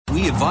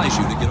advise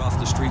you to get off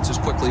the streets as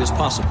quickly as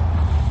possible.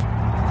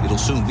 It'll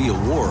soon be a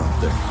war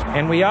up there.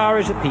 And we are,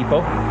 as a people,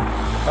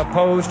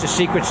 opposed to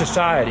secret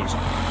societies,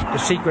 to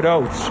secret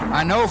oaths.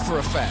 I know for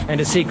a fact. And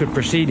to secret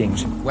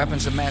proceedings.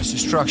 Weapons of mass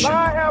destruction.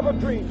 I have a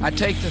dream. I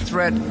take the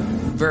threat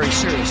very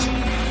seriously.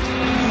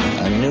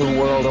 A new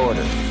world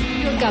order.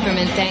 Your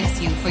government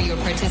thanks you for your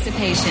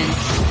participation.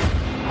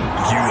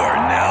 You are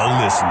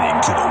now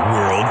listening to the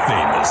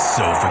world-famous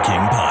Sofa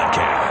King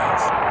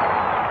podcast.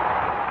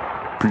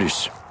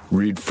 Please,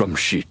 read from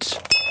sheets.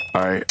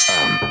 I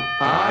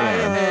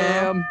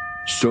am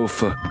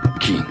Sofa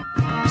King.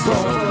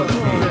 Sofa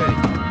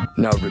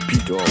King. Now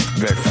repeat all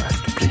very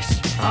fast,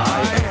 please.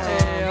 I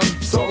am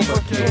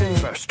Sofa King.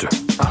 Faster.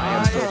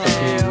 I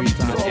am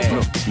Sofa King.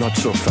 No, not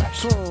so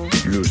fast.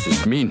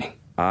 Loses meaning.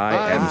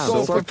 I am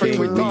Sofa King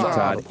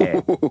retard.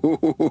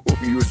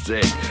 You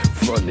say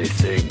funny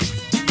things.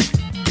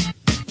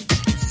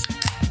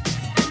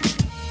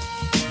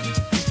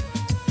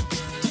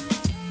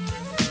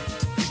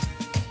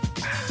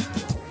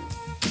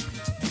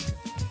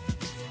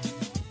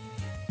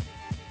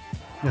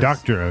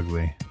 Dr.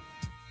 Ugly.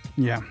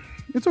 Yeah.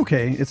 It's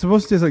okay. It's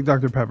supposed to taste like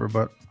Dr. Pepper,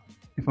 but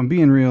if I'm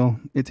being real,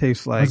 it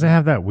tastes like... Does it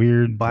have that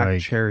weird black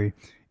cherry?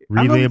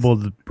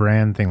 Relabeled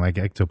brand thing like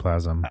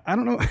Ectoplasm? I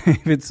don't know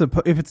if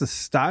it's a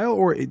style,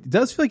 or it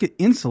does feel like it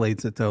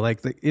insulates it though. Like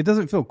it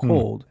doesn't feel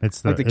cold.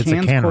 It's like the it's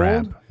can's a can cold.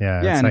 wrap. Yeah,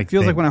 and like it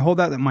feels like when I hold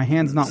that my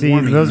hand's not see,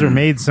 warming. Those are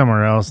made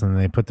somewhere else, and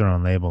they put their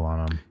own label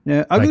on them.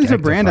 Yeah, Ugly's like a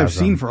brand I've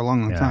Ectoplasm. seen for a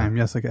long Yeah. time.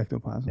 Yes, like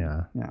Ectoplasm.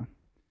 Yeah.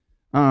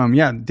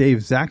 Yeah,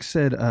 Dave, Zach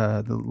said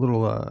the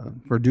little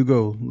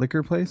Verdugo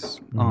liquor place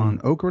on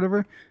Oak or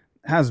whatever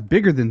has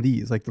bigger than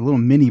these, like the little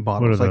mini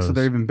bottles. What are Like, so those?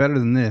 they're even better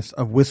than this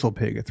of Whistle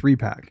Pig, a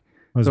 3-pack.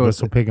 Was So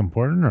Whistle Pig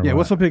important? Or Yeah,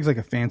 what? Whistle Pig's like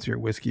a fancier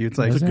whiskey. It's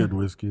like It's a good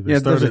whiskey. They Yeah,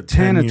 start there's a at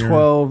 10, a 10 year.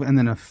 12, and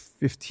then a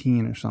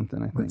 15 or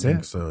something, I think. I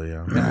think so,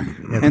 yeah.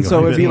 And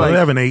so it'd be Well, like... they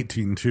have an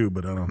 18 too,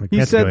 but I don't think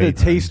He said the 18.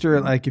 taster,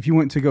 like if you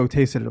went to go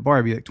taste it at a bar,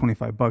 it'd be like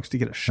 $25 to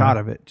get a shot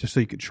of it, just so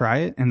you could try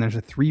it. And there's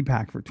a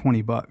 3-pack for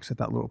 $20 at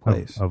that little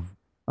place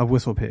of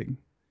Whistle Pig.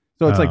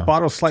 So it's like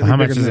bottles slightly so how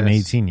much bigger is than an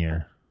this. 18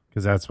 year?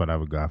 Because that's what I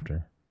would go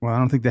after. Well, I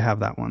don't think they have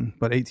that one,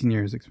 but 18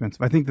 years is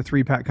expensive. I think the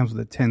 3-pack comes with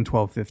a 10,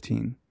 12,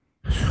 15.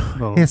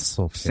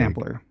 Whistle Pig.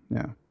 Sampler.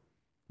 Yeah.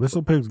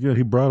 Whistle Pig's good.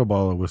 He brought a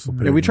bottle of Whistle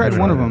Pig. Yeah, we tried Yeah.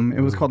 one of them.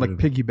 It was Really called like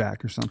good.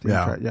 Piggyback or something.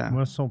 Yeah. Yeah.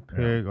 Whistle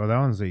Pig. Oh, that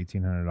one's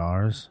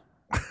 $1,800.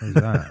 Who's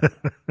that?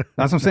 That's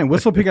what I'm saying.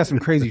 Whistle Pig has some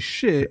crazy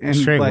shit. And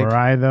Straight like,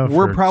 rye, though,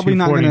 we're for probably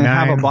not going to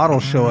have a $249. bottle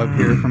show up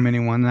here from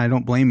anyone. And I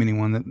don't blame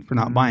anyone for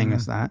not buying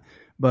us that.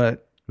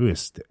 But Ooh,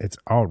 it's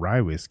all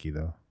rye whiskey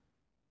though.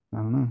 I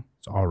don't know.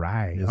 It's all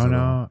rye. Is Oh it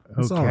no,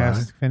 it's oak all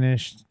cask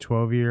finished,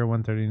 12-year,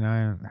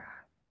 139.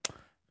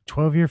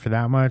 12-year for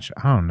that much?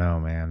 I don't know,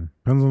 man.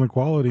 Depends on the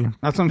quality.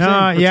 That's what I'm No,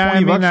 saying. For yeah, I $20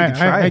 mean, you can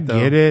try I it, though.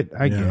 get it.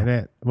 I Yeah. get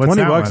it. What's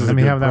 20 that bucks one? is Let a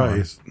me good have that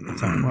price.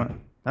 What?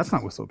 That's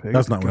not Whistle Pig.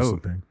 That's It's not Whistle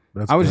goat. Pig.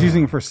 That's I was goat.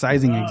 using it for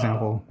sizing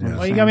example.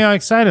 Well, you got me all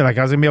excited. Like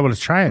I was gonna be able to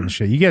try it and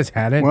shit. You guys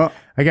had it. Well-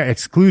 I got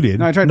excluded.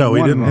 No, I tried No, we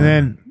one of didn't. them.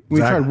 And then we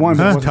Zach, tried one,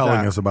 but it Zach wasn't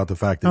telling that. us about the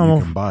fact that Oh.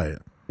 you can buy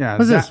it. Yeah,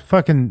 What's Zach- this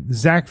fucking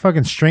Zach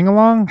fucking string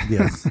along?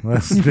 Yes.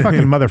 You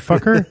fucking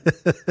motherfucker.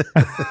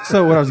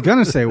 So what I was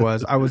gonna say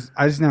was I just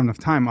didn't have enough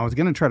time. I was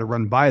gonna try to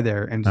run by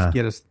there and just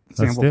get a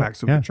sample do it. pack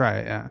so we Yeah. could try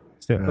it. Yeah.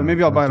 do it. So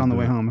maybe I'll buy it I'll on the do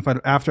way it. home.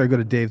 After I go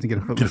to Dave's and get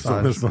a foot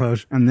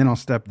massage, and then I'll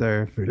step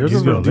there. There's a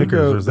Verdugo Liquors,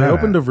 Verdugo. where's They that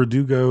opened at? a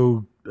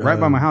Verdugo right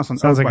by my house on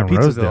Sounds Oak like by in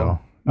Pizzaville.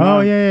 Rosedale. Oh,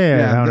 yeah.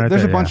 That one right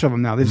there's there, a bunch yeah. of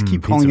them now. They just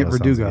keep calling it Pizzaville sounds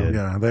Verdugo. good.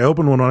 Yeah, they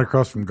opened one on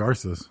across from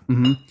Garces.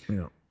 Mm-hmm.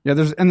 Yeah. Yeah,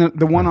 there's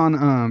the one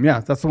on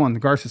that's the one, the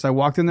Garces. I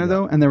walked in there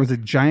though, and there was a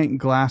giant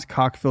glass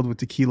cock filled with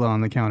tequila on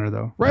the counter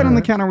though, right on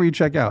the counter where you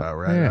check out.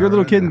 right. If you're a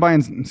little kid and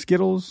buying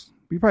Skittles,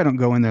 you probably don't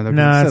go in there. Though, 'cause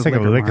No, it it's says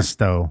like a liquor mart.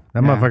 store.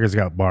 That Yeah. motherfucker's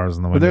got bars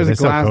in the But window. there's They a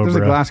sell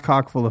glass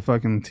Cobra. cock full of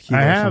fucking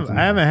tequila. I or something.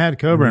 haven't had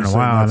Cobra in a You're saying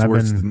while. That's and I've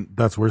worse, been,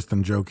 that's worse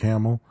than Joe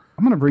Camel.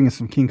 I'm gonna bring in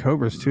some King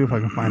Cobras too if I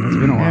can find it. It's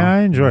been a while. yeah, I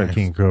enjoy Nice.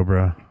 King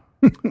Cobra.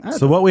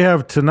 So what we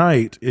have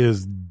tonight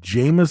is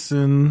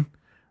Jameson,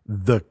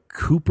 the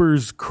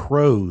Cooper's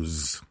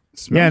Crows.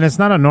 Yeah, and it's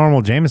not a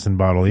normal Jameson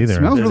bottle either.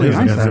 smells It really is.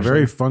 nice, It's a actually.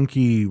 very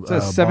funky. It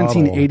says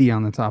 1780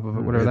 on the top of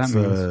it, whatever that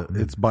means.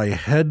 It's by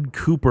Head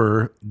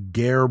Cooper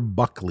Gare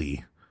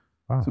Buckley.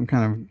 Some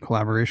kind of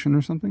collaboration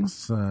or something.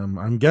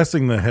 I'm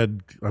guessing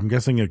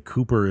a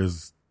Cooper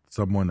is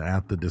someone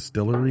at the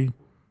distillery.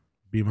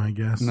 Be my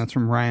guess. And that's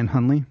from Ryan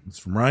Hunley. It's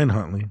from Ryan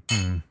Huntley.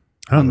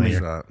 Huntley.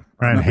 Shot.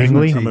 Ryan I'm a-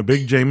 Hangley. I'm a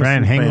big Jameson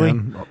Ryan fan.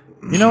 Hangley.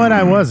 You know what?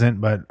 I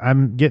wasn't, but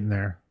I'm getting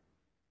there.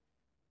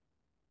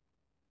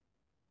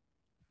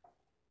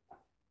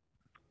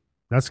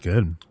 That's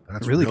good.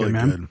 That's really good,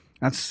 man.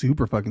 That's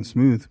super fucking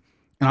smooth.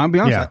 And I'll be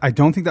honest, Yeah. I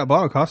don't think that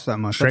bottle costs that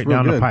much. Straight That's real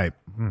down good. the pipe.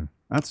 Mm.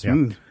 That's Yeah.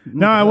 smooth.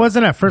 No, I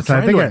wasn't at first. I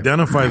Trying think to I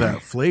identify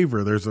that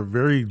flavor. There's a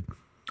very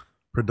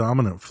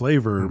predominant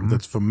flavor Mm-hmm.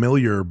 that's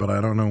familiar, but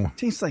I don't know.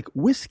 Tastes like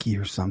whiskey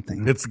or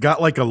something. It's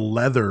got like a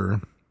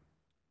leather,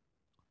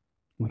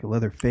 Like a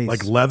leather face.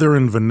 like leather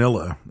and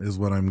vanilla is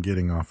what I'm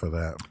getting off of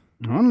that.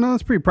 I don't know.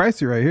 It's pretty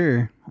pricey right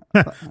here.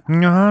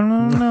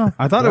 No.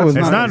 I thought it was.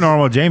 It's not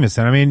normal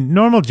Jameson. I mean,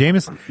 normal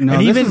Jameson, No,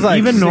 and this even is like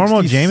even 60,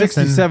 normal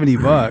Jameson, 60,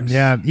 $70.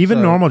 Yeah, even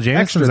So, normal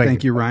Jameson's extra, like,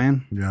 thank you,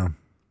 Ryan. Yeah.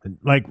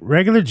 like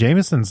regular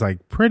Jameson's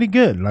like pretty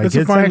good. Like It's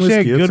a fine actually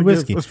whiskey. a It's good a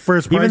whiskey. good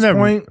first Even price the-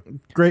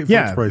 point. Great first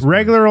Yeah, price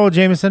regular old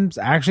Jameson's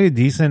actually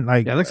decent.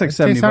 Like Yeah, it looks like it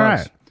 $70. tastes all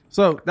right.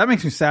 So that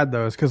makes me sad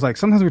though, is because like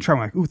sometimes we try, I'm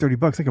like, ooh,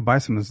 $30. I could buy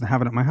some and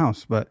have it at my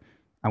house, but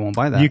I won't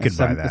buy that. You could It's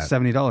buy that. It's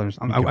 $70.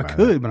 I buy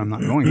could, but I'm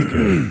not going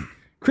to.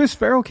 Chris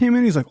Farrell came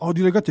in. He's like, oh,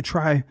 dude, I got to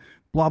try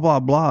blah blah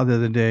blah the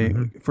other day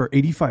for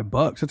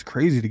 $85. That's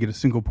crazy to get a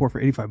single pour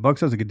for $85.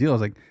 That was a good deal. I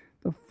was like,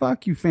 the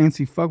fuck, you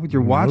fancy fuck with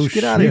your watch? No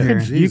Get out of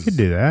shit. here. You could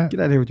do that. Get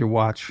out of here with your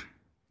watch.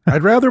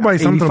 I'd rather buy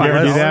something $85. You ever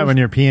do less. that when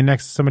you're peeing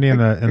next to somebody in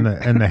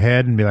the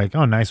head and be like,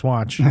 "Oh, nice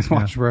watch." Nice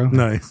watch, bro.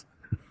 Nice.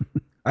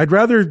 I'd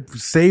rather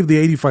save the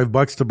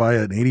 $85 to buy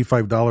an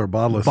 $85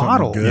 bottle of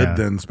Bottle? something good Yeah.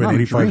 than spend Not a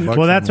 $85. drink.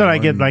 Well, that's on what I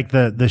get. one. Like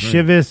the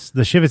Chivas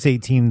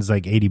 18's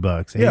like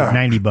 $80, Yeah.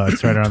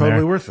 $90 right around Totally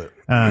there. worth it.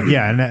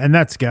 Yeah, and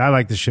that's good. I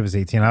like the Chivas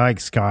 18. I like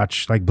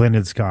Scotch, like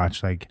blended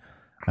Scotch. Like,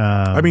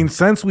 I mean,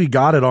 since we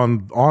got it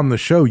on the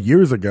show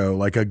years ago,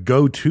 like a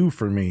go-to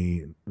for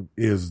me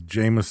is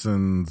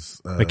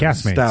Jameson's the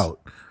Caskmates Stout.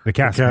 The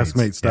Caskmates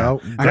Caskmate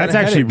Stout. Yeah. I got That's a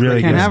actually headache. really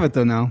I can't good. have it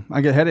though now.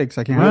 I get headaches.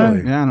 I can't Really? have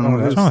it. Yeah, I don't know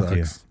what What's it wrong is. with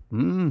you? sucks.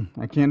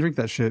 I can't drink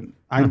that shit.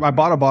 I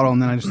bought a bottle and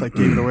then I just like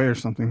gave it away or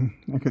something.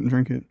 I couldn't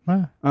drink it.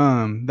 What?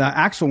 The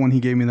Axel one he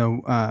gave me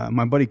though,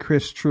 my buddy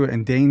Chris Truitt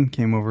and Dane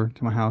came over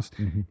to my house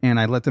and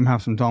I let them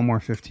have some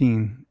Dalmore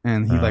 15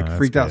 and he like that's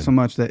freaked out good. so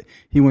much that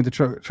he went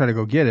to try to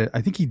go get it.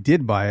 I think he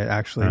did buy it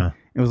actually.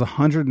 It was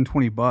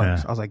 $120.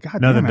 Yeah. I was like,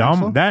 God No, damn,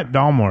 Axel. that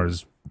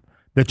Dalmore's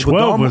the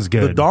 12 was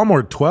good. The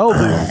Dalmore 12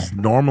 is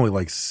normally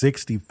like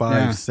 65,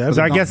 Yeah. 70.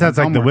 So I guess that's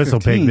like the Dalmore Whistle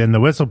 15. Pig. Then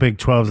the Whistle Pig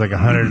 12 is like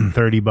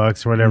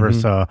 $130 or whatever.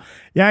 So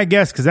yeah, I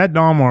guess because that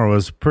Dalmore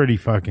was pretty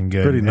fucking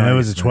good. Pretty and it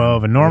was a nice,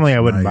 12. man. And normally That's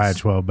I wouldn't buy a nice.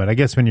 12, but I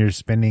guess when you're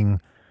spending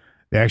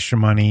the extra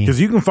money,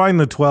 Because you can find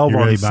the 12 You're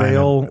on really buying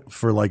sale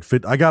for like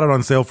I got it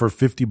on sale for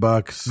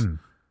 $50.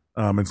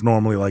 It's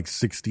normally like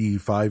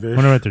 65 I ish.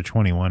 wonder what their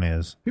 21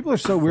 is. People are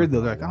so weird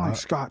though. They're like, I don't like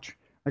Scotch.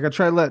 Like I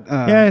try to let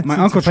Yeah, my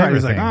it's uncle a try. flavor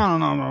He's like, thing. I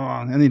don't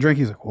know, and he drank.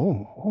 He's like,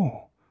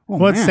 oh.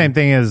 Well, it's the same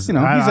thing as he's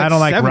I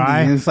don't like 70, rye.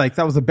 and it's like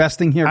that was the best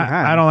thing he ever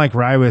had. I don't like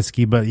rye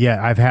whiskey, but yeah,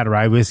 I've had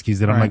rye whiskeys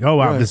that I'm Right, like, oh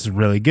wow, right. this is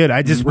really good.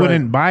 I just Right.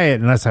 wouldn't buy it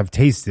unless I've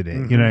tasted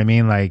it. You know what I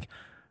mean? Like,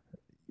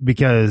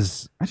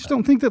 because I just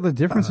don't think that the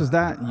difference is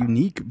that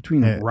unique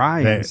between rye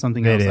and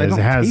something else. I is. don't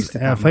It has taste it.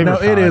 that flavor.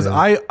 much. No, it is.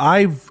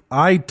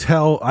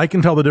 profile. I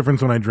can tell the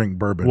difference when I drink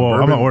bourbon. Well, I'm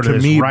bourbon gonna order to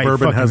this me, right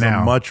bourbon fucking has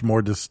now. a much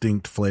more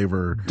distinct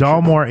flavor.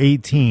 Dalmore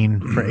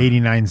 18 for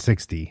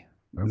 $89.60.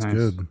 That's Nice.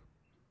 good.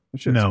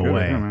 That shit's No good,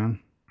 way. yeah, man.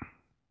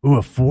 Ooh,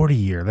 a 40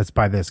 year. Let's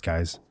buy this,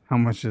 guys. How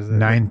much is it?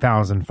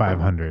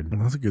 9,500.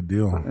 That's a good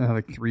deal.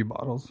 Like 3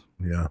 bottles.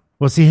 Yeah.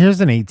 Well, see,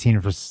 here's an 18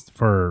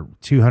 for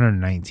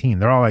 219.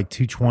 They're all like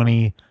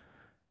 220,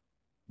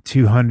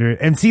 200.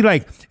 And see,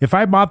 like, if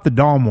I bought the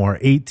Dalmore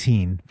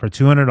 18 for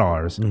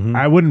 $200,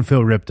 I wouldn't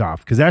feel ripped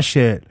off because that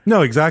shit.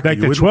 No, exactly. Like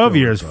You the wouldn't 12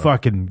 feel years, ripped off.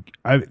 fucking.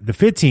 The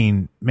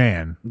 15,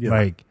 man. Yeah.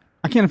 Like,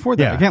 I can't afford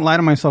that. Yeah. I can't lie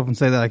to myself and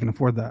say that I can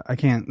afford that. I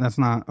can't. That's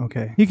not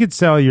okay. you could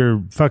sell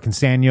your fucking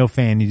Sanyo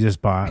fan you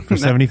just bought for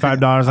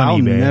 $75 on I'll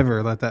eBay.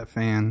 never let that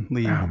fan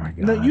leave. Oh my God.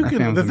 No, you That can.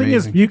 fan's The thing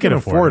is, amazing. you can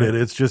afford it.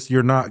 It's just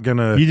you're not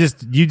gonna. You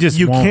just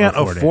you won't can't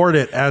afford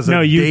it as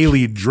a you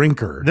daily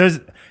drinker. There's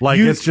like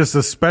you it's just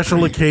a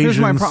special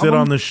occasion. my Sit problem.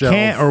 on the shelf.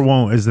 can't or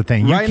won't is the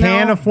thing. You Right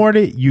can now- afford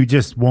it. You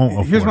just won't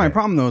afford it. Here's my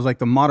problem though: is like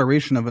the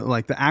moderation of it.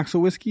 Like the Axel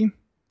whiskey,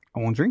 I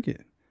won't drink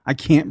it. I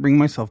can't bring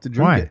myself to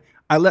drink Why? it.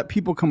 I let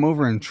people come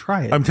over and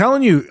try it. I'm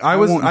telling you, I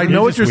won't know drink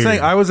what it. you're Just saying.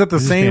 weird. I was at the You're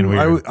just same. being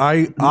weird.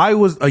 I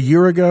was a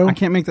year ago. I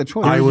can't make that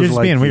choice. I You're was just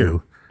like being you.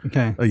 weird.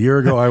 Okay. A year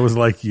ago, I was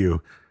like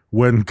you.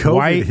 When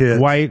COVID hit,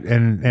 white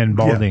and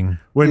balding. Yeah.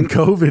 When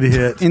COVID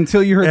hit,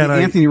 Until you heard and the I-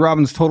 Anthony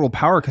Robbins Total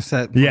Power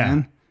cassette. Yeah.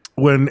 Man.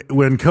 when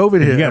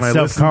COVID hit, got and I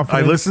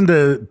self-confidence? listened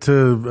to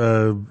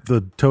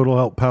the Total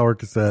Help Power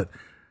cassette,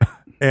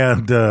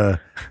 and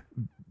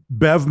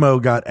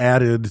Bevmo got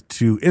added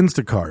to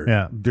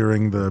Instacart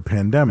during the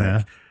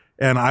pandemic,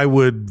 and I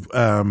would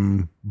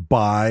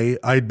buy.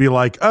 I'd be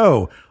like,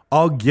 oh.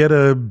 I'll get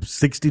a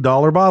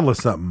 $60 bottle of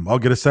something. I'll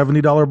get a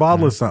 $70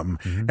 bottle of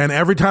something. And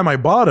every time I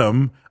bought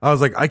them, I was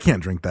like, I can't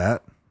drink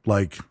that.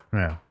 Like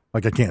I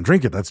can't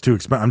drink it. That's too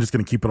expensive. I'm just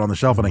going to keep it on the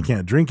shelf and I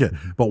can't drink it.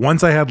 But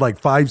once I had like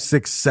 5,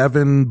 6,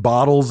 7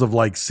 bottles of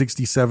like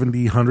 $60,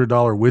 $70,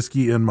 $100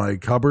 whiskey in my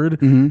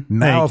cupboard,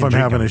 now if I'm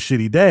having a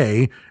shitty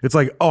day, it's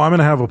like, oh, I'm going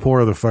to have a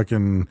pour of the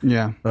fucking,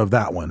 of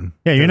that one.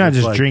 Yeah, you're not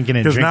just like, drinking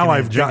it. Because now drinking it,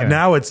 I've got, drinking it.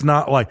 now it's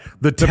not like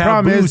the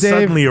problem taboo is, Dave-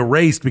 suddenly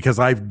erased because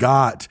I've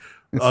got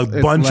a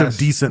bunch less. of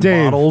decent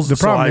Dave, bottles. the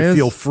So problem I is-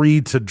 feel free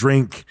to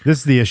drink. This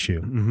is the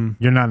issue.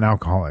 You're not an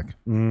alcoholic.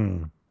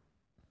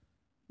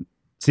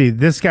 See,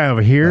 this guy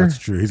over here. That's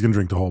true. He's going to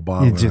drink the whole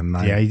bottle he in just, a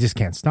night. yeah, he just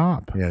can't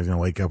stop. Yeah, he's going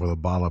to wake up with a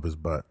bottle up his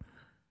butt.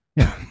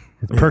 Yeah,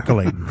 it's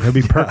percolating. He'll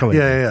be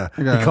percolating. Yeah.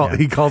 Okay.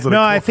 He calls it.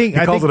 No, I think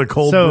he calls it a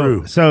cold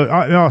brew. So,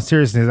 in all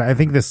seriousness, I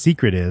think the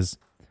secret is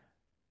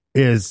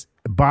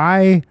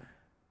buy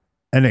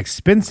an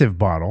expensive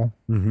bottle,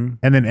 and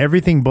then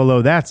everything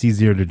below that's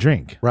easier to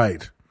drink.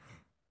 Right.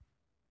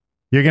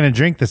 You're going to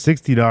drink the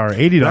 $60,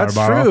 $80 That's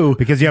bottle true.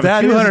 because you have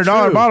That a is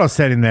 $200 true. bottle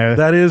sitting there.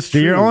 That is So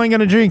you're true. only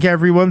going to drink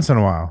every once in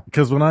a while.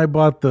 Because when I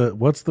bought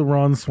what's the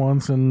Ron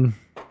Swanson?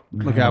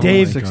 Lagavulin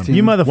Dave, 16.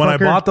 you motherfucker. When I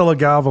bought the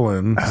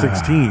Lagavulin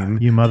 16,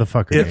 You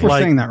motherfucker. it Dave. We're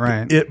saying that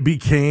right. It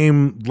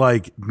became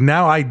like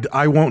now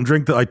I won't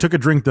drink I took a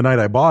drink the night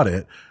I bought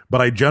it, but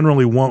I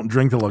generally won't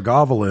drink the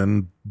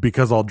Lagavulin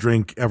because I'll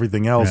drink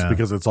everything else Yeah.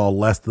 because it's all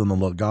less than the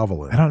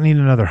Lagavulin. I don't need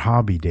another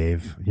hobby,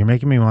 Dave. You're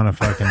making me want to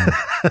fucking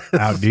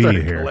outdo you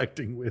Started here.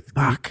 collecting with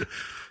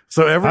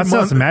So every I'll sell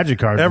month, some magic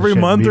cards and every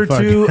shit. month Be or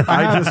two, fucking-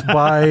 I just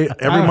buy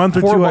every have month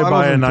or 4 two I buy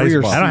bottles a and nice 3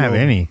 are bottle. I don't have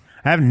any.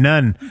 I have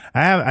none.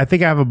 I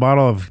think I have a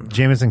bottle of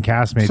Jameson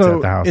Castmates So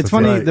at the house. it's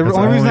That's funny. it. The That's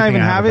only reason I thing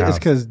even have at it the is house.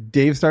 because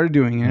Dave started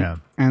doing it, Yeah.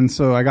 and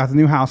so I got the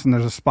new house, and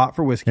there's a spot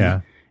for whiskey.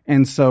 Yeah.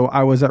 And so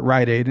I was at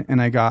Rite Aid,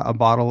 and I got a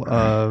bottle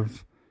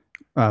of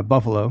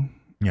Buffalo.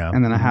 Yeah.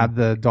 And then I had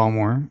the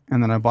Dalmore,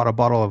 and then I bought a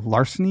bottle of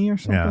Larceny or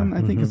something. Yeah.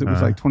 I think because it was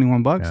Uh-huh. like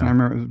 $21, Yeah. and I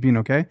remember it was being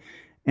okay.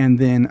 And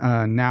then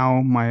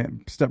now my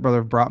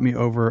stepbrother brought me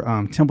over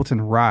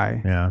Templeton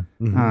Rye. Yeah.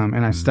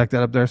 And I stuck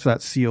that up there, so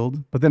that's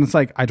sealed. But then it's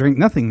like I drink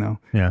nothing though.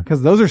 Yeah.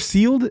 Because those are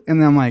sealed, and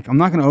then I'm like, I'm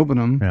not going to open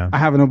them. Yeah. I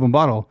have an open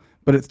bottle,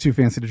 but it's too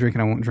fancy to drink,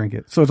 and I won't drink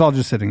it. So it's all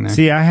just sitting there.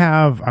 See,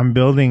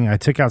 I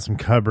took out some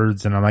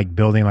cupboards and I'm like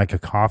building like a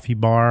coffee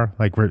bar.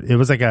 Like it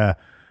was like a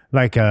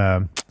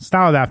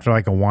styled after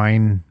like a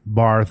wine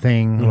bar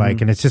thing.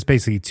 Like, and it's just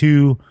basically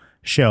 2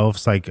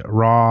 shelves, like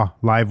raw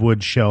live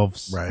wood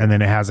shelves. Right. And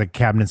then it has like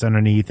cabinets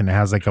underneath and it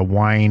has like a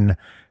wine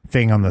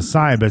thing on the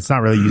side, but it's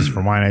not really used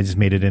for wine. I just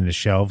made it into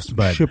shelves.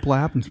 But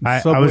Shiplap and some I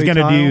Subway was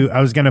gonna tile.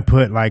 I was gonna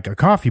put like a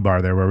coffee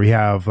bar there where we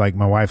have like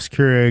my wife's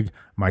Keurig,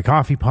 my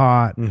coffee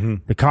pot,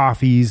 the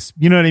coffees.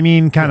 You know what I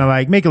mean? Kind of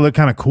like make it look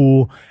kind of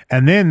cool.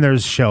 And then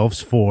there's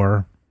shelves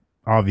for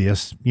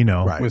obvious,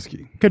 Right.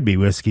 whiskey. could be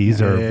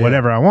whiskeys or Yeah.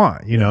 whatever I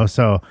want.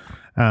 So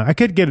I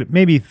could get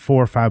maybe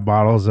 4 or 5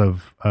 bottles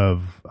of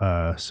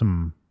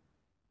some.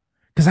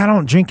 Because I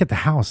don't drink at the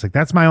house. Like,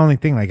 that's my only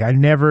thing. Like, I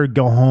never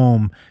go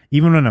home,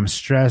 even when I'm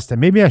stressed. And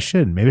maybe I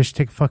should. Maybe I should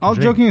take a fucking All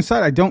drink. joking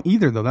aside, I don't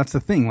either though. That's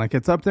the thing. Like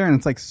it's up there, and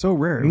it's like so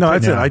rare. No,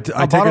 It's that's like, it.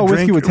 I a take bottle a of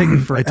whiskey drink. would take me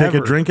I take a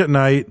forever. drink at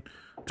night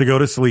to go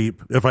to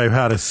sleep. If I've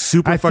had a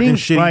super I fucking think,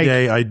 shitty like-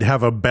 day, I'd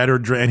have a better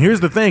drink. And here's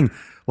the thing: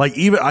 like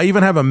I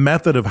even have a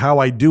method of how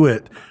I do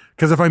it.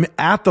 Because if I'm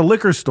at the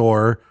liquor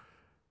store,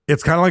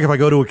 it's kind of like if I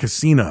go to a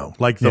casino.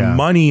 Like the Yeah.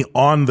 money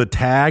on the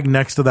tag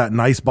next to that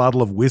nice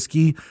bottle of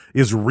whiskey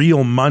is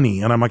real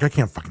money, and I'm like, I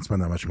can't fucking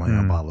spend that much money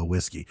on a bottle of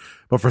whiskey.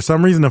 But for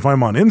some reason, if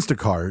I'm on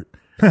Instacart,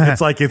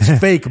 it's like it's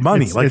fake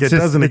money. It's- like it's it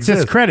just- doesn't it's exist.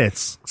 just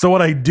credits. So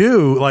what I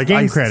do, like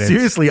Game I credits.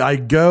 seriously, I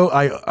go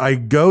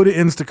to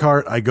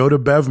Instacart, I go to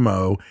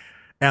Bevmo,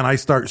 and I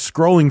start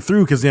scrolling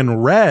through because in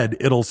red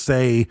it'll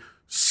say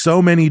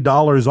so many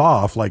dollars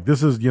off. Like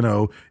this is,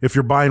 if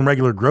you're buying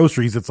regular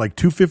groceries, it's like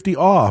 $2.50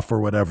 off or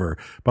whatever.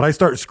 But I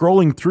start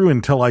scrolling through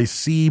until I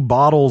see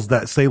bottles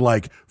that say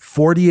like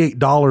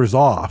 $48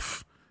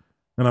 off,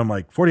 and I'm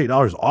like,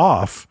 $48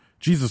 off?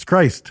 Jesus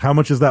Christ, how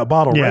much is that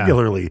bottle Yeah.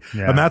 regularly?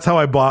 Yeah. And that's how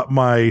I bought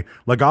my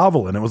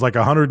Lagavulin. It was like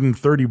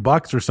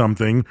 $130 or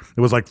something.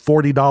 It was like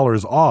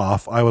 $40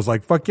 off. I was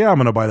like, fuck yeah, I'm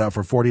going to buy that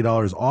for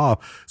 $40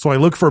 off. So I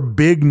look for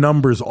big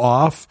numbers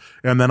off,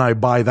 and then I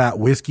buy that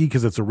whiskey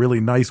because it's a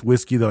really nice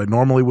whiskey that I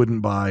normally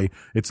wouldn't buy.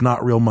 It's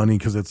not real money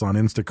because it's on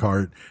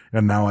Instacart.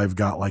 And now I've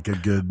got like a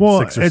good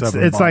 6 or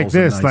 7 it's like bottles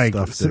of this, nice like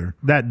stuff there.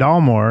 that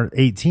Dalmore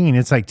 18.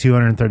 It's like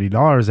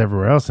 $230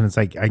 everywhere else, and it's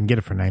like I can get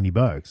it for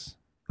 $90.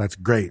 That's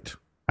great.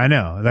 I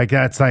know, like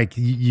that's like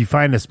you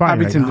find a spot. I'd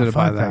be you're like, tempted to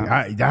buy fuck, that.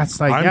 like, that's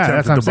like I'm yeah, tempted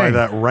that's what I'm to buy saying.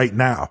 that right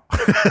now.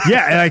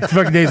 Yeah, like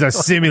fucking days.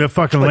 Send me the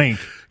fucking link.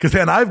 Because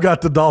then I've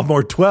got the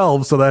Dalmore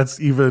 12, so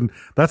that's Yeah.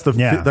 that's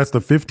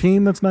the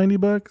 15. That's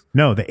 $90.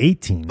 No, the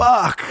 18.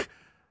 Fuck.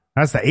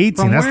 That's the 18.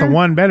 From That's the where?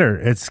 one better.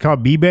 It's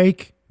called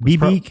B-Bake.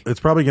 B-Beak. It's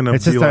probably going to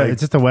It's be just like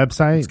it's just a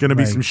website. it's going to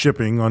be Like, some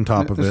shipping on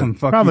top of There's it. some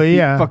fuck Probably, you fee,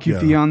 yeah. fuck you Yeah.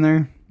 fee on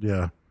there.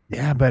 Yeah,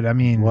 Yeah, but I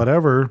mean,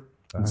 whatever.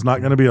 It's not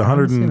going to be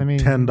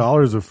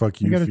 $110 of fuck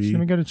we you gotta, fee. let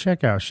me go to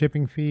checkout.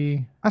 Shipping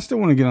fee. I still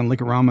want to get on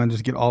Liquorama and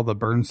just get all the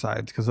burn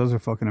sides because those are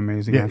fucking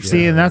amazing. Yeah. actually.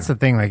 See, and that's the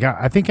thing. Like,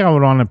 I think I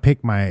would want to pick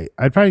I'd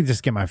probably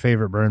just get my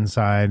favorite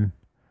Burnside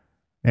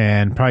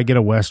and probably get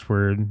a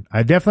Westward.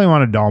 I definitely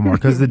want a Dalmore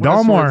because the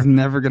Westwood's Dalmore,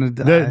 never gonna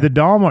die. the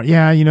Dalmore.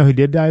 Yeah, you know who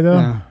did die though?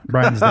 Yeah.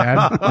 Brian's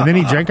dad. And then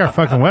he drank our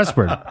fucking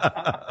Westward.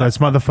 That's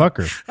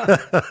motherfucker.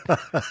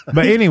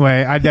 But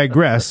anyway, I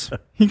digress.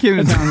 He came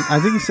to town. I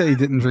think he said he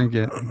didn't drink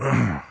it,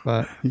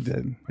 but he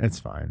did. It's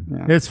fine.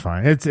 Yeah. It's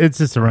fine. It's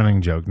just a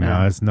running joke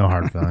now. Yeah. It's no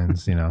hard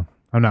feelings.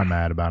 I'm not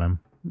mad about him.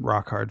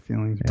 Rock hard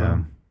feelings.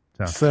 Yeah.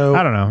 Bro. So-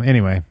 I don't know.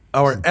 Anyway,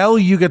 Our El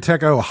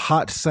Yucateco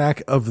hot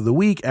sack of the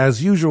week,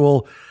 as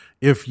usual.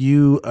 If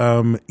you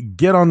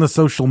get on the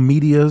social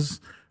medias,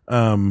 you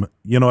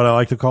know what I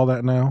like to call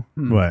that now?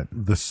 What?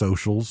 The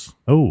socials.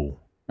 Oh,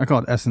 I call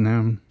it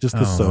S&M. Just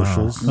the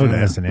socials. Oh, the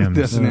S&M.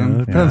 The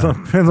S&M. Depends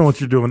on what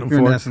you're doing it You're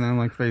an for. S&M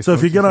like Facebook. So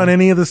if you get on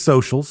any of the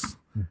socials,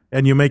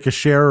 and you make a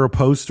share or a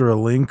post or a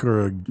link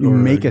or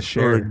a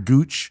share or a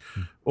gooch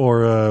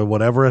or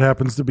whatever it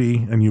happens to be,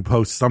 and you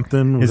post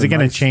something. Is it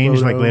going to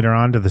change like later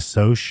on to the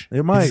Soch?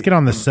 It might. Just get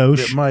on the Soch.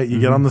 It might. You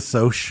get on the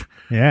Soch.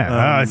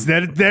 Yeah.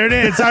 There it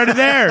is. It's already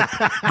there.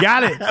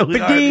 Got it. We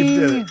already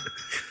did it.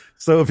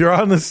 So if you're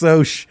on the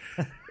Soch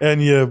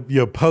and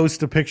you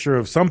post a picture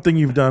of something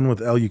you've done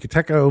with El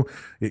Yucateco,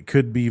 it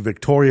could be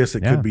victorious,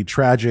 it could be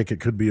tragic, it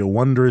could be a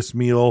wondrous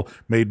meal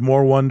made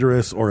more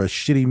wondrous, or a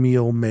shitty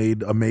meal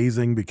made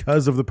amazing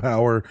because of the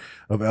power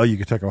of El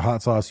Yucateco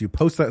hot sauce. You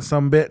post that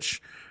sumbitch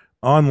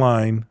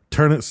online,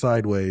 turn it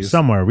sideways.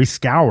 Somewhere. We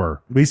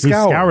scour the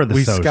Soch.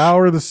 We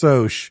scour the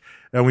Soch.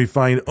 And we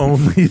find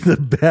only the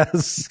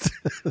best.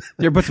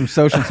 You ever put some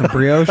Soch and some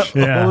brioche?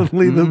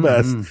 Only the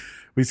best.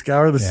 We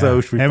scour the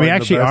Soch. And we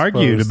actually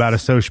argued about a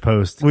Soch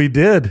post. We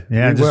did.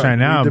 Yeah, just right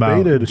now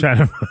about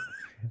trying to.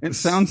 It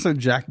sounds so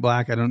Jack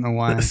Black. I don't know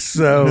why.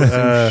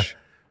 So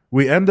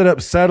we ended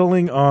up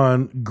settling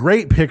on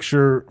great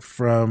picture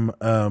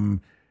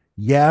from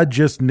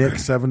just Nick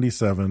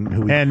 77,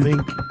 who we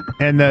think.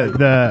 And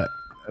the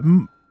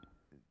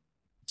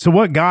so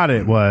what got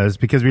it was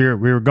because we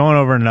were going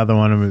over another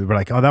one and we were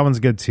like, oh, that one's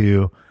good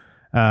too.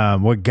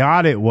 What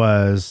got it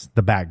was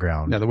the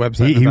background. Yeah, the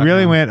website. He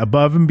really went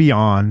above and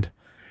beyond,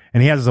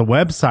 and he has a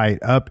website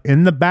up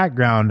in the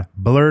background,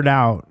 blurred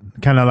out,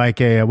 kind of like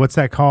a what's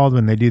that called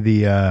when they do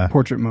the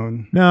portrait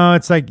mode? No,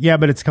 it's like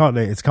but it's called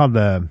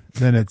the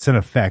then it's an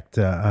effect.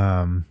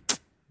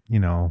 You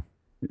know,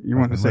 you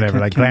want to say whatever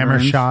like glamour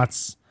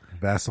shots.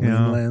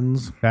 Vaseline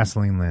lens.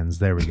 Vaseline lens.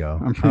 There we go.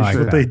 I'm pretty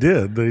sure what they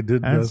did. They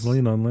did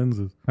Vaseline on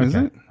lenses. Okay. Is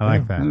it? I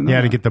like that. Yeah,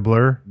 to get the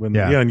blur.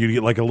 And you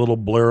get like a little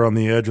blur on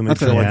the edge, and they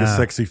show like a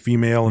sexy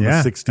female in the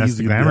 60s. That's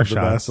the glamour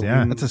shots.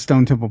 Vaseline. That's a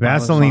Stone Temple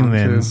Pilots Vaseline song,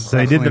 lens. too. So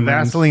they did the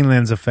Vaseline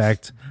lens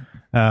effect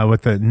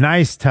with a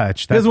nice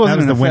touch. This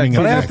wasn't that was the winning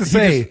effect. But I effect. have to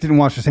say, he just didn't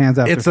wash his hands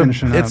after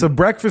finishing up. It's a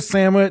breakfast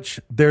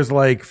sandwich. There's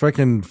like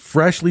fucking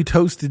freshly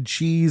toasted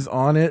cheese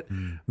on it.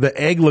 The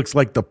egg looks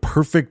like the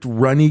perfect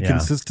runny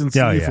consistency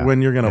for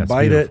when you're going to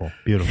bite it.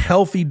 Beautiful.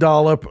 Healthy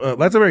dollop.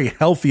 That's a very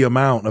healthy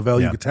amount of El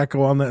Yucateco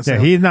on that. Yeah,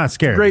 sandwich. he's not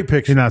scared. Great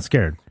picture. He's not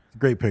scared.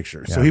 Great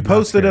picture. Yeah, so he not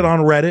posted it scared. on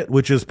Reddit,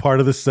 which is part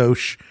of the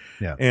Soch.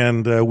 Yeah.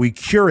 And we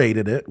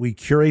curated it. We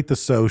curate the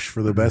Soch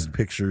for the best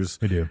pictures.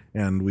 We do.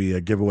 And we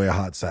give away a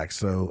hot sack.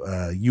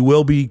 So you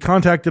will be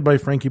contacted by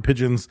Frankie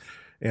Pigeons,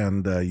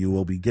 and you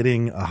will be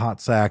getting a hot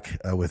sack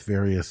with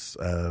various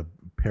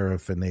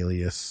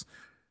paraphernalias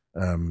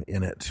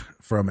in it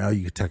from El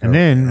Yucateco. And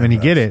then when you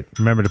get it,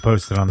 remember to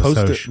post it on the post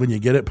Soch. it when you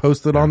get it.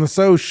 Post it on the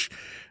Soch,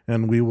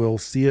 and we will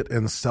see it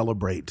and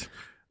celebrate.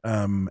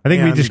 I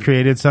think we just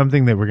created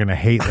something that we're going to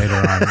hate later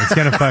on. It's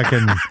going to fucking,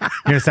 you're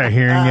going to start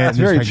hearing it. It's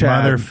and very like,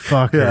 Chad.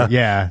 motherfucker.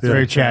 Yeah. It's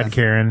very Chad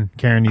Karen.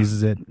 Karen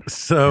uses it.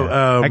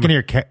 So I can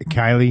hear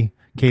Kaylee.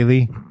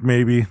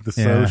 Maybe the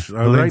Yeah. Soch.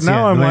 Right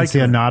now I'm like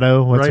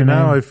Valencianato. What's her right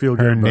now name? I feel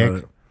Her good Nick.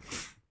 about it.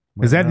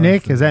 Is that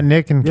Nick? Is that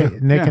Nick and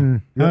Nick Yeah.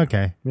 and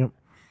okay? Yep.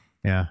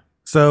 Yeah.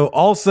 So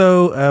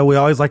also, we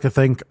always like to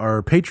thank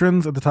our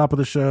patrons at the top of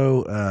the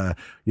show.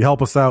 You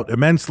help us out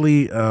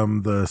immensely.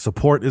 The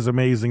support is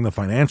amazing. The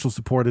financial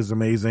support is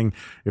amazing.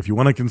 If you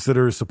want to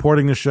consider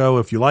supporting the show,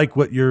 if you like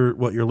what you're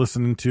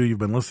listening to, you've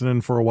been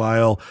listening for a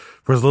while,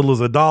 for as little as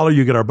 $1,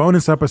 you get our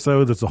bonus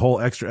episodes. It's a whole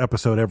extra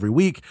episode every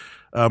week.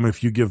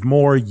 If you give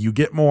more, you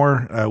get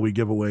more. We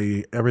give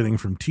away everything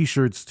from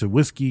t-shirts to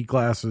whiskey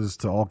glasses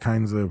to all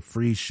kinds of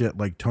free shit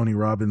like Tony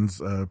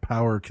Robbins,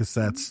 power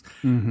cassettes,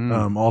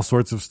 all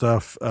sorts of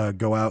stuff,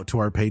 go out to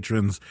our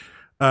patrons.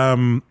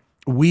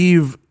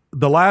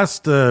 The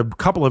last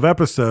couple of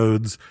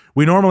episodes,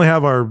 we normally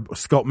have our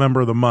Sculpt Member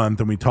of the Month,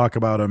 and we talk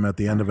about them at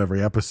the end of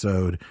every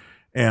episode.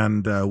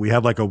 And we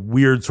had like a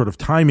weird sort of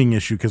timing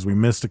issue because we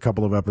missed a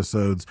couple of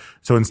episodes.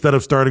 So instead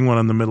of starting one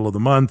in the middle of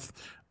the month,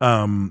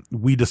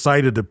 we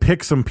decided to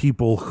pick some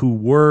people who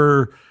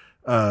were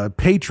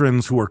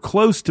patrons who were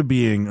close to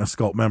being a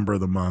Sculpt Member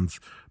of the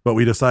Month, but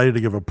we decided to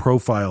give a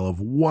profile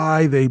of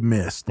why they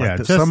missed. Like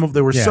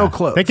they were so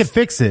close. They could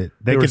fix it.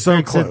 They could so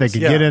fix it. They close. could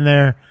get in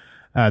there.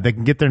 They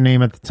can get their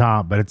name at the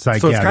top, but it's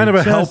like So it's kind of a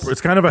just- help. It's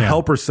kind of a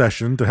helper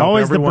session to help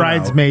Always the everyone out.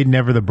 bridesmaid,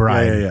 never the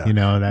bride. Yeah. You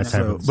know that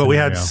type of. But we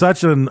had scenario.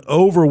 such an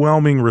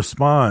overwhelming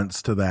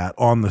response to that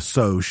on the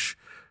Soch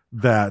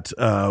that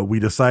we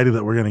decided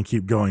that we're going to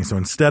keep going. So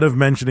instead of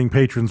mentioning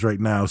patrons right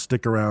now,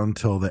 stick around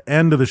till the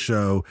end of the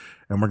show,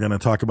 and we're going to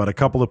talk about a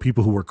couple of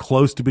people who were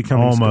close to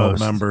becoming a Sculpt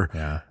Almost. member.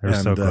 Yeah, they're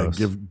and so close.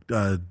 give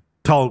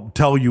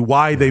tell you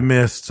why they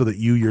missed, so that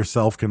you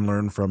yourself can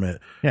learn from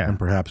it. Yeah. And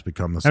perhaps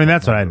become the. I mean,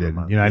 that's what I Sculpt did.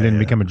 member. You know, I Yeah, didn't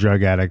yeah. become a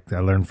drug addict. I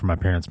learned from my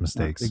parents'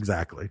 mistakes.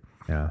 Exactly.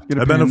 Yeah. Get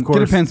a And then, pen, of course-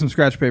 get a pen, some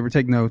scratch paper,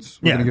 take notes.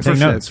 We're Yeah. gonna get Take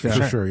some notes shit. for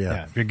Yeah. sure.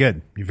 Yeah. If you're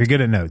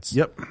good at notes.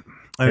 Yep.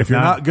 And if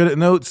you're not good at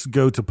notes,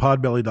 go to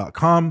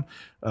podbelly.com,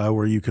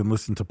 where you can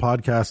listen to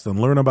podcasts and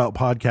learn about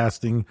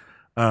podcasting.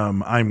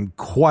 I'm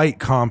quite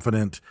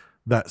confident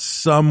that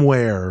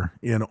somewhere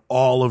in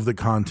all of the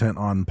content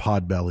on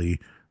Podbelly,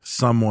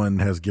 someone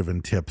has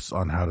given tips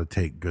on how to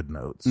take good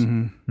notes.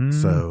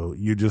 So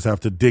you just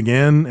have to dig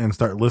in and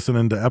start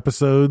listening to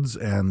episodes,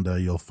 and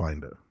you'll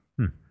find it.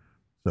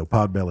 So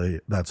Podbelly,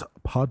 that's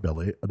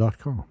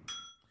podbelly.com.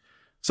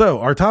 So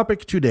our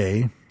topic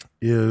today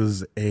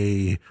is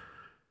a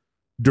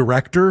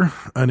director,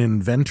 an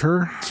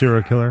inventor,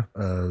 serial killer,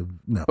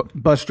 no,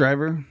 bus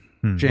driver,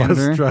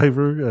 janitor, bus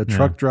driver,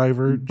 truck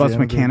driver, bus janitor,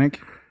 mechanic,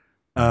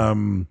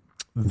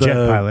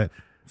 jet pilot,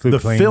 the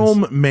planes.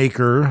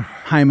 filmmaker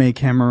Jaime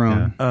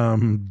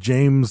Cameron.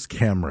 James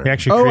Cameron. He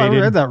actually I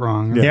created. read that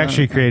wrong. He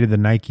actually created the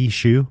Nike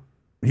shoe.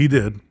 He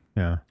did.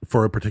 Yeah,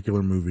 for a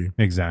particular movie.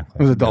 Exactly.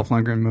 It was a Dolph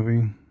Lundgren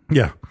movie.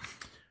 Yeah.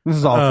 This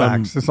is all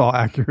facts. It's all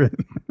accurate.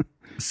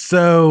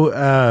 So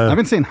I've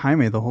been saying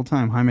Jaime the whole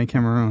time. Jaime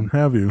Cameron.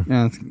 Have you?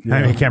 Yeah.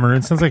 Jaime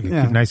Cameroon sounds like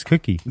a nice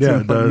cookie.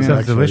 Yeah, it does. Sounds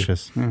actually.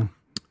 delicious. Yeah.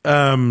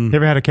 You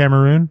ever had a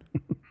Cameroon?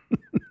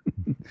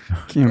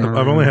 Cameroon.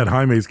 I've only had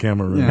Jaime's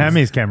Cameroon. Yeah.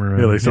 Jaime's Cameroon.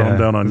 Yeah, they sell them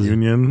down on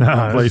Union. No,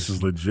 That place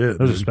is legit.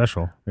 Those are dude.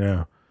 special.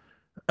 Yeah.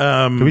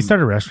 Can we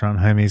start a restaurant,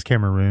 Jaime's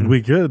Cameroon?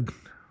 We could.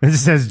 It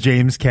just says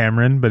James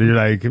Cameron, but you're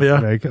like,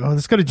 oh,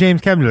 let's go to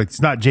James Cameron. You're like,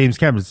 it's not James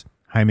Cameron, it's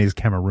Jaime's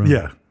Cameroon.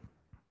 Yeah.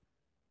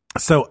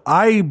 So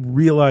I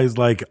realized,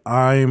 like,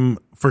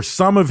 for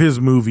some of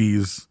his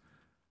movies,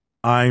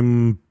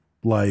 I'm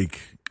like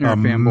You're a a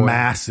fanboy.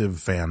 massive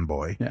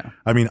fanboy. Yeah.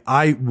 I mean,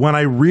 when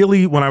I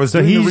was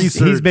So doing the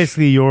he's research,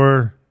 basically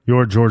your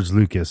George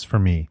Lucas for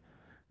me,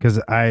 because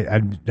I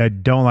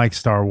don't like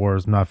Star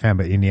Wars. I'm not a fan,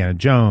 but Indiana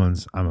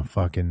Jones, I'm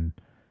an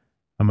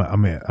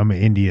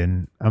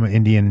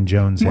Indian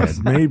Jones head.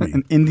 maybe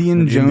An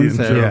Indian Jones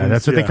head. Yeah,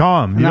 that's what they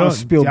call him. And that was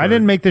Spielberg. I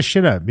didn't make this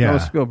shit up. That Yeah,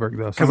 was Spielberg,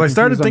 though. because I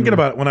started thinking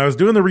about it when I was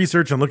doing the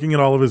research and looking at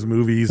all of his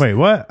movies. Wait,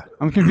 what?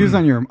 I'm confused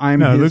on your I'm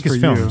No, his for you.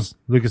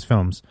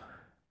 Lucasfilms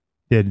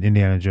did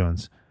Indiana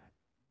Jones.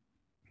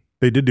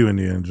 They did do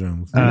Indiana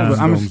Jones. But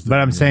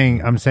I'm saying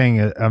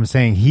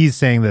he's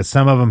saying that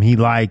some of them he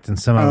liked and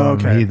some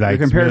of them he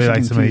liked, really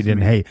liked, some of them he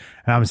didn't hate.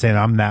 And I'm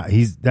saying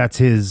that's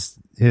his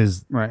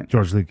Right.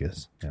 George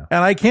Lucas. Yeah.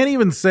 And I can't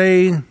even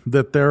say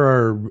that there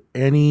are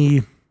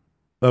any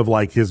of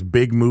like his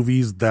big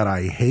movies that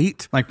I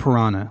hate, like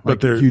Piranha, but like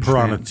they're huge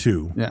Piranha fan.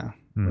 2. Yeah.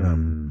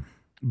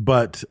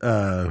 But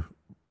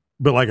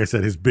like I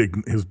said, his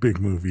big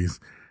movies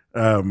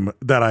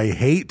that I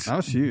hate. That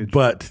was huge.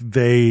 But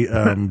they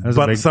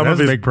some of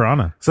his big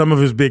Piranha. Some of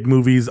his big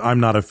movies I'm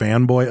not a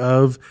fanboy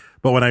of.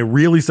 But when I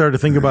really started to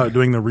think about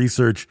doing the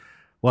research,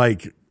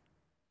 like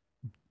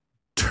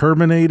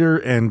Terminator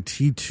and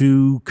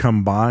T2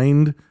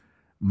 combined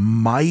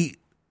might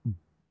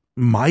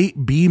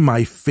be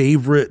my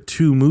favorite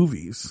two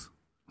movies.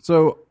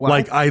 So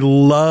I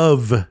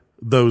love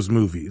those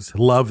movies.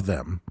 Love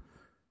them.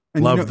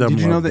 And Love them.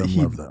 Did you know love that them,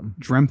 he love them.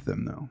 dreamt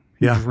them though?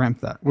 He Yeah.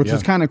 dreamt that, which Yeah.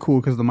 is kind of cool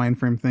because the mind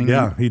frame thing.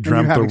 Yeah, he and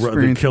dreamt you have the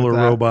experience killer with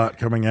that. robot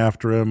coming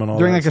after him and all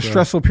during that like a stuff.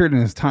 stressful period in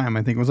his time.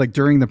 I think it was like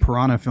during the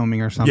Piranha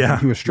filming or something. Yeah,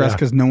 He was stressed yeah.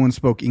 because no one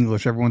spoke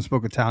English. Everyone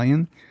spoke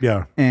Italian.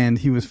 Yeah. And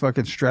he was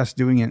fucking stressed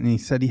doing it. And he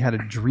said he had a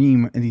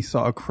dream and he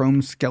saw a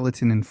chrome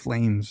skeleton in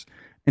flames.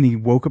 And he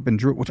woke up and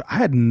drew it, which I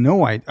had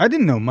no idea. I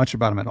didn't know much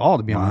about him at all,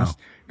 to be honest,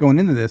 going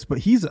into this. But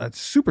he's a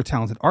super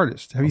talented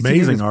artist. Have you seen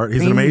Amazing his art.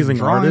 He's an paintings, amazing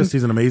drawings? artist.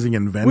 He's an amazing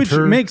inventor. Which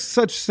makes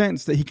such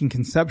sense that he can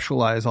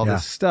conceptualize all Yeah.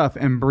 this stuff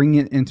and bring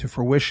it into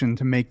fruition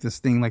to make this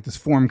thing, like this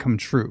form, come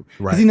true.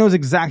 Right. Because he knows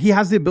he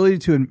has the ability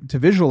to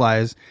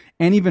visualize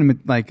and even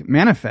like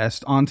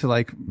manifest onto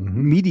like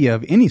media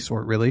of any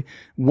sort, really,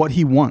 what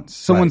he wants.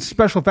 So when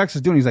special effects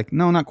is doing, he's like,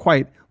 no, not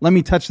quite. Let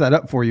me touch that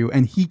up for you.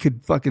 And he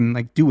could fucking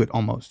like do it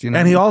almost, you know?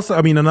 And he also,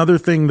 I mean, another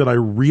thing that I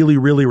really,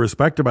 really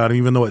respect about him,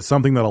 even though it's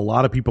something that a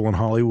lot of people in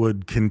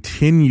Hollywood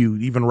continue,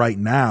 even right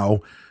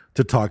now,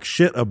 to talk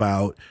shit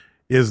about,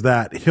 is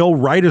that he'll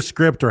write a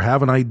script or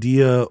have an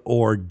idea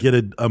or get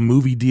a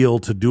movie deal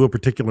to do a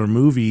particular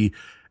movie,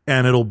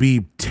 and it'll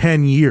be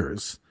 10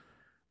 years.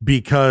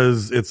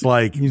 Because it's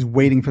like he's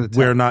waiting for the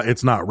time.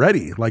 It's not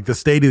ready. Like the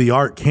state of the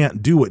art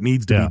can't do what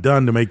needs to be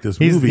done to make this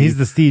movie. He's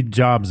the Steve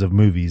Jobs of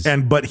movies.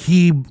 But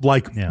he,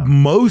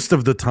 most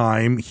of the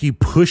time, he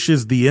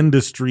pushes the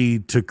industry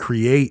to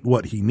create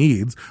what he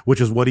needs,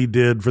 which is what he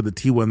did for the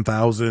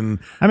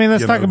T-1000. I mean,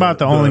 let's talk about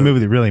the only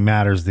movie that really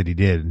matters that he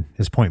did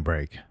is Point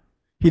Break.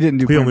 He didn't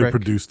do. He Point only Break.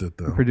 produced it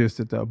though. He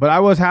produced it though. But I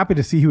was happy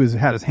to see he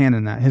had his hand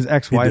in that. His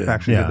ex-wife did.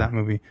 actually Yeah. did that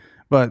movie.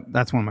 But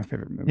that's one of my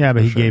favorite movies. Yeah,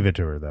 but for he sure. gave it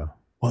to her though.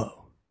 Whoa.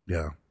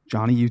 Yeah.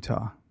 Johnny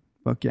Utah.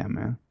 Fuck yeah,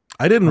 man.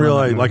 I didn't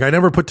realize, I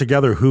never put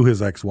together who his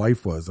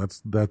ex-wife was.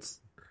 That's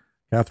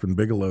Catherine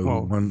Bigelow.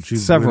 Well, when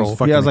she's several. wins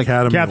fucking He has, like,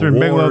 Academy Catherine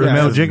Awards Bigelow, the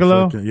male and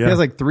gigolo? fucking- He has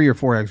like 3 or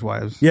 4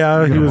 ex-wives.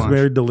 Yeah, he Like a was bunch.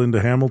 married to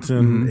Linda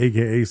Hamilton,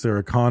 aka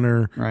Sarah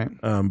Connor. Right.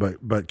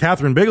 But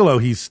Catherine Bigelow,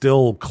 he's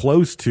still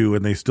close to,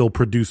 and they still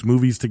produce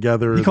movies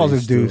together. He calls They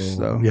her Deuce,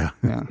 still- though. Yeah.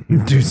 Yeah.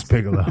 Deuce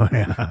Bigelow.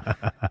 Yeah.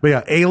 But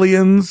yeah,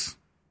 Aliens,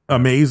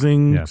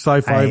 amazing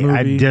sci-fi movie.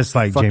 I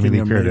dislike Jamie Fucking Lee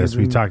Curtis.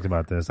 amazing. We taled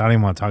about this. I don't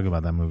even want to talk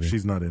about that movie.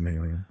 She's not in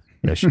Alien.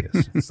 Yeah, she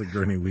is. It's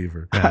Sigourney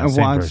Weaver. Yeah, I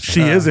same watched- person.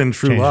 She is in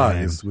True Change her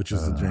Lies, name. which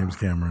is a James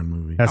Cameron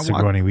movie. That's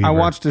Sigourney Weaver. I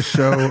watched a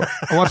show.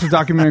 I watched a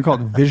documentary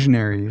called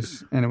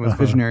Visionaries, and it was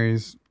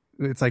Visionaries.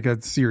 It's like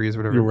a series, or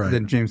whatever. You're right.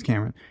 Than James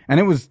Cameron, and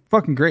it was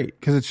fucking great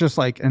because it's just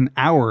like an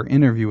hour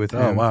interview with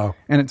him. Oh, wow.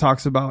 And it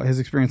talks about his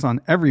experience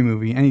on every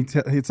movie, and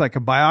it's like a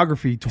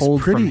biography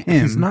told from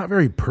him. He's not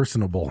very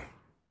personable.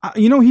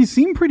 He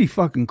seemed pretty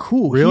fucking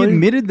cool. Really? He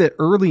admitted that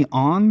early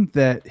on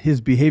that his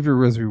behavior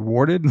was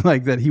rewarded,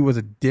 like that he was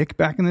a dick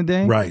back in the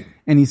day. Right.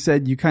 And he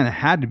said you kind of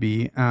had to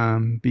be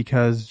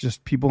because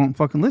just people don't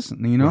fucking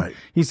listen, Right.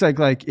 He's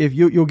like if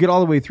you'll get all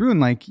the way through and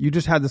like you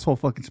just had this whole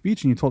fucking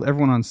speech and you told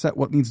everyone on set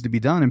what needs to be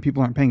done and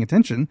people aren't paying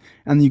attention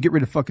and then you get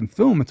rid of fucking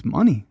film. It's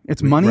money.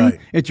 It's money. Right.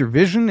 It's your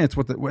vision. It's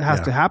what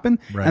has to happen.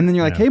 Right. And then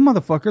you're like, hey,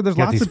 motherfucker, there's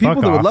Get lots these of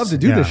people that would love fuck-offs. to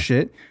do Yeah. this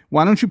shit.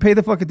 Why don't you pay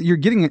the fuck? You're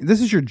getting it. This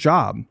is your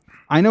job.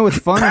 I know it's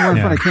fun and we're in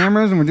front of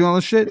cameras and we're doing all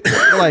this shit.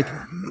 But like,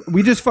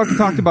 we just fucking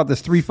talked about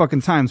this 3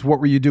 fucking times. What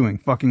were you doing?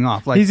 Fucking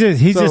off. Like He's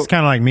just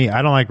kind of like me.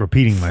 I don't like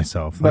repeating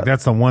myself. Like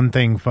that's the one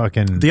thing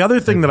fucking. The other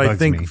thing that I bugs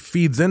think me.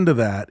 feeds into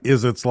that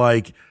is it's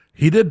like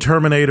he did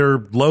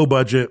Terminator, low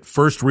budget,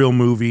 first real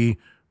movie,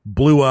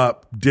 blew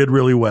up, did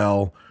really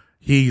well.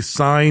 He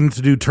signed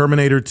to do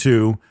Terminator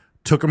 2.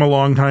 Took him a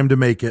long time to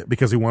make it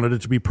because he wanted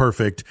it to be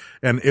perfect.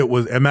 And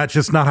that's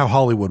just not how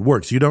Hollywood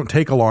works. You don't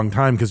take a long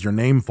time because your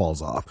name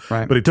falls off.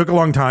 Right. But he took a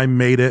long time,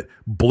 made it,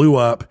 blew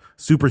up,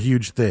 super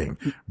huge thing.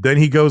 Then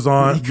he goes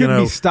on, he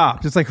couldn't be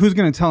stopped. It's like, who's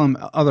going to tell him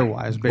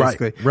otherwise,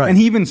 basically. Right. And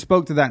he even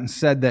spoke to that and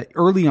said that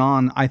early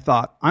on, I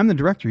thought, I'm the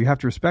director. You have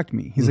to respect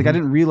me. He's like, I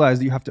didn't realize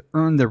that you have to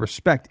earn their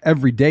respect.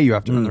 Every day you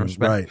have to earn their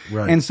respect.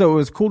 Right. And so it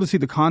was cool to see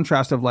the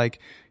contrast of like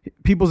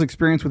people's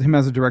experience with him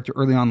as a director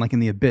early on, like in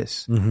The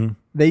Abyss.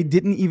 They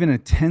didn't even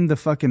attend the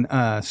fucking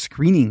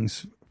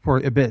screenings for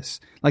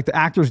Abyss. Like the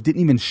actors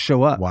didn't even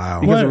show up.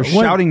 Wow. Because there were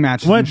shouting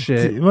matches and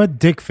shit. What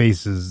dick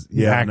faces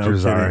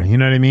actors are. You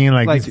know what I mean?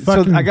 Like these so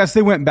fucking I guess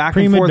they went back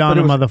and prima forth.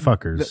 donna but it was,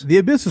 motherfuckers. The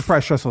Abyss was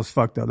probably stressful as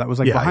fuck though. That was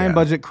like behind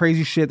budget,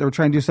 crazy shit. They were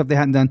trying to do stuff they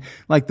hadn't done.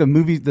 Like the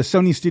movie, the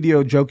Sony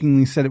studio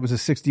jokingly said it was a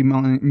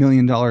 $60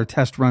 million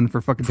test run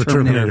for fucking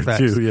Terminator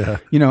effects. 2, yeah.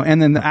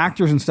 And then the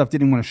actors and stuff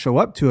didn't want to show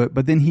up to it.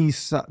 But then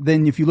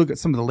then if you look at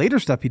some of the later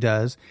stuff he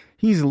does,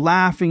 he's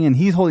laughing and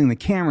he's holding the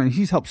camera and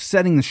he's helped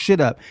setting the shit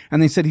up.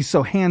 And they said he's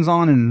so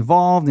hands-on and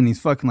involved and he's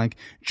fucking like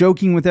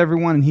joking with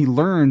everyone. And he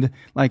learned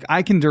like,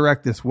 I can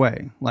direct this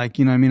way. Like,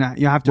 you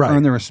have to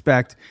earn the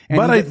respect. And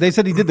But they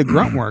said he did the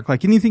grunt work,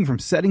 like anything from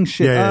setting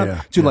shit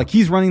up to like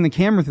he's running the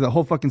camera through the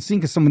whole fucking scene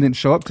because someone didn't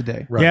show up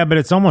today. Right. Yeah, but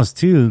it's almost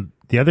too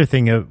the other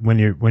thing of when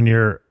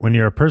you're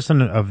a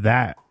person of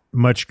that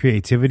much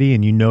creativity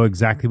and you know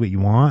exactly what you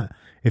want.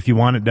 If you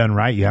want it done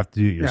right, you have to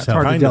do it yourself.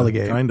 It's hard to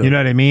delegate. Kind of. You know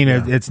what I mean?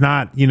 Yeah. It's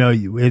not,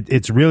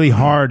 it's really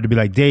hard to be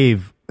like,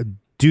 Dave,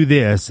 do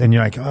this. And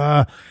you're like,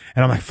 and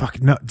I'm like,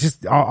 fuck, no,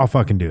 just, I'll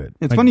fucking do it.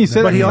 It's like, funny you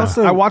said but that. he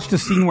also- I watched a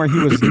scene where he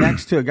was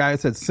next to a guy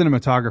that said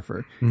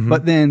cinematographer.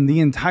 But then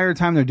the entire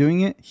time they're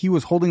doing it, he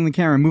was holding the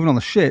camera and moving all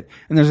the shit.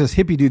 And there's this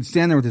hippie dude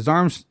standing there with his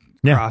arms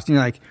crossed. And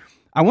you're like,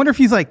 I wonder if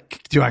he's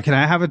like, can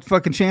I have a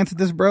fucking chance at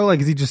this, bro? Like,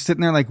 is he just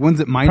sitting there like,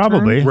 when's it my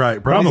Probably. turn? Right,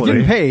 He's probably.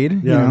 getting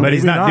paid. Yeah, but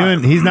he's not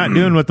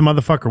doing what the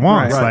motherfucker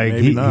wants. Right,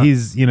 Like maybe not.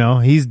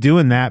 he's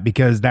doing that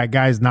because that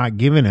guy's not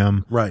giving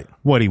him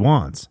what he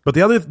wants. But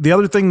the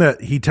other thing that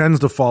he tends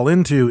to fall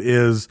into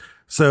is,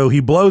 so he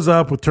blows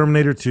up with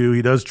Terminator 2.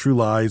 He does True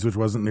Lies, which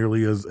wasn't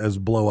nearly as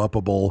blow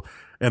upable.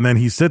 And then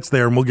he sits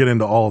there, and we'll get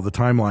into all of the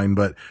timeline,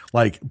 but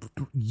like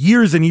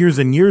years and years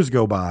and years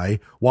go by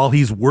while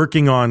he's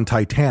working on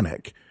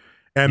Titanic.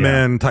 And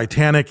then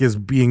Titanic is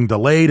being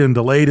delayed and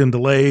delayed and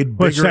delayed.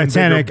 Which bigger and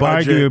Titanic, bigger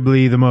budget.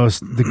 arguably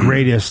the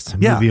greatest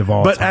movie of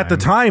all time. But at the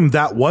time,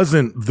 that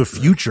wasn't the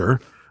future.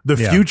 The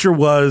future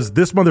was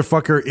this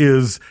motherfucker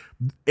is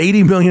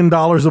 $80 million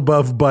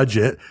above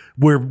budget.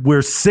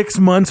 We're 6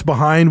 months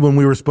behind when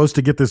we were supposed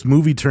to get this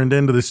movie turned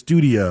into the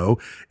studio.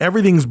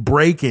 Everything's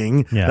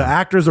breaking. Yeah. The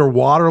actors are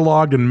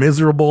waterlogged and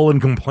miserable and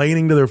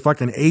complaining to their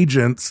fucking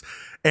agents.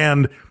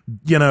 And,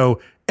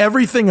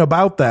 everything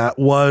about that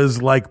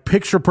was like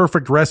picture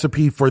perfect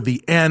recipe for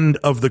the end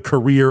of the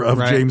career of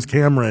James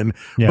Cameron.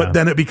 Yeah. But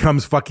then it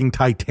becomes fucking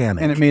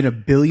Titanic. And it made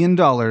 $1 billion.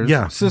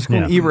 Yeah.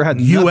 Siskel and Ebert had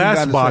nothing U.S.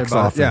 bad to box say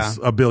about office,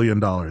 it. Yeah. $1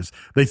 billion.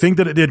 They think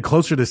that it did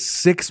closer to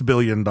 $6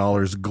 billion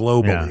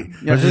globally.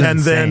 Yeah, which is and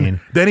insane.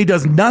 then he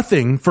does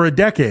nothing for a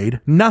decade.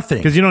 Nothing.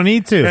 Because you don't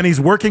need to. And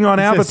he's working on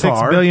It's a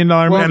Avatar. $6 billion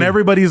movie. And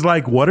everybody's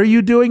like, what are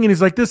you doing? And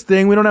he's like, this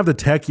thing, we don't have the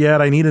tech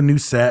yet. I need a new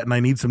set and I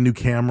need some new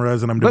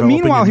cameras and I'm But developing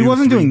meanwhile, a he new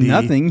wasn't doing 3D.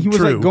 nothing. He was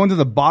True. like going to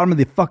the bottom of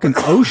the fucking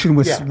ocean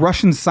with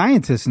Russian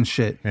scientists and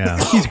shit.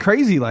 Yeah. He's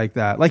crazy like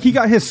that. Like he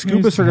got his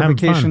scuba He's having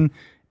certification fun.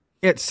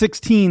 at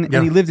 16 Yeah.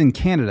 and he lived in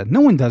Canada.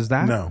 No one does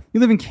that. No. You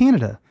live in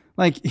Canada.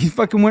 Like he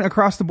fucking went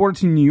across the border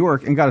to New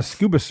York and got a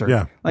scuba cert.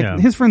 Yeah. Like Yeah.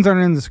 his friends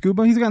aren't into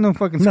scuba. He's got no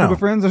fucking scuba No.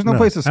 friends. There's no No.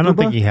 place to I scuba. don't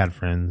think he had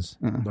friends.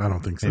 I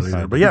don't think so He's either.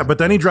 fine. But yeah, but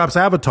then he drops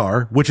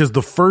Avatar, which is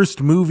the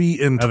first movie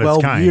in Of its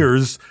 12 kind.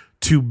 years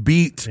to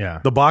beat Yeah.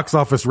 the box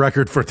office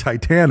record for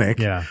Titanic.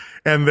 Yeah.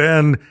 And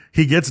then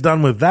he gets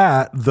done with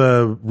that.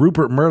 The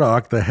Rupert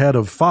Murdoch, the head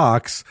of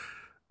Fox,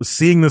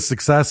 seeing the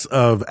success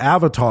of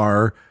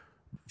Avatar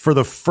for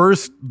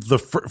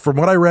from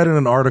what I read in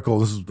an article,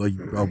 this is like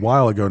a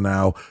while ago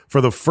now, for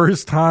the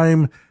first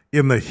time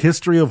in the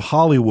history of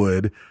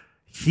Hollywood,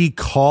 he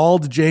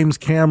called James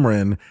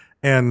Cameron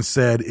and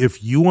said,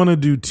 if you want to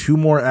do 2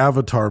 more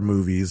Avatar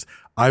movies,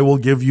 I will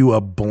give you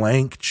a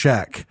blank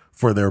check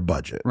for their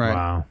budget. Right.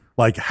 Wow.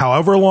 Like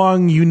however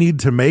long you need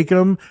to make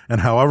them and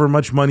however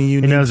much money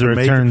you need knows to the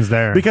make returns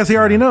there. because he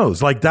already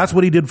knows. Like that's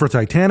what he did for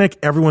Titanic.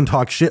 Everyone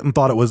talked shit and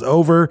thought it was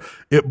over.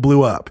 It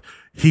blew up.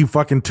 He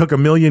fucking took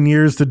 1 million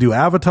years to do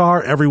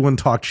Avatar. Everyone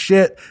talked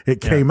shit.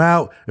 It came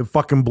out. It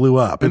fucking blew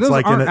up. And It's those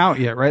like aren't out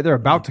yet, right? They're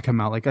about to come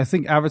out. Like I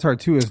think Avatar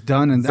 2 is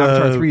done and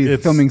Avatar 3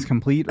 filming's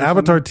complete. or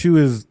Avatar something. 2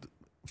 is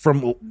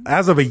from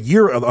as of a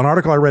year. An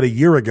article I read a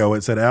year ago.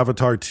 It said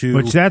Avatar 2,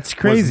 Which that's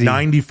crazy.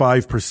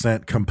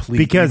 95% complete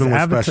Because even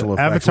with Avatar- special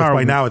effects. Avatar-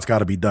 which by now it's got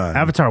to be done.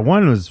 Avatar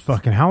 1 was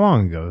fucking how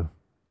long ago?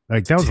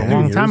 Like that was a 10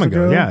 long time years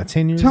ago. ago? Yeah,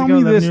 10 years Tell ago. me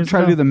 11 this years and try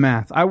to ago. do the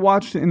math. I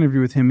watched an interview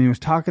with him and he was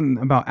talking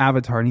about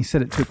Avatar and he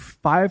said it took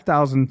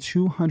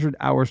 5,200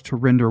 hours to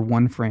render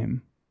one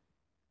frame.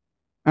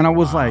 And I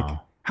was like,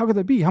 how could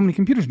that be? How many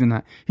computers did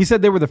that? He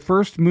said they were the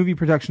first movie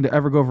production to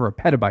ever go over a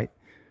petabyte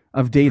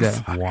of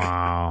data.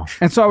 Wow.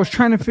 And so I was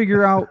trying to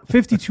figure out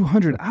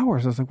 5,200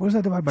 hours. I was like, what does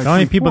that divide by The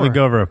only 24? people that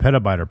go over a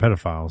petabyte are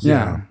pedophiles.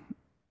 Yeah.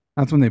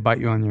 That's when they bite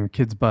you on your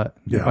kid's butt.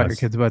 You Yeah, bite your that's-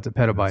 kid's butt, it's a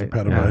petabyte.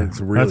 Petabyte. Yeah.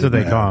 It's really That's what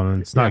they bad. call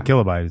them. It's not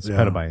kilobyte. It's Yeah.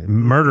 petabyte.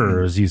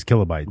 Murderers use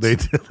kilobytes. They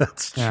did.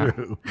 That's Yeah.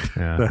 true.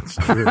 Yeah. That's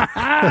true.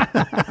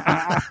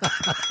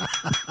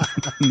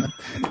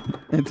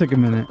 It took a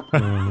minute.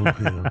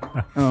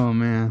 Oh,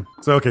 man.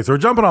 So okay, so we're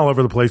jumping all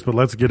over the place, but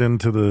let's get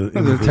into the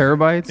Those are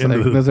terabytes? into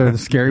Like, the- those are the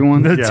scary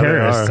ones? The Yeah, they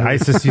terrorists. are.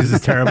 ISIS uses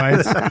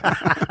terabytes.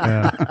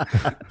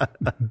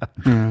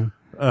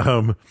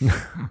 Yeah.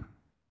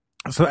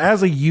 So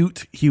as a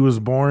Ute, he was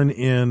born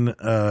in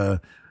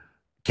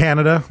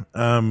Canada.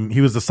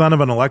 He was the son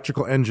of an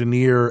electrical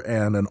engineer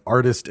and an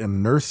artist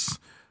and nurse.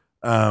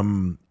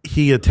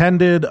 He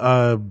attended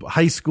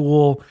high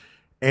school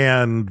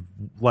and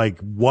like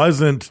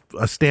wasn't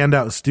a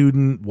standout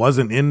student,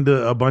 wasn't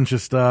into a bunch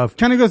of stuff.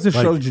 Kind of goes to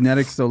show Like-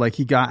 genetics, though. Like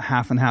he got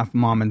half and half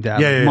mom and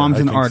dad. Yeah, yeah, Mom's I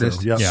an think so.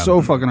 artist, Yep. so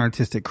fucking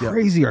artistic,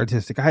 crazy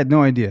artistic. I had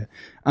no idea.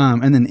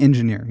 And then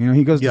engineer. You know,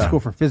 he goes to Yeah.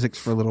 school for physics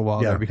for a little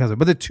while Yeah. there because of.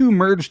 But the two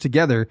merge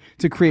together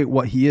to create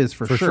what he is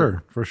for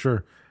sure. For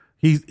sure.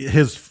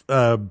 His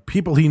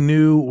people he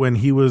knew when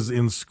he was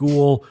in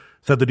school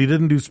said that he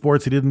didn't do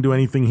sports, he didn't do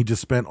anything. He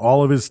just spent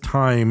all of his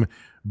time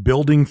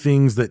building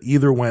things that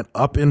either went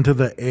up into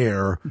the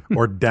air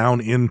or down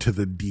into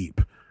the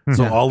deep.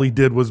 So all he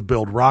did was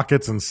build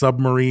rockets and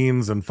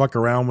submarines and fuck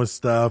around with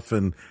stuff.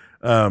 And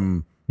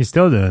He's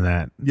still doing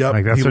that. yep,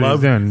 Like that's he what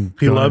loved, he's doing.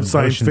 He Going loved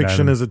science ocean fiction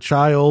diving. as a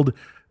child,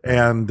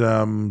 and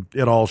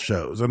it all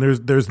shows. And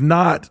there's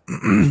not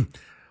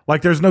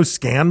like there's no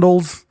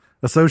scandals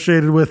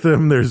associated with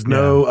him. There's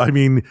no, I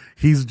mean,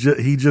 he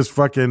just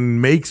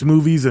fucking makes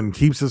movies and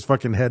keeps his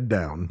fucking head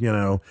down, you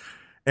know.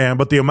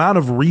 But the amount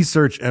of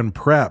research and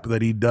prep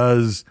that he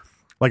does,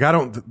 like I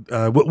don't,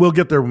 we'll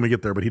get there when we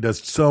get there, but he does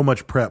so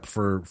much prep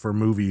for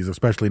movies,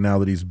 especially now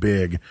that he's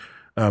big,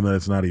 that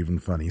it's not even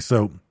funny.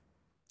 So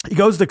he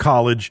goes to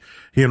college.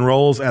 He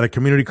enrolls at a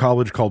community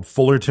college called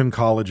Fullerton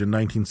College in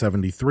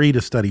 1973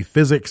 to study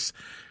physics.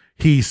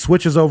 He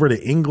switches over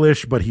to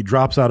English, but he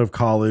drops out of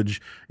college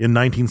in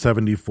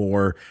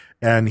 1974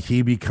 and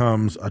he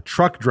becomes a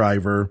truck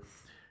driver.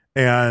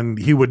 And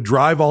he would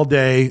drive all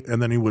day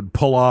and then he would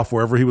pull off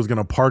wherever he was going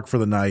to park for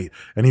the night.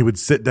 And he would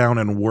sit down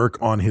and work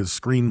on his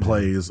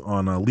screenplays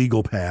on a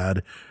legal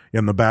pad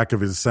in the back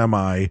of his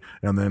semi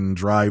and then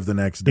drive the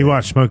next day. He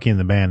watched Smokey and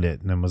the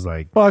Bandit and then was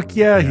like, Fuck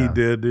yeah, he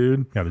did,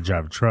 dude. got to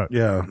drive a truck.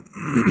 Yeah.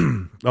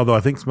 Although I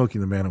think Smokey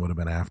and the Bandit would have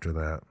been after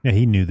that. Yeah,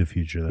 he knew the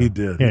future, though. He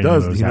did. Yeah, He knew what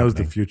does. was He knows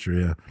the happening.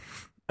 future.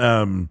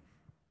 Yeah.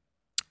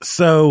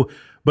 So,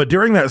 but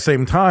during that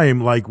same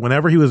time, like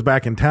whenever he was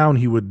back in town,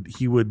 he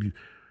would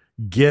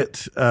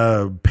get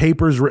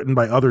papers written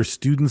by other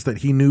students that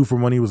he knew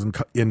from when he was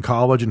in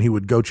college, and he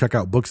would go check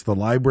out books at the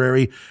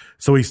library.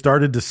 So he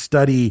started to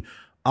study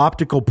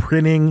optical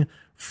printing,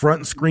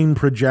 front screen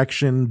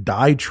projection,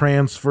 dye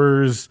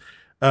transfers,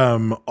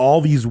 all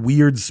these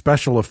weird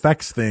special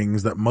effects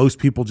things that most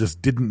people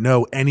just didn't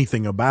know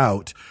anything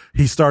about.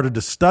 He started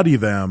to study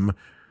them.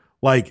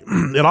 Like,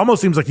 it almost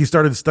seems like he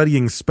started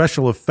studying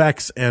special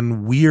effects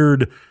and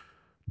weird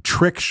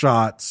trick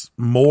shots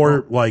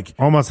more like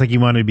almost like he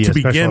wanted to be a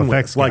special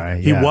effects like guy.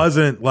 he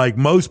wasn't like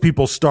most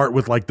people start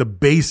with like the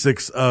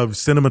basics of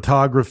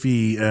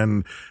cinematography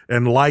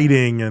and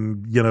lighting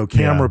and, you know,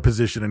 camera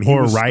position and he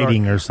or was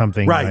writing or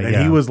something. right. Like,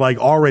 And he was like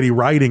already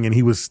writing and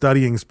he was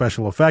studying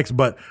special effects,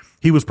 but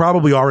he was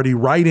probably already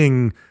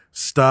writing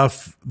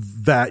stuff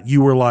that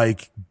you were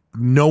like,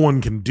 no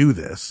one can do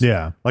this.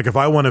 Yeah. Like if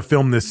I want to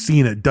film this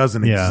scene, it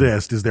doesn't Yeah.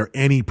 exist. Is there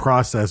any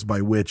process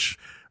by which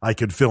I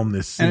could film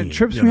this scene? And it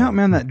trips me out,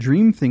 man, that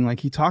dream thing.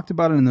 Like he talked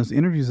about it in those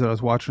interviews that I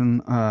was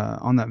watching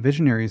on that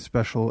Visionaries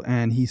special.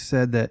 And he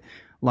said that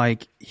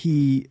like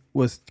he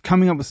was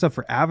coming up with stuff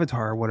for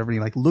Avatar or whatever. And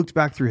he like looked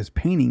back through his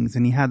paintings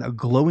and he had a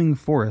glowing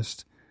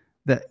forest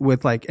that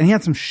with like, and he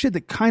had some shit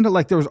that kind of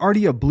like there was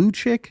already a blue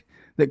chick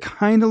that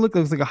kind of looked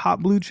like a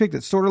hot blue chick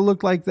that sort of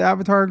looked like the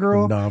Avatar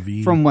girl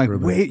Na'vi from like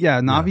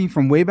Na'vi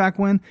from way back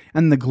when.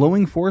 And the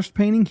glowing forest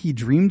painting, he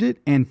dreamed it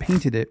and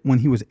painted it when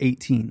he was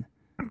 18.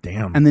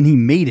 Damn. And then he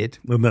made it.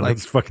 And then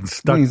it's fucking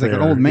stuck. He's like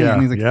there. an old man. Yeah,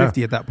 He's like yeah.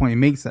 50 at that point. He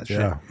makes that shit.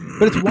 Yeah.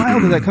 But it's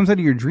wild that comes out of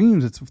your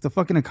dreams. It's the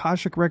fucking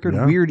Akashic record,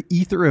 Yeah. weird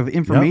ether of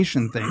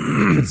information thing.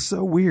 It's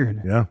so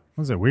weird. Yeah.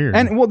 Was it weird?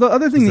 And well, the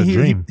other thing It's that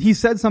a dream. he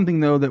said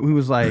something though that he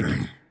was like,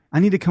 I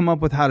need to come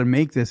up with how to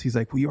make this. He's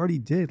like, well, you already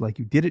did. Like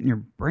you did it in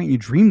your brain. You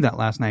dreamed that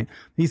last night.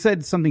 He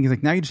said something. He's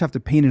like, now you just have to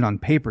paint it on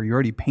paper. You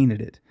already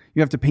painted it.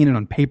 You have to paint it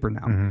on paper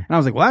now. And I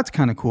was like, well, that's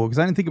kind of cool because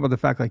I didn't think about the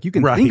fact like you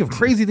can Right. think of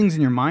crazy things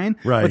in your mind,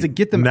 Right. but to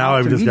get them Now out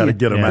I've to just gotta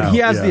media, get 'em but out. He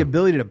has Yeah. the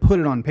ability to put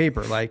it on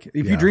paper. Like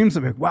if you dream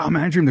something, like, wow,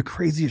 man, I dreamed the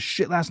craziest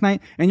shit last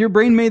night, and your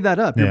brain made that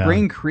up. Your Yeah.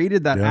 brain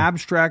created that Yeah.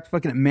 abstract,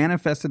 fucking it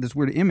manifested this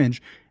weird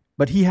image.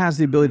 But he has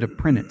the ability to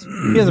print it.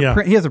 He has a Yeah.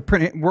 print. He has a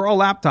print. We're all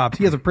laptops.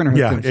 He has a printer.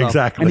 Yeah, himself,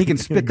 exactly. And he can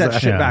spit that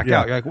shit Exactly. back Yeah.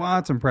 out. You're like, wow,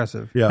 that's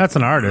impressive. Yeah. That's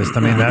an artist. I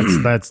mean,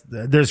 that's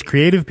there's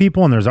creative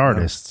people and there's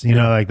artists. You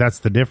know, like that's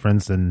the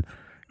difference. And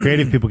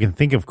creative people can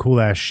think of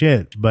cool ass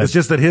shit, but It's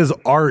just that his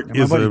art Yeah,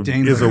 my is buddy a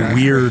Dane's like that.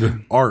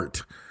 weird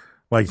art.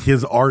 Like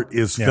his art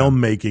is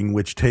filmmaking,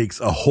 which takes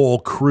a whole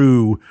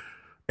crew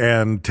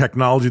and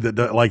technology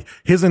like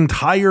his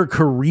entire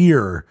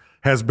career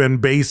has been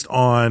based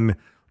on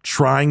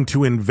trying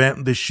to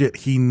invent the shit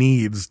he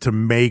needs to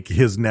make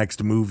his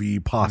next movie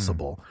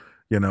possible.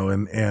 You know,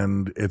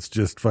 and it's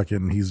just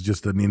fucking, he's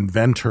just an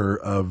inventor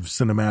of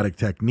cinematic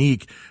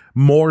technique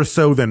more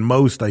so than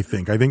most, I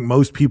think. I think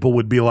most people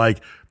would be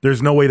like,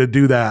 there's no way to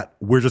do that.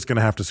 We're just going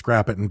to have to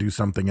scrap it and do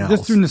something else.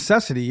 Just through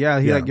necessity. Yeah.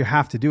 Yeah. Like you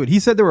have to do it.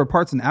 He said there were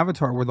parts in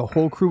Avatar where the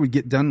whole crew would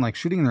get done like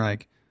shooting and they're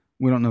like,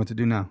 we don't know what to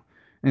do now.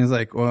 And he's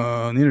like,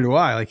 well, neither do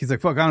I. Like, he's like,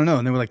 fuck, I don't know.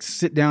 And they would like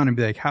sit down and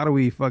be like, how do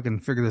we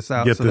fucking figure this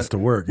out? Get this that to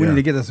work, We yeah. need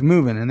to get this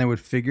moving. And they would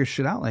figure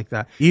shit out like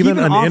that. Even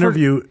He an offered-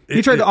 interview-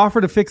 He tried to offer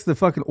to fix the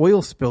fucking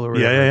oil spill or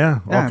whatever. Yeah.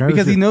 All kinds of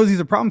because he shit. knows he's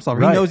a problem solver.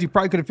 Right. He knows he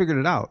probably could have figured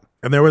it out.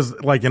 And there was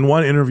like in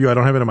one interview, I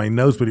don't have it in my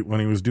notes, but when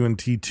he was doing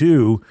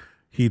T2,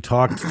 he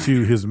talked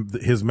to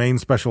his main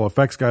special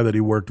effects guy that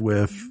he worked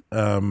with.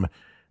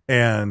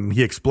 And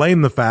he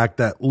explained the fact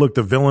that, look,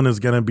 the villain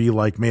is going to be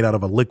like made out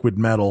of a liquid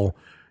metal,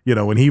 you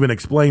know, and he even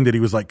explained it. He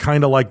was like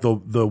kind of like the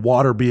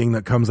water being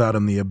that comes out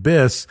in the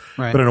abyss,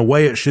 Right. but in a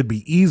way it should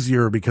be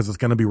easier because it's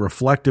going to be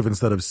reflective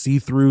instead of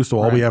see-through. So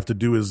all we Right. have to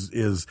do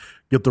is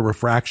get the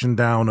refraction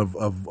down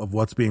of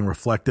what's being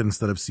reflected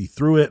instead of see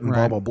through it and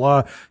blah, Right. blah,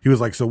 blah. He was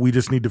like, so we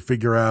just need to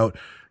figure out,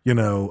 can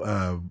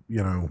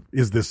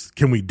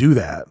we do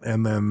that?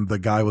 And then the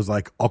guy was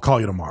like, I'll call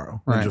you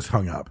tomorrow. Right. And just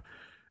hung up.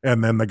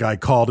 And then the guy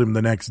called him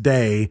the next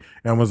day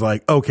and was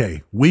like,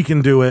 okay, we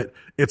can do it.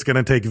 It's going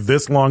to take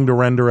this long to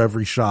render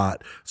every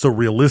shot. So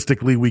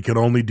realistically, we can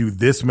only do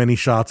this many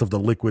shots of the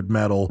liquid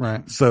metal.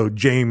 Right. So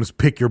James,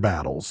 pick your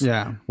battles.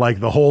 Yeah. Like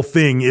the whole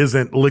thing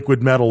isn't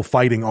liquid metal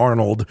fighting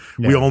Arnold.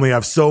 We only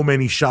have so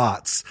many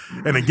shots.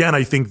 And again,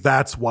 I think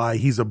that's why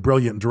he's a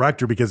brilliant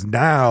director, because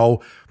now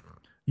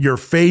you're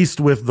faced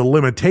with the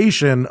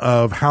limitation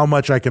of how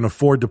much I can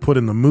afford to put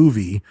in the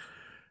movie,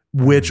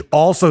 which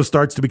also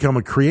starts to become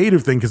a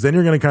creative thing, because then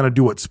you're going to kind of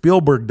do what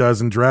Spielberg does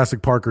in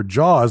Jurassic Park or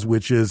Jaws,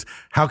 which is,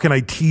 how can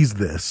I tease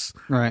this?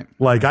 Right.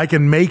 Like I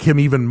can make him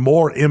even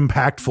more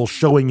impactful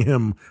showing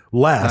him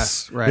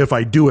less Right. if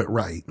I do it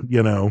right,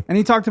 you know? And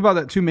he talked about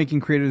that too, making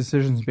creative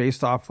decisions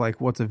based off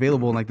like what's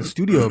available and like the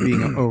studio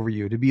being over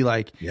you to be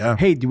like, Yeah.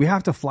 hey, do we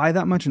have to fly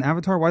that much in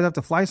Avatar? Why do they have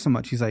to fly so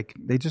much? He's like,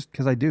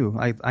 because I do.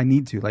 I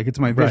need to. Like, it's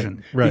my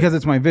vision. right. Because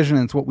it's my vision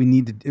and it's what we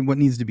need to, what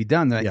needs to be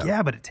done. They're like, Yeah.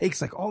 yeah, but it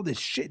takes like all this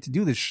shit to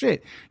do this shit.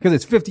 Because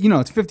it's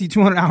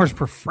 5,200 hours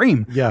per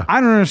frame. Yeah.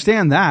 I don't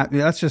understand that.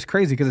 Yeah, that's just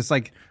crazy because it's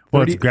like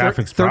Well, it's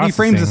graphics 30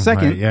 frames a processing,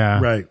 second. right, yeah.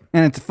 Right.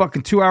 And it's a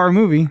fucking 2-hour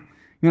movie.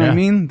 You know what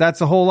I Yeah. mean?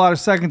 That's a whole lot of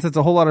seconds. That's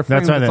a whole lot of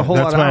frames. That's That's a whole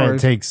lot of why it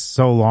hours. takes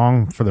so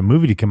long for the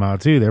movie to come out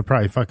too. They're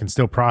probably fucking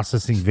still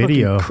processing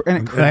video. and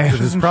it crashes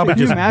There's and probably shit.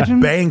 Can you just imagine?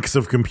 banks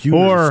of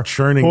computers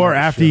churning. or that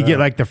after shit you get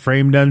out. like the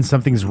frame done,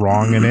 something's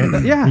wrong in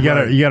it. Yeah. you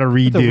gotta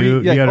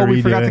redo. You gotta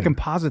we redo forgot it. to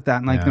composite that,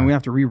 and like Yeah. then we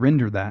have to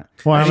re-render that.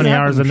 Well, how Actually, many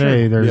happen, hours a I'm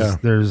sure. day? Yeah.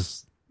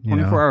 There's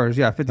 24 hours.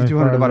 Yeah,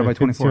 5,200 divided by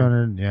 24.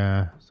 5,200,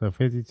 yeah. So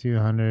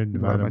 5,200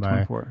 divided by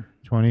 24.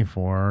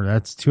 24.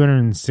 That's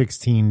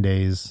 216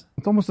 days.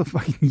 It's almost a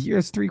fucking year.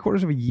 It's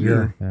 3/4 of a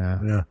year.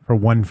 Yeah. For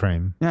one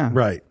frame. Yeah.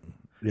 Right.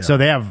 Yeah. So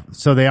they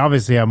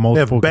obviously have They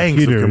multiple have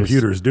banks computers. of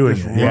computers doing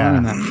Just it. Yeah.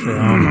 running that shit.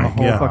 Oh the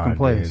whole God, fucking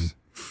place.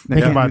 They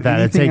Think can't about do that.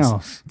 It anything takes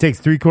else.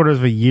 3/4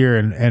 of a year,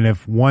 and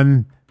if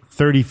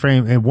 130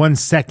 frame in 1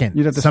 second,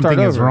 You'd have to something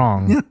start is over.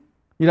 wrong.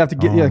 You'd have to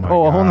get Oh like my a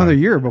whole God. another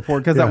year before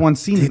because Yeah. that one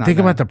scene's not Think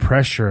done. about the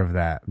pressure of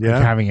that. Yeah.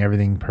 Like having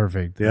everything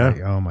perfect. Yeah.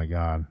 Like, oh my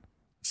God.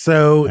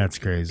 So That's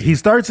crazy. He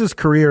starts his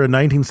career in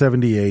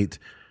 1978.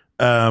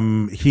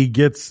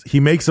 He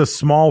makes a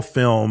small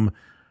film.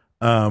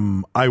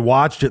 I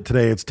watched it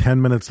today. It's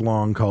 10 minutes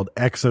long, called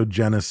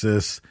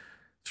Exogenesis.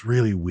 It's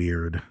really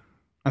weird.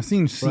 I've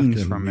seen scenes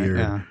Fucking from weird.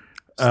 it.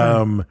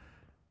 Yeah.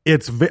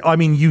 I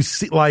mean, you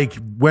see, like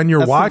when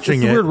you're watching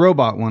it's the it, weird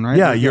robot one, right?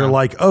 Yeah, you're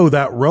like, oh,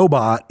 that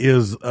robot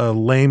is a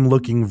lame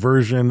looking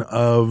version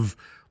of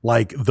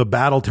like the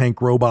battle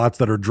tank robots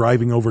that are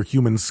driving over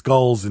human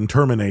skulls in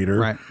Terminator,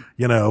 Right.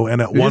 You know,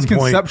 and at His one point,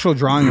 conceptual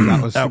drawing of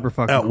that was super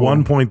fucking at cool.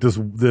 one point,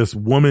 this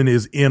woman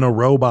is in a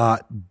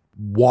robot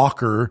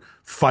walker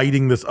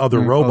fighting this other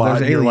Like, robot,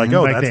 there's and you're like, Alien.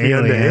 oh, Like that's the the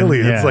end of Alien,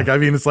 Aliens. yeah. Like, I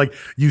mean, it's like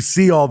you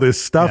see all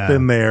this stuff Yeah.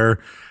 in there.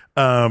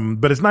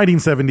 But it's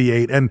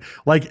 1978, and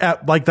like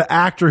the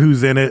actor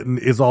who's in it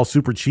is all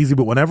super cheesy.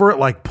 But whenever it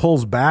like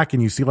pulls back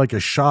and you see like a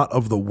shot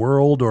of the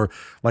world or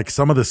like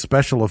some of the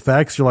special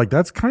effects, you're like,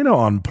 that's kind of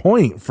on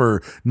point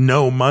for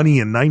no money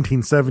in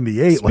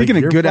 1978. Speaking Like, of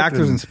you're good actors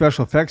fucking- and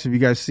special effects, have you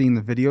guys seen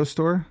the video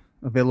store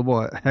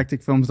available at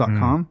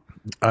hecticfilms.com?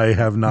 I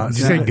have not. Did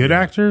you seen say it good yet.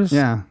 actors?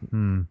 Yeah.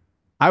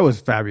 I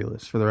was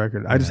fabulous, for the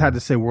record. I just had to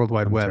say World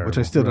Wide Web, which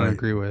I still don't Right.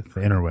 agree with.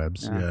 The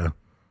interwebs. Yeah.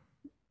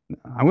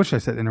 I wish I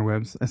said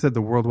interwebs. I said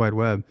the World Wide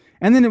Web.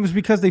 And then it was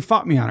because they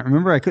fought me on it.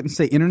 Remember, I couldn't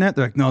say internet.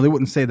 They're like, no, they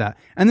wouldn't say that.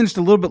 And then just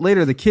a little bit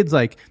later, the kid's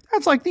like,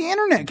 that's like the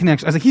internet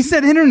connection. I was like, he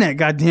said internet,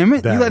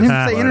 goddammit. You let him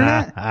say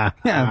internet?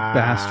 Yeah,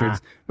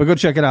 bastards. But go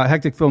check it out,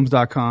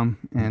 hecticfilms.com.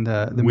 And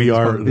the We movie's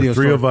are called the Video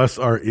three Store. of us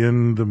are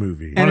in the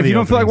movie. And if you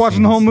don't feel like opening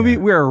watching the whole scenes, movie, yeah.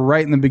 we are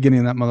right in the beginning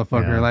of that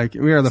motherfucker. Yeah. Like,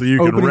 we are the So you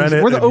can opening. rent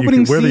it. We're the and you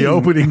opening can- We're the scene.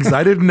 openings.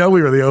 I didn't know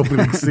we were the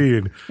opening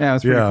scene. Yeah, it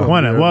was pretty cool. Well, we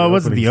were it the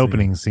wasn't the scene.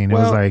 opening scene. It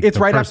Well, was like it's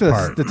the right first after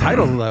part. the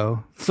title,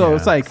 though. So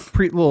it's like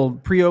little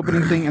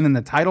pre-opening thing, and then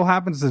the title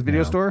happens. It says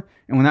Video Store,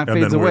 and when that And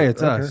fades then away, we're-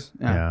 it's okay. us.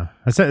 Yeah.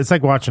 It's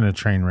like watching a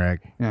train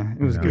wreck. Yeah,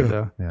 it was Yeah. good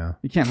though. Yeah.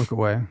 You can't look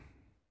away.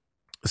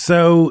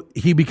 So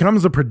he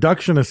becomes a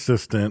production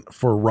assistant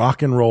for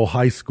Rock and Roll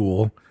High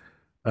School,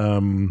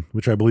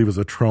 which I believe is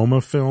a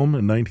Troma film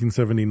in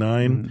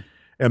 1979.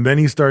 And then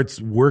he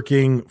starts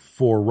working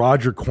for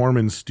Roger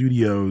Corman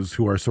Studios,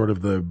 who are sort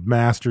of the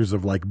masters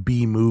of like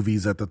B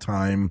movies at the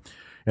time.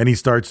 And he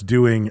starts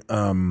doing,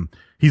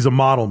 he's a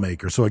model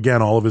maker. So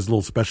again, all of his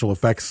little special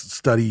effects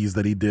studies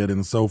that he did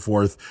and so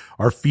forth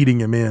are feeding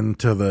him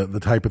into the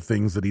type of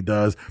things that he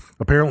does.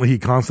 Apparently he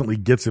constantly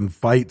gets in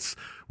fights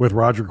with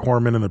Roger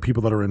Corman and the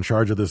people that are in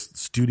charge of this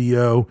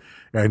studio,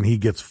 and he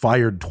gets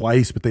fired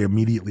twice, but they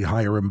immediately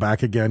hire him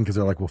back again because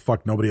they're like, well,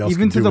 fuck, nobody else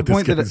Even can to do the what this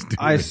point that guy's doing.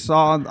 I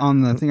saw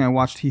on the thing I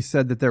watched, he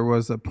said that there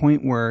was a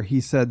point where he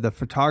said the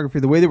photography,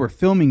 the way they were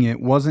filming it,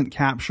 wasn't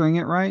capturing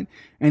it right.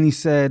 And he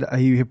said,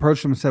 he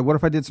approached him and said, what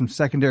if I did some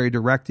secondary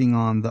directing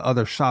on the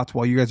other shots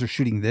while you guys are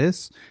shooting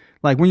this?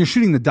 Like when you're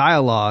shooting the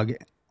dialogue,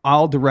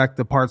 I'll direct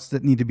the parts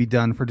that need to be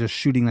done for just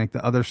shooting like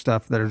the other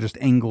stuff that are just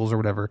angles or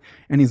whatever.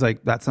 And he's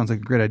like, that sounds like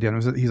a great idea.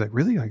 And he's like,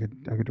 really? I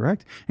could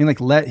direct? And like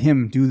let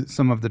him do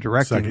some of the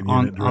directing Second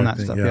on unit that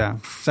directing, stuff. yeah. Yeah.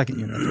 Second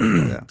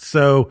unit. Yeah.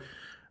 So,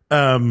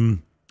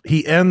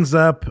 he ends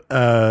up,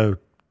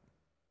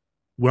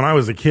 when I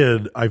was a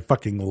kid, I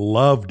fucking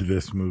loved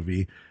this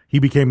movie. He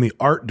became the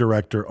art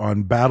director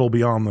on Battle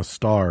Beyond the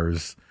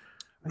Stars.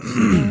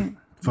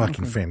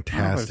 Fucking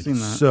fantastic. seen that.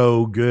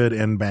 So good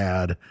and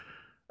bad.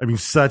 I mean,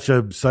 such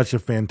a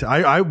fantastic.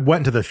 I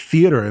went to the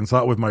theater and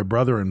saw it with my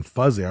brother and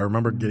Fuzzy. I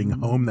remember getting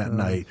home that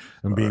night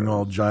and being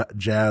all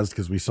jazzed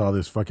because we saw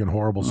this fucking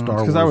horrible Star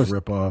Wars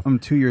ripoff. I'm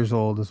 2 years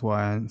old, is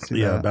why I didn't see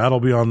Yeah, that. Battle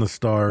Beyond the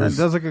Stars.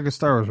 That does look like a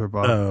Star Wars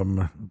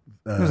ripoff.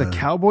 There's a uh,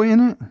 cowboy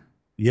in it?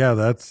 Yeah,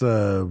 that's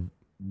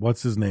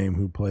what's his name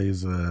who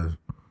plays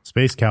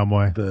Space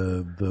Cowboy.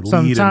 the lead.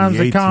 Sometimes in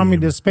the they call me A-Team.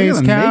 the Look Space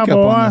at the makeup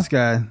Cowboy. on this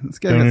guy. This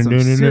guy got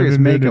some serious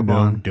makeup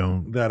on.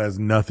 Don't. That has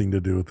nothing to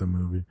do with the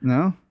movie.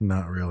 No?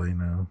 Not really.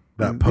 No,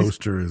 that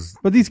poster is.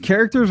 But these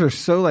characters are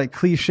so like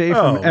cliche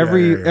Oh, from yeah,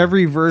 every yeah, yeah.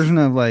 every version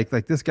of like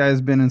this guy's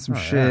been in some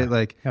shit.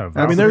 Like Yeah,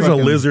 I mean, there's a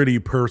fucking-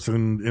 lizardy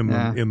person in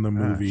Yeah. the in the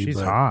movie. She's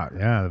but- hot.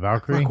 Yeah, the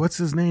Valkyrie. Fuck, what's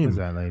his name? Who's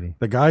that lady?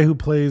 The guy who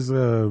plays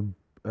Yeah.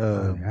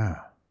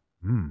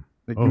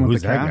 Like, Oh, you want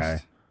who's the that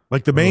cast? guy?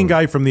 like the main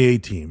guy from the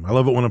A-Team. I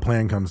love it when a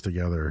plan comes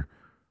together.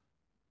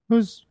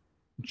 Who's?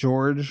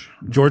 George.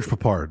 George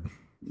Papard.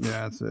 Yeah,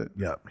 that's it.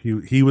 Yeah,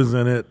 he was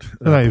in it.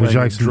 I thought you would playing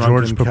like a some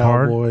drunken George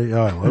Papard? cowboy.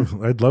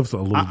 Yeah, I'd love a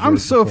little. I'm George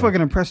so Papard.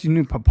 fucking impressed you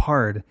knew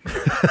Papard.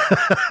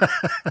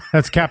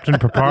 That's Captain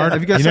Picard.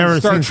 Have you guys never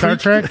seen seen Star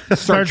Star Trek? Trek?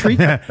 Star Trek?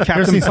 Never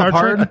Captain seen Star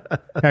Picard?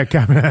 Trek?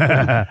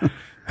 Yeah,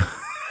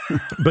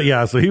 But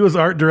yeah, so he was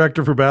art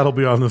director for Battle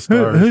Beyond the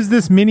Stars. Who's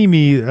this mini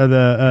me?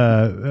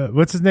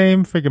 What's his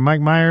name? Freaking Mike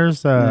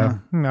Myers.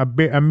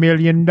 $1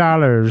 million.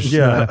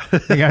 Yeah.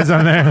 The guy's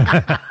on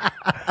there.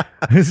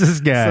 Who's this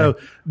guy? So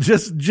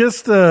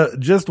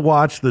just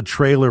watch the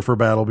trailer for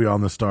Battle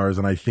Beyond the Stars,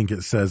 and I think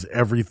it says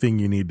everything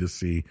you need to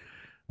see.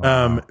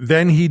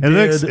 Then he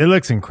did. it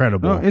looks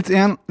incredible.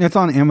 No, it's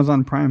on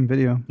Amazon Prime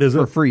Video. Is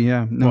for it? free?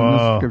 Yeah, no Whoa.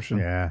 subscription.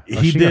 Yeah,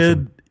 he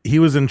did. He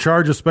was in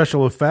charge of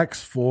special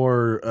effects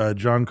for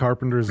John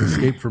Carpenter's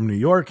Escape from New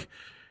York.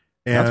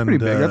 And, That's pretty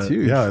big. That's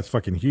huge. Yeah, it's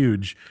fucking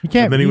huge. can't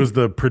And then he be- was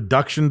the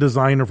production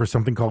designer for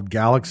something called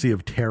Galaxy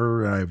of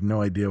Terror. And I have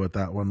no idea what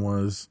that one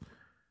was.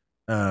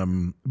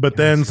 But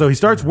then, so he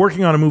starts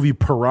working on a movie,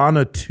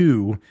 Piranha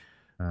 2,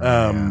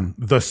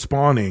 The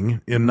Spawning,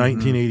 in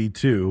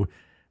 1982.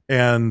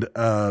 and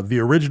the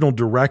original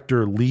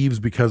director leaves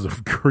because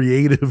of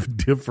creative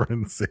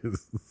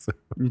differences.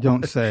 You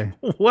don't say.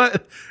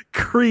 What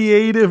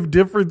creative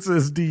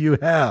differences do you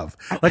have?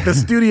 Like the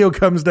studio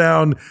comes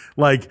down,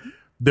 like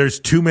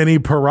there's too many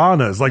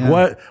piranhas. Like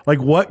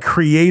what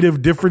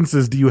creative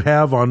differences do you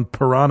have on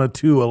Piranha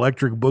 2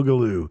 Electric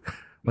Boogaloo?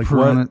 Like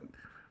Piranha,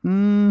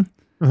 what?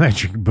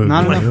 Electric Boogaloo.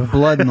 Not enough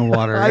blood in the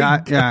water.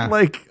 Yeah.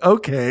 Like,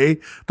 okay,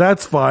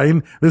 that's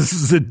fine. This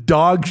is a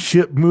dog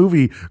shit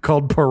movie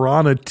called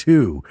Piranha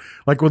 2.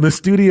 Like when the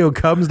studio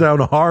comes down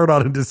hard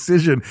on a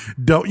decision,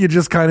 don't you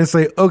just kind of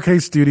say, okay,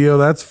 studio,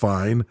 that's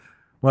fine.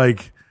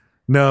 Like,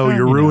 no,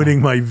 you're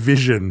ruining my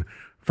vision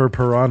for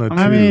Piranha 2.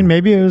 I mean,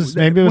 maybe it was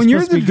when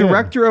you're supposed to the be good.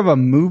 director of a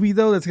movie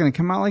though that's going to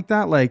come out like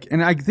that, like,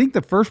 and I think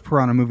the first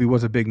Piranha movie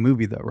was a big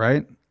movie though,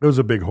 right? It was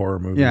a big horror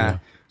movie. Yeah.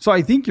 So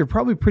I think you're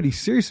probably pretty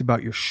serious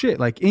about your shit.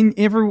 Like in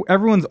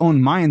everyone's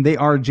own mind, they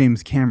are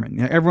James Cameron.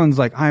 You know, everyone's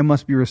like, I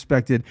must be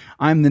respected.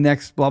 I'm the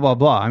next blah, blah,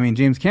 blah. I mean,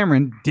 James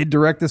Cameron did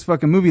direct this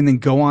fucking movie and then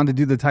go on to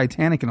do the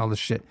Titanic and all this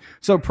shit.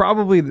 So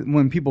probably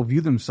when people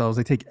view themselves,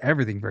 they take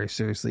everything very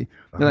seriously.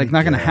 They're like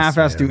not going to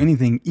half-ass do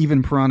anything,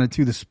 even Piranha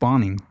 2, The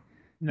Spawning.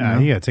 No,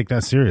 you got to take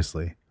that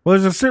seriously. Well,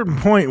 there's a certain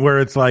point where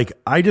it's like,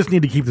 I just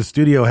need to keep the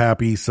studio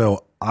happy,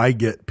 so I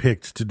get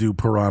picked to do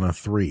Piranha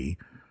 3.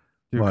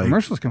 Dude, Like,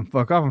 commercials can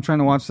fuck off. I'm trying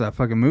to watch that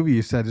fucking movie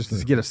you said just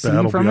to get a scene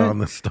that'll from be it. on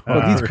the star.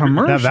 But these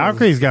commercials. That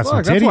Valkyrie's got some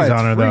Fuck, that's why titties it's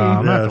on her, free. though.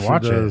 I'm going to have to she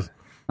watch does. it.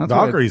 That's why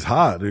Valkyrie's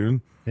hot,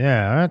 dude.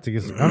 Yeah, I'm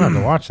going to have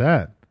to watch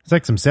that. It's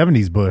like some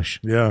 70s bush.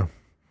 Yeah.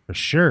 For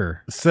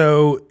sure.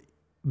 So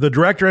the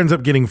director ends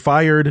up getting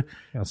fired,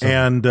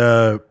 and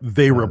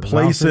they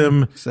replace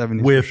him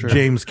 70s with for sure.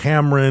 James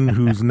Cameron,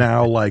 who's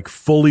now like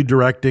fully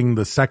directing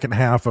the second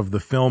half of the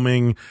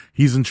filming.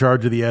 He's in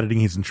charge of the editing.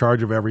 He's in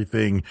charge of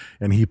everything,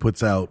 and he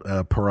puts out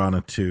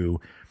Piranha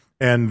 2.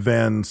 And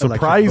then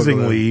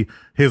surprisingly,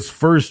 his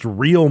first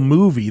real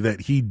movie that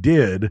he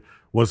did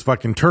was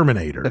fucking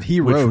Terminator, That he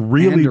which wrote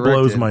really and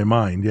blows directed. my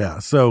mind. Yeah.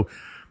 So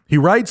he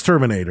writes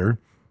Terminator.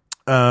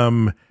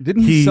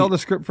 Didn't he sell the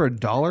script for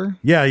 $1?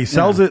 Yeah, he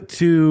sells it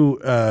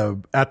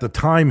to, at the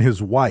time,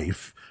 his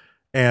wife.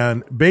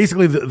 And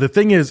basically, the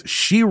thing is,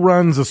 she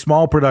runs a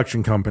small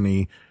production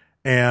company.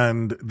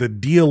 And the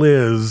deal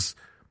is,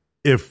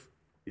 if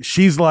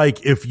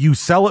you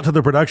sell it to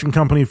the production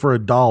company for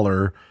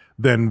 $1,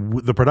 then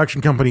the production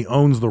company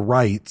owns the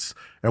rights,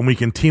 and we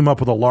can team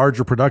up with a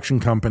larger production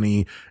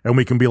company, and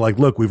we can be like,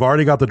 look, we've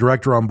already got the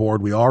director on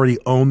board. We already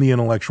own the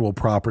intellectual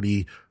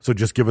property. So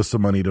just give us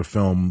some money to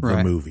film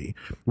the movie,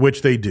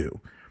 which they do.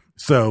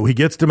 So he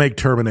gets to make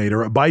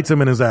Terminator. It bites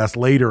him in his ass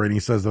later, and he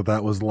says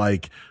that was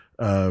like,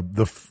 he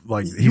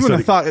would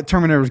have thought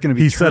Terminator was going to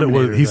be. He said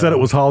it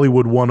was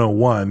Hollywood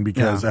 101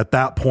 because at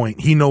that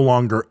point he no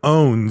longer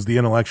owns the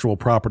intellectual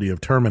property of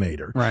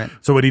Terminator. Right.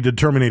 So when he did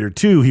Terminator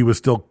 2, he was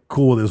still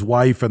cool with his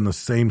wife, and the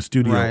same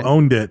studio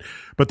owned it.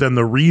 But then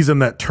the reason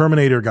that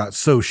Terminator got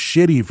so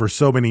shitty for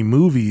so many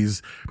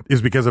movies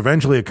is because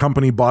eventually a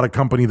company bought a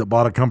company that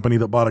bought a company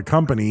that bought a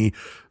company.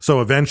 So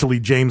eventually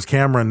James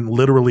Cameron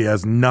literally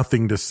has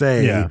nothing to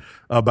say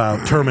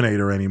about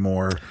Terminator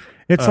anymore.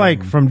 It's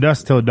like From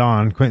Dusk Till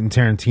Dawn, Quentin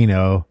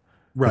Tarantino.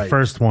 Right. The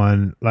first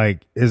one,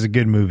 like, is a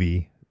good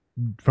movie.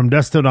 From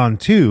Dusk Till Dawn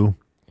 2,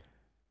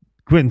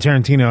 Quentin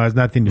Tarantino has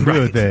nothing to do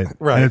with it.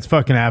 Right. And it's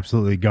fucking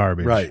absolutely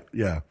garbage. Right.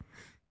 Yeah.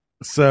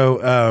 So,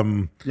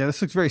 Yeah,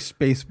 this looks very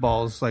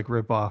Spaceballs like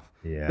rip off.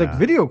 Yeah. Like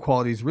video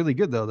quality is really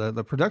good though.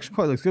 The production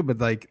quality looks good, but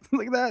like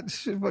look at that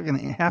shit, fucking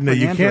half. no, an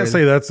you Android. can't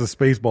say that's a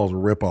Spaceballs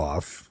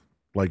ripoff.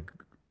 Like,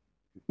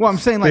 Well, I'm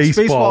saying like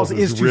Spaceballs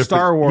is to ripping-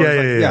 Star Wars.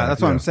 Yeah,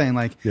 That's what I'm saying.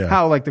 Like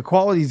how like the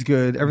quality's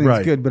good, everything's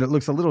Right. good, but it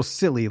looks a little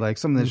silly. Like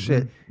some of this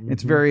shit,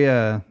 it's very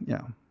Yeah,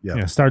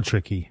 Star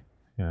Trekky.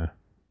 Yeah.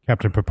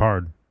 Captain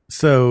Picard.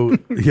 So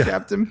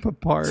Captain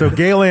Picard. So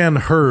Gaylan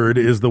Hurd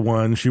is the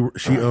one. She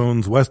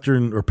owns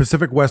Western or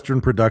Pacific Western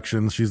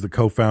Productions. She's the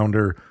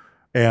co-founder,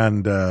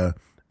 and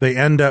they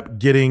end up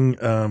getting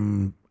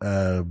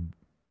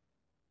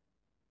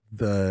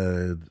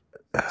the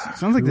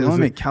sounds like they only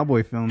make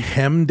cowboy films.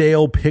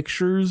 Hemdale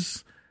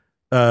Pictures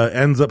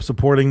ends up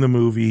supporting the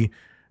movie,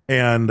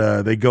 and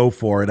they go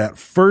for it. At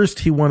first,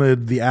 he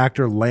wanted the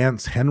actor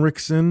Lance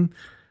Henriksen.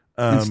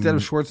 Instead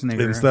of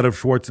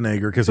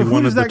Schwarzenegger. Because so he who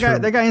wanted does that guy?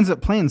 That guy ends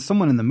up playing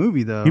someone in the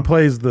movie, though. He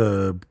plays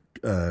the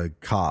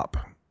cop.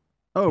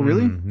 Oh,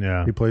 really?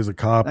 Yeah. He plays a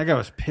cop. That guy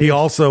was pissed. He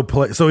also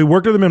so he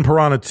worked with him in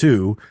Piranha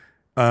 2.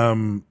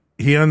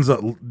 He ends up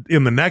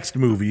in the next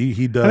movie.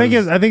 He does.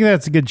 I think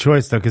that's a good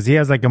choice though, because he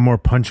has like a more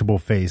punchable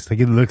face. Like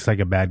he looks like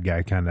a bad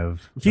guy, kind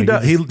of. He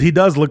does. He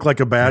does look like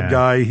a bad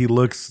guy. He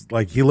looks.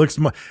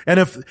 And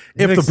if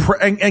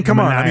come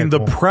on, I mean,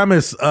 the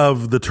premise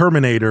of the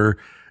Terminator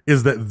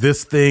is that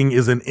this thing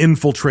is an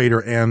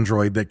infiltrator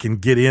android that can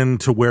get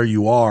into where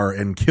you are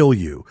and kill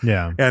you.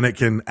 Yeah. And it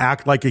can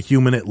act like a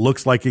human. It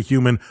looks like a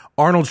human.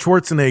 Arnold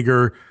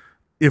Schwarzenegger,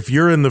 if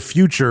you're in the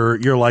future,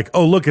 you're like,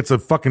 oh, look, it's a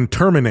fucking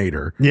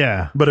Terminator.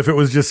 Yeah. But if it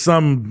was just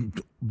some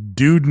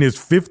dude in his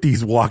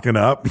 50s walking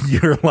up,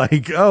 you're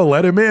like, oh,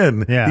 let him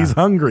in. Yeah. He's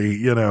hungry,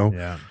 you know?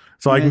 Yeah.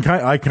 So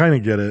I kind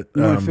of get it.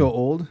 You want to feel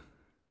old?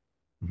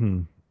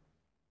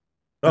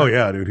 Oh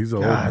yeah, dude, he's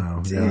old God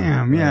now.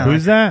 damn, yeah.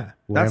 Who's that? That's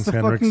Lance the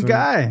Henriksen. fucking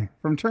guy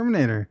from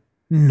Terminator.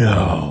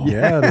 No.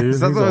 Yeah, dude. That's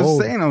he's what I was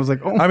old. saying. I was like,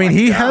 oh I mean, my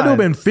he God. had to have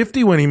been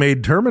 50 when he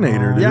made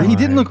Terminator. Dude. Yeah, he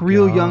didn't look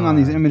real God. young on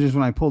these images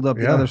when I pulled up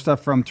the Yeah. other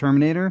stuff from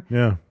Terminator.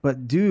 Yeah,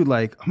 But dude,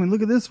 like, I mean,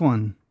 look at this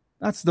one.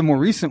 That's the more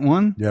recent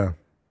one. yeah.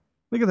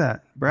 Look at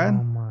that, Brad.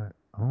 Oh my.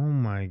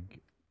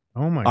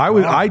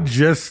 I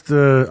just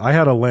I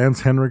had a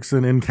Lance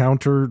Henriksen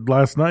encounter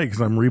last night because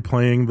I'm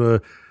replaying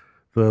the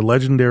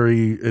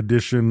legendary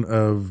edition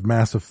of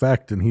Mass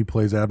Effect, and he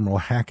plays Admiral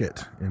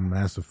Hackett in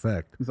Mass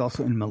Effect. He's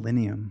also in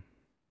Millennium.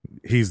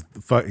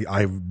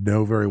 I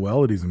know very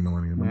well that he's in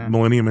Millennium. Yeah.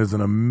 Millennium is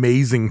an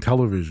amazing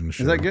television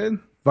show. Is that good?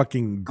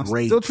 Fucking I'm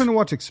great. still trying to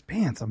watch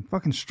Expanse. I'm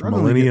fucking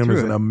struggling. Millennium to get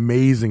is through an it.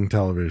 amazing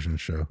television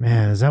show.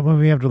 Man, is that what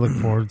we have to look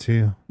forward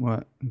to?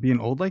 What? Being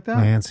old like that?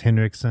 Lance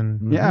Henriksen.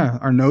 Yeah.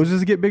 Our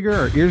noses get bigger.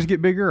 Our ears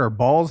get bigger. Our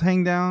balls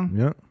hang down.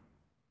 Yeah,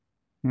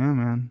 Yeah,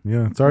 man.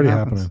 yeah, it's already It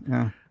happens.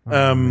 happening.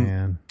 Yeah.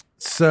 Man.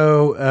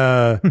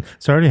 So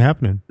It's already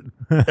happening.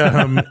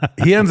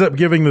 he ends up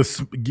getting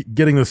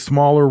the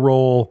smaller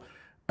role.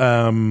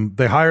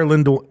 They hire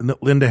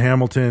Linda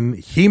Hamilton.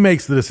 He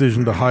makes the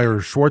decision to hire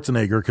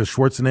Schwarzenegger because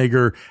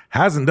Schwarzenegger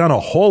hasn't done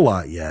a whole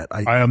lot yet.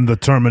 I am the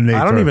Terminator.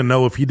 I don't even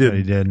know if he did,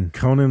 He did.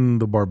 Conan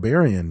the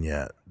Barbarian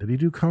yet. Did he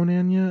do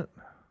Conan yet?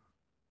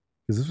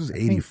 Because this was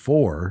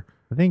 84.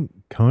 I think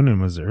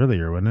Conan was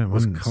earlier, wasn't it?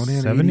 Was Wasn't it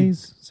Conan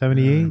 70s?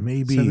 78?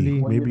 Maybe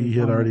 70? maybe he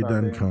had already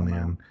done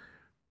Conan.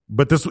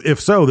 But if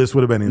so, this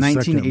would have been his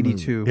 1982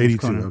 second movie. was 82,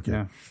 Conan, okay.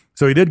 yeah.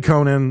 So he did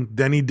Conan,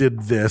 then he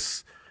did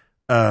this,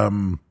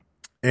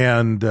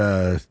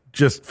 and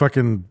just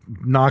fucking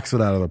knocks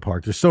it out of the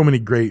park. There's so many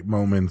great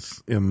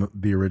moments in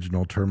the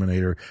original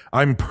Terminator.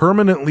 I'm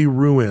permanently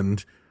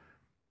ruined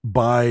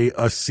by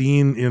a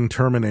scene in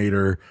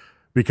Terminator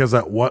because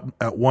at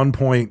one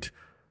point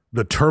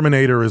the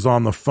Terminator is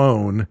on the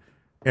phone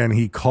and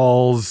he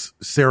calls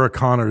Sarah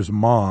Connor's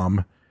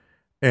mom.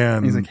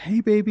 And he's like,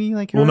 "Hey, baby!"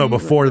 Like, well, how no, are you?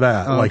 before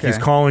that, Oh, like okay. he's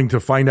calling to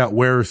find out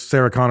where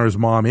Sarah Connor's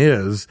mom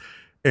is,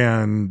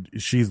 and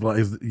she's like,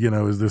 "Is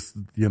this,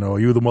 are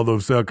you the mother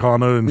of Sarah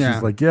Connor?" And Yeah.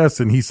 she's like, "Yes."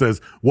 And he says,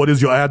 "What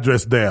is your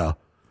address there?"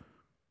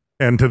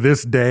 And to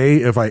this day,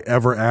 if I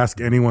ever ask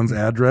anyone's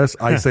address,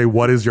 I say,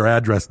 "What is your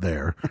address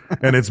there?"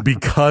 And it's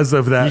because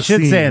of that. You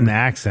should scene. say it in the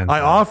accent. I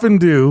often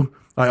do.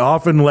 I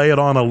often lay it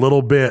on a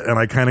little bit, and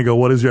I kind of go,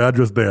 "What is your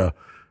address there?"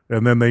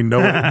 And then they know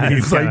what it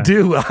means. I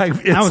do.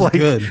 It's was like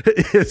good.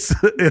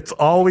 it's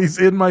always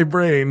in my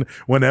brain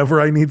whenever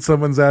I need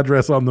someone's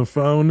address on the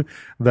phone.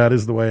 That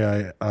is the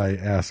way I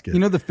ask it. You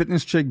know the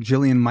fitness chick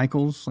Jillian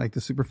Michaels, like the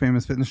super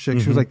famous fitness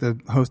chick. She was like the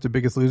host of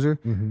Biggest Loser.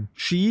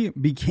 She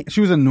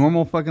was a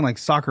normal fucking like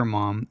soccer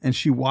mom, and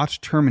she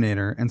watched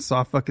Terminator and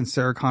saw fucking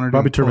Sarah Connor doing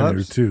Probably Terminator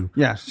pull-ups. too.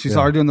 Yeah, she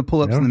saw her doing the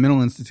pull-ups in the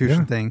mental institution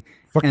Yeah. thing.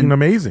 Fucking And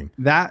amazing.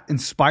 That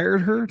inspired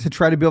her to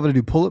try to be able to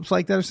do pull-ups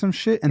like that or some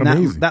shit, and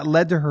Amazing. that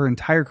led to her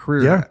entire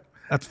career. Yeah.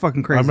 That's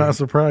fucking crazy. I'm not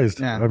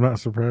surprised. Yeah. I'm not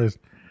surprised.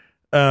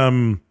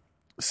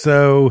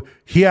 So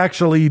he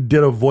actually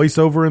did a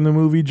voiceover in the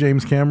movie,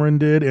 James Cameron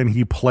did, and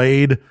he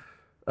played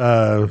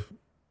I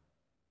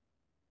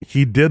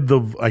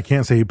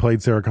can't say he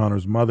played Sarah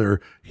Connor's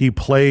mother. He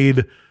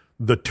played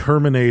the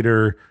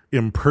Terminator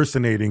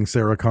impersonating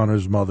Sarah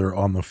Connor's mother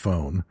on the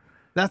phone.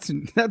 That's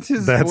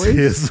his That's voice?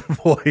 his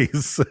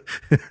voice.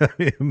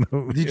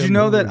 Did you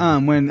know that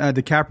when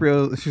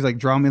DiCaprio, she's like,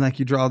 "Draw me like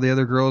you draw the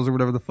other girls" or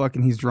whatever the fuck,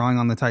 and he's drawing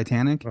on the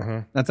Titanic?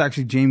 That's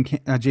actually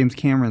James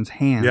Cameron's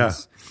hands, Yeah.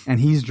 and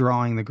he's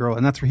drawing the girl,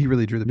 and that's where he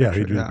really drew the picture. Yeah,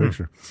 he drew the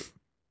picture.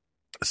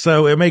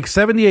 So it makes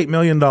 $78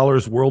 million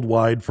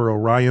worldwide for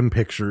Orion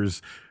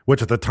Pictures,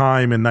 which at the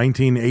time in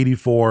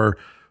 1984,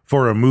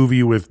 for a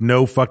movie with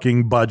no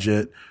fucking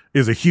budget,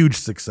 is a huge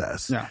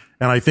success. Yeah.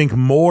 And I think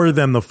more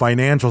than the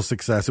financial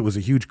success, it was a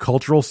huge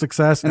cultural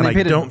success. And they I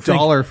paid don't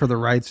 $1 for the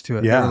rights to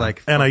it. Yeah. They were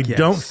like, and I "Fuck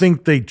don't yes."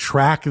 think they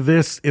track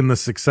this in the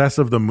success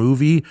of the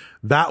movie.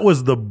 That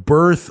was the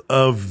birth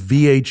of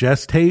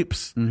VHS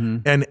tapes,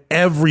 and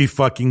every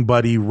fucking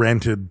buddy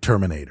rented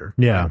Terminator.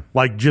 Yeah.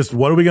 Like, just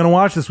what are we going to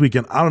watch this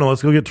weekend? I don't know.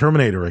 Let's go get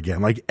Terminator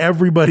again. Like,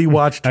 everybody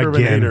watched Again.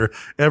 Terminator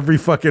every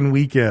fucking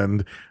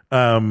weekend.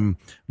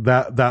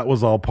 That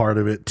was all part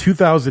of it.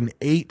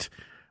 2008,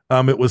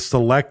 it was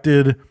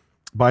selected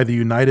by the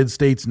United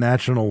States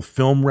National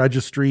Film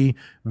Registry.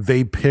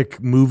 They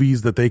pick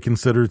movies that they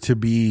consider to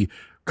be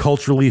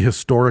culturally,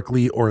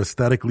 historically, or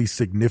aesthetically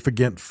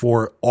significant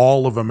for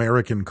all of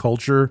American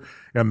culture.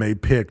 And they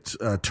picked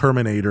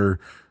Terminator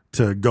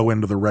to go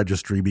into the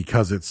registry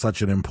because it's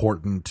such an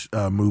important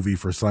movie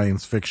for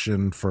science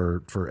fiction,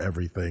 for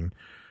everything.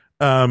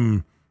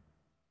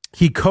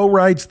 He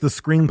co-writes the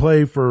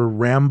screenplay for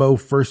Rambo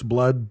First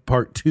Blood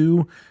Part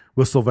 2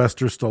 with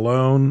Sylvester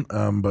Stallone,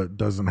 but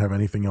doesn't have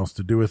anything else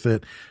to do with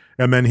it.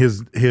 And then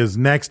his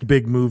next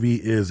big movie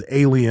is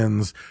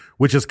Aliens,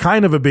 which is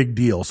kind of a big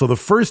deal. So the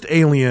first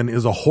Alien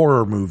is a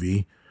horror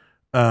movie,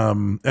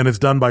 and it's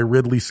done by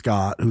Ridley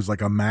Scott, who's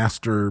like a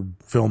master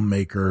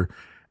filmmaker.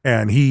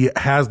 and he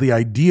has the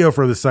idea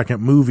for the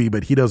second movie,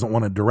 but he doesn't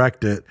want to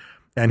direct it.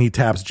 And he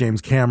taps James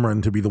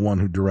Cameron to be the one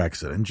who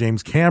directs it. And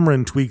James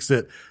Cameron tweaks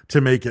it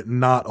to make it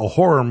not a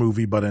horror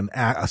movie, but a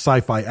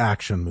sci-fi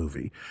action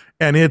movie.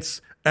 And it's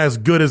as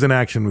good as an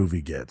action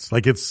movie gets.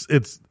 Like it's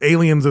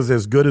Aliens is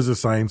as good as a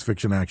science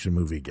fiction action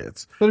movie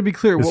gets. But to be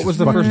clear, what was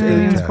the first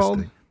Aliens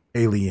called?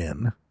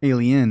 Alien.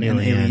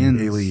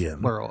 Alien.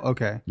 Plural.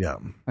 Okay. Yeah.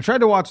 I tried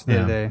to watch it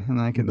the other day,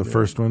 and I couldn't. The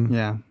first one?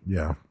 Yeah.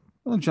 Yeah.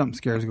 Little jump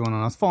scares going on.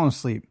 I was falling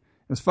asleep.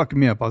 It was fucking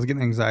me up. I was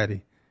getting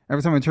anxiety.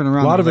 Every time I turn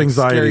around, a lot of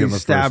anxiety in the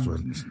stab first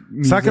one.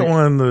 music. Second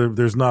one,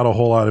 there's not a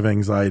whole lot of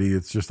anxiety.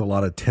 It's just a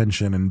lot of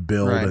tension and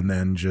build, Right. and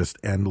then just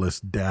endless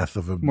death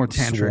of a More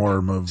tantric.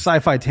 swarm of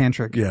Sci-fi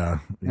tantric. Yeah.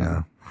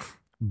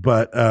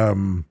 But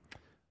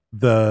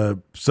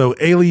so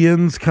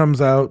Aliens comes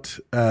out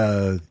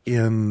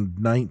in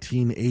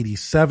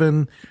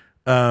 1987.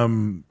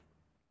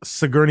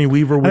 Sigourney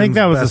Weaver wins I think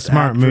that was Best a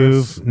smart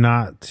Actress. move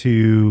not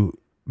to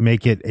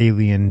make it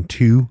Alien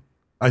 2.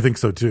 I think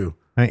so too.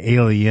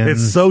 Alien.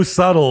 It's so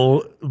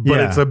subtle, but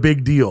Yeah. it's a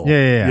big deal.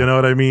 Yeah. You know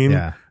what I mean?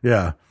 Yeah.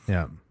 Yeah.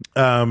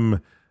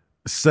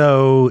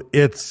 So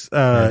it's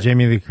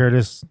Jamie Lee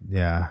Curtis.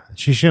 Yeah,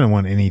 she shouldn't have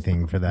won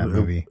anything for that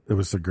movie. It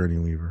was Sigourney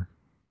Weaver.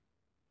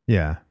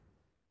 Yeah,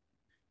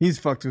 He's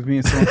fucked with me.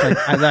 It's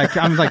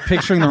I'm like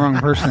picturing the wrong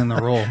person in the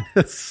role.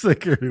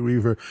 Sigourney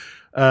Weaver.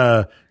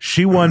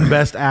 She won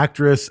Best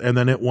Actress, and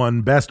then it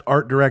won Best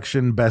Art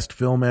Direction, Best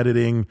Film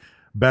Editing,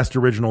 Best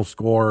Original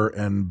Score,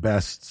 and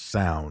Best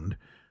Sound,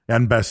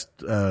 and Best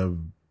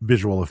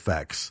Visual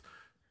Effects.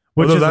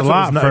 which Although is a that's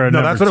lot what for a no,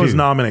 number that's what it was two.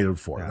 nominated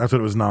for. Yeah. That's what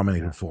it was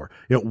nominated for.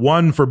 It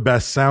won for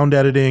Best Sound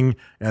Editing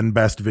and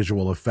Best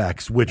Visual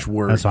Effects, which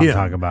were That's what I'm him.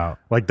 talking about.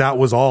 Like that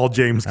was all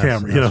James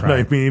Cameron. You know That's what I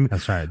right. mean?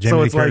 That's right. Jamie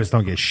Lee it's Curtis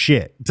don't get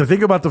shit. To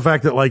think about the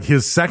fact that like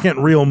his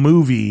second real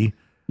movie,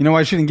 You know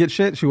why she didn't get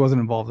shit? She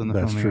wasn't involved in the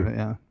That's filming true. of it.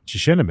 Yeah. She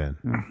shouldn't have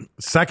been.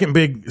 second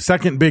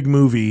big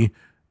movie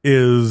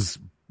is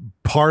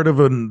part of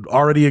an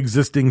already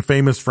existing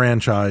famous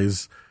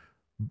franchise.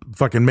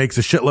 Fucking makes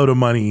a shitload of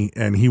money,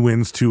 and he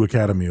wins 2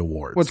 Academy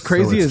Awards. What's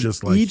crazy So it's is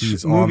just like each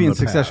he's movie on in the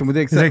succession, path. with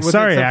the He's like, with the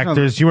sorry, exception of-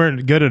 actors, you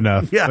weren't good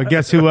enough. Yeah. But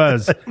guess who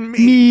was?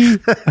 Me.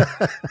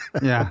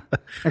 Yeah,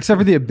 except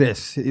for The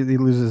Abyss, he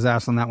loses his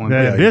ass on that one.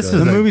 The Abyss does.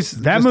 is The movie's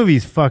that just-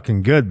 movie's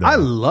fucking good though. I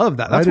love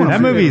that. That's I one did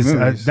of that my movie's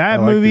favorite movies. I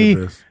that like The movie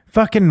Abyss.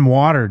 fucking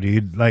water,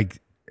 dude. Like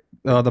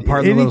The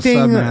part in the little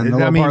sub, man. The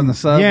little part in the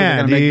sub. where they're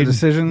gonna make the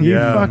decision. You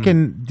Yeah.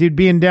 fucking dude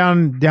being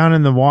down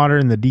in the water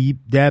in the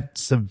deep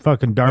depths of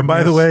fucking darkness. And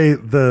by the way,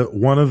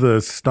 one of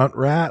the stunt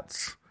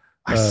rats.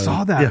 I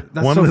saw that. Yeah,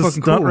 That's one so of the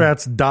fucking stunt cool.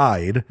 rats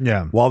died.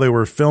 Yeah. While they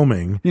were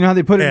filming. You know how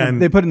they put it? And-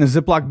 They put it in a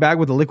Ziploc bag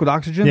with the liquid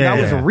oxygen. Yeah,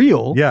 That was yeah.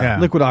 real. Yeah.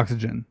 liquid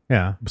oxygen.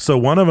 yeah, So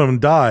one of them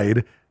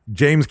died.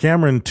 James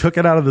Cameron took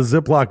it out of the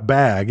Ziploc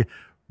bag,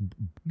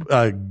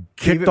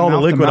 kicked it all the mouth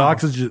to liquid mouth.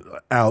 oxygen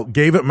out,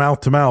 gave it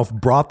mouth to mouth,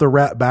 brought the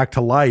rat back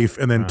to life,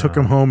 and then took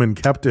him home and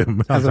kept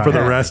him Sounds for the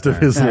like- rest of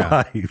his Yeah.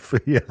 life.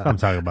 Yeah. I'm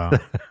talking about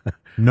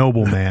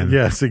noble man.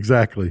 Yes,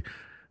 exactly.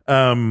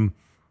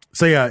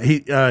 So yeah,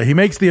 he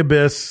makes The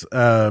Abyss,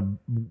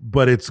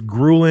 but it's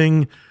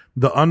grueling.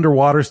 The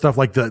underwater stuff,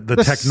 like the The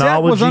technology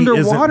set was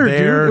underwater, isn't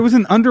there. dude. It was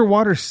an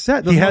underwater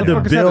set. Those He had to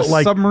motherfuckers build a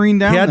like submarine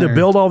down He had there. to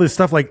build all this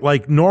stuff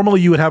like normally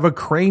you would have a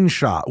crane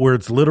shot where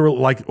it's literal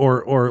like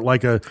or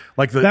like the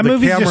That the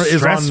movie's camera just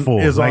is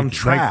stressful. on Like-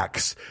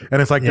 tracks and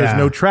it's like there's Yeah.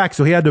 no tracks,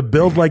 so he had to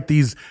build like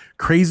these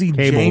crazy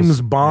Cables.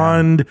 James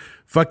Bond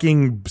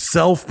fucking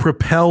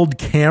self-propelled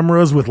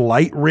cameras with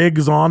light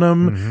rigs on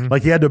them. Mm-hmm.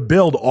 Like he had to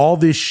build all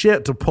this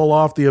shit to pull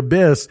off The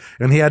Abyss,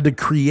 and he had to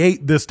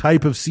create this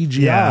type of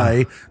CGI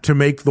Yeah. to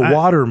make the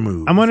water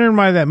move. I'm wondering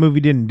why that movie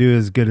didn't do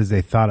as good as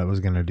they thought it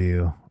was going to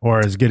do, or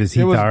as good as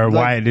he It was, thought, or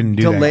why like, it didn't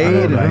do delayed that.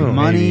 I don't and know,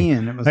 money, maybe.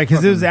 and it was like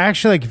because it was fucking-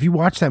 actually like if you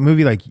watch that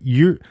movie, like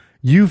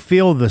you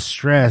feel the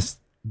stress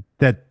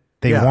that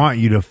they Yeah. want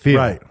you to feel.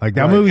 Right. Like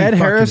that Right. movie, Ed fucking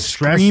Harris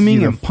stresses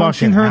screaming you and the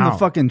punching fucking her in the out.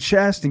 fucking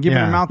chest and giving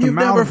Yeah. her mouth to You've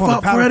mouth. never and pulling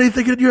fought the for powder.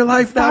 anything in your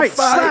life. Now Fight,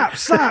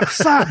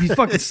 slap. He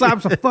fucking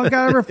slaps the fuck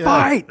out of her.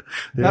 Fight.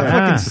 That Yeah.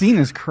 fucking scene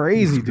is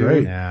crazy, dude.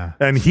 Great. Yeah.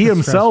 And he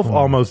himself stressful.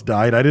 almost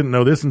died. I didn't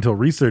know this until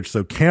research.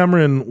 So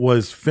Cameron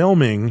was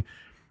filming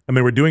and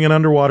they were doing an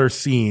underwater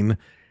scene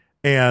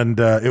and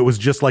it was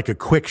just like a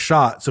quick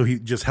shot. So he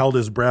just held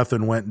his breath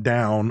and went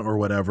down or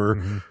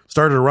whatever,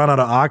 started to run out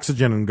of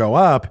oxygen and go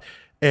up.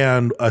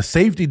 And a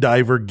safety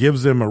diver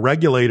gives him a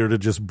regulator to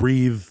just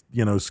breathe,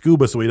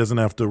 scuba so he doesn't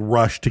have to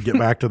rush to get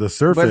back to the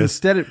surface. But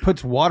instead, it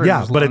puts water in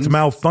Yeah, his but it's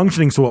lungs.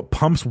 malfunctioning, so it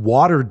pumps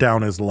water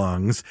down his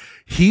lungs.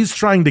 He's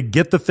trying to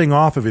get the thing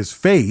off of his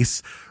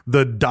face.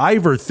 The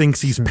diver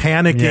thinks he's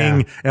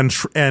panicking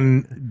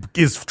and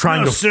is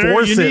trying No, to sir,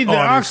 force you it need the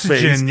on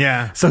oxygen, his face.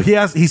 yeah. So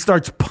he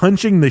starts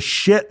punching the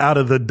shit out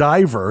of the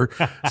diver.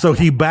 So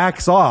he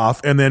backs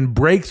off and then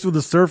breaks through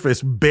the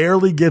surface,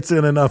 barely gets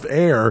in enough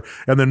air,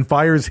 and then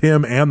fires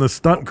him and the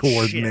stunt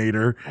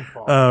coordinator.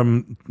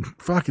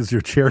 Fuck, is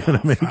your chair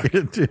gonna make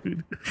it,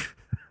 dude?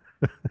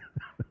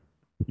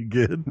 You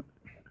good?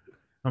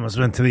 Almost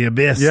went to the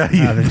abyss. Yeah,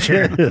 out of the you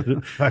chair.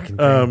 did. Fucking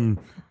thing.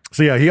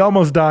 So yeah, he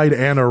almost died,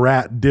 and a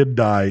rat did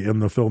die in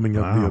the filming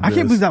of The Abyss. I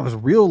can't believe that was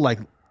real. Like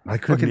couldn't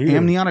fucking either.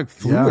 amniotic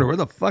fluid, Yeah. or where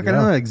the fuck I Yeah.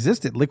 didn't know that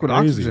existed. Liquid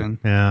Crazy. oxygen.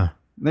 Yeah.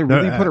 They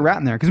really put a rat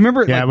in there because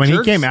remember, Yeah, like, when he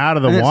jerks, came out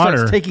of the and it starts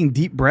water- taking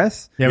deep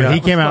breaths. Yeah, when That he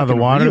was came out of the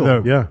fucking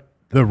water, real.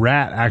 the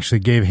rat actually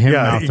gave him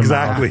Yeah, mouth to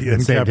exactly, mouth and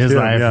and saved kept his him,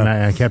 life, yeah. and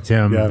I kept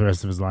him Yeah. the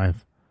rest of his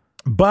life.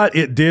 But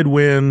it did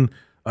win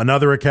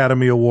another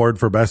Academy Award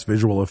for Best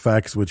Visual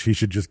Effects, which he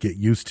should just get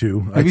used to.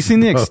 Have you seen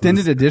the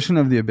extended edition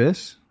of The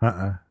Abyss?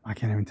 Uh-uh. I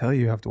can't even tell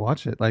you. You have to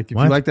watch it. Like if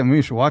What? you like that movie,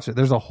 you should watch it.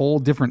 There's a whole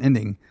different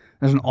ending.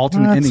 There's an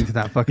alternate What? ending to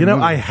that fucking. You know,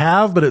 movie. I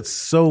have, but it's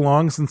so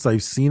long since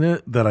I've seen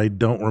it that I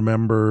don't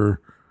remember.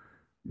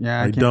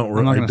 Yeah, I don't.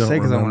 I'm not I going to don't say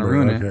because I want to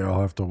remember. ruin it. Okay,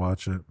 I'll have to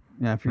watch it.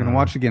 Yeah, if you're gonna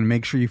watch it again,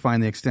 make sure you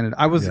find the extended.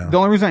 Yeah. The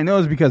only reason I know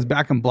is because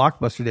back in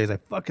Blockbuster days, I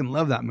fucking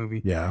love that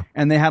movie. Yeah.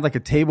 And they had like a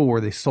table where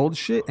they sold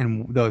shit,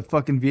 and the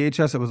fucking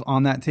VHS that was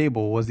on that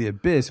table was The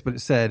Abyss, but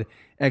it said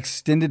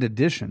extended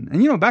edition.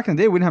 And you know, back in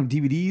the day, we didn't have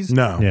DVDs.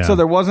 No. Yeah. So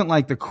there wasn't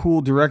like the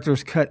cool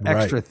director's cut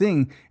extra Right.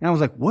 thing. And I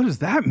was like, what does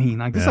that mean?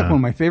 Like, this is Yeah. like one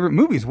of my favorite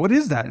movies. What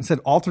is that? And it said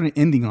alternate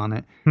ending on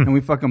it. And we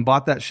fucking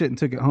bought that shit and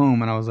took it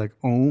home. And I was like,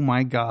 oh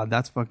my God,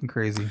 that's fucking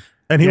crazy.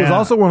 And he was Yeah.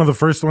 also one of the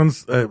first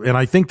ones, and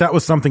I think that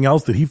was something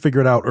else that he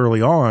figured out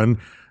early on,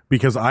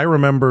 because I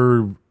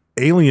remember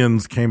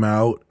Aliens came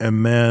out,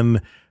 and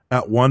then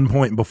at one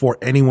point before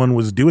anyone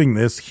was doing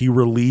this, he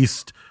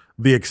released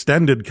the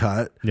extended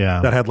cut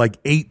Yeah. that had like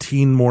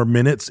 18 more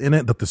minutes in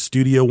it that the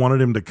studio wanted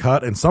him to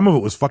cut, and some of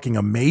it was fucking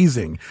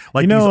amazing.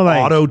 Like, You know, these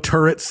like- auto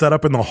turrets set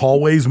up in the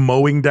hallways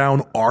mowing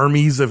down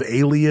armies of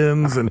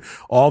aliens and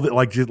all that,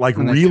 like, just like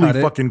And they really cut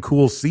it. fucking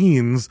cool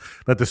scenes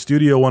that the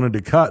studio wanted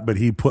to cut, but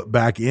he put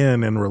back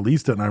in and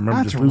released it. And I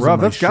remember That's just losing rough.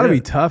 my That's got to be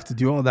shit. tough to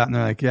do all that. And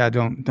they're like, yeah,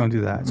 don't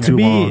do that. too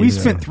Yeah. long. We Yeah.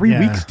 spent 3 Yeah.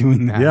 weeks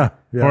doing that. Yeah.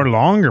 Yeah. Or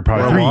longer,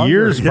 probably Or 3 longer,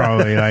 years, yeah.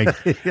 probably. Like,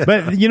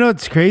 but you know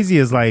what's crazy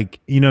is like,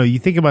 you know, you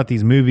think about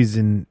these movies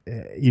and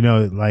you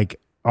know, like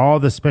all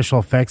the special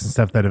effects and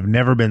stuff that have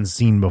never been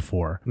seen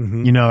before.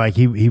 Mm-hmm. You know, like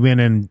he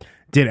went and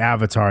did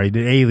Avatar, he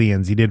did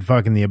Aliens, he did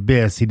fucking The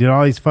Abyss, he did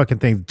all these fucking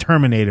things,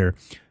 Terminator,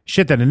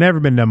 shit that had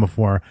never been done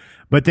before.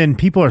 But then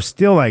people are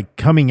still like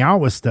coming out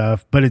with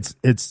stuff, but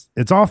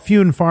it's all few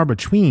and far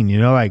between. You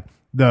know, like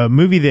the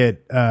movie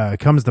that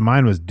comes to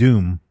mind was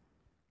Doom.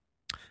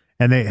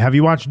 And have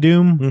you watched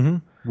Doom?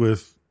 Mm-hmm.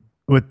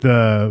 With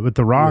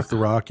the Rock? With The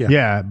Rock, yeah.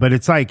 Yeah, but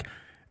it's like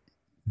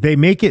they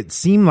make it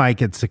seem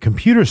like it's a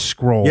computer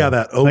scroll. Yeah,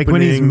 that like when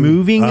he's opening,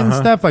 moving and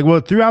stuff. Like, well,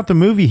 throughout the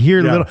movie here,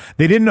 Yeah. little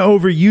they didn't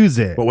overuse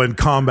it. But when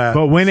combat,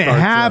 But when it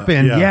starts up,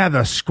 happened, yeah,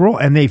 the scroll,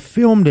 and they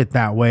filmed it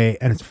that way,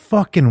 and it's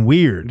fucking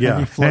weird. Yeah.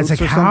 And floats it's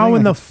like, or how something, in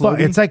like the it's fuck?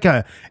 floating? It's like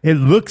it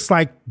looks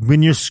like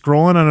when you're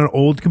scrolling on an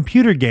old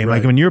computer game, like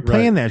Right, when you're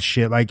playing right. that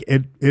shit, like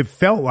it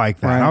felt like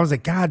that. Right. I was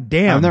like, God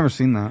damn. I've never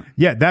seen that.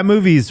 Yeah, that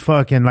movie is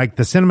fucking like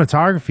the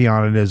cinematography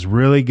on it is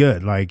really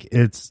good. Like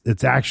it's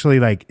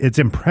actually like it's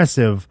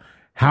impressive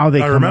how they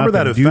I come remember up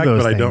that and do effect,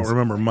 those but I don't things.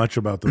 remember much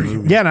about the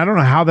movie. Yeah, and I don't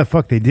know how the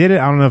fuck they did it.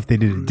 I don't know if they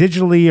did it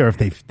digitally or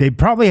if they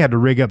probably had to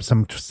rig up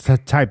some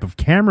type of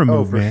camera Oh,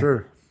 movement.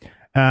 for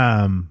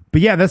sure.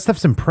 But yeah, that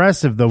stuff's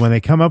impressive though when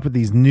they come up with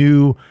these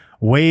new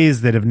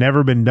ways that have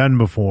never been done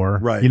before.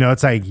 Right. You know,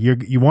 it's like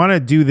you want to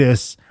do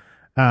this.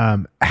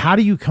 How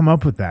do you come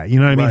up with that? You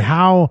know what I mean? Right.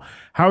 How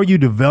are you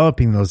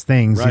developing those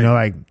things? Right. You know,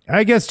 like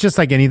I guess just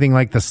like anything,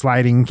 like the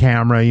sliding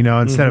camera. You know,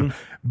 instead of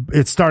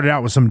it started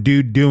out with some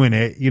dude doing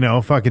it. You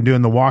know, fucking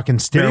doing the walking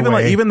But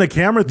stairway. even the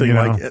camera thing, You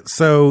know? like,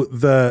 so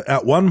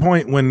at one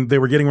point when they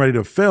were getting ready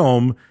to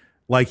film,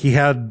 like he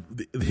had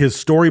his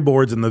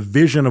storyboards and the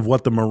vision of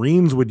what the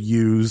Marines would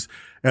use,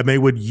 and they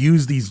would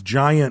use these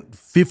giant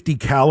 50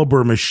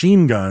 caliber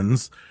machine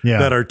guns Yeah.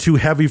 that are too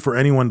heavy for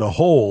anyone to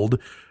hold,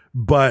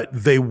 but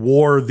they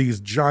wore these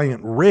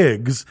giant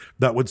rigs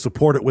that would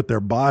support it with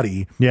their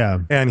body. Yeah.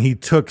 And he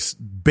took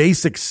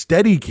basic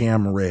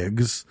Steadicam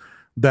rigs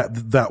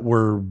that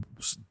were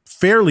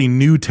fairly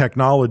new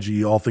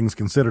technology, all things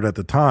considered at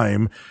the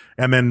time,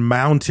 and then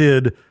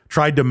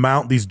tried to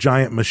mount these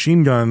giant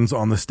machine guns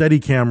on the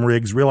Steadicam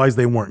rigs, realized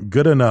they weren't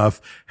good enough,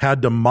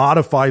 had to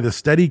modify the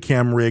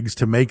Steadicam rigs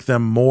to make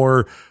them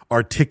more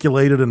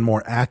articulated and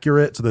more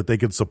accurate so that they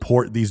could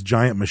support these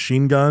giant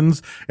machine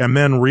guns, and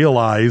then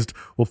realized,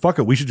 well, fuck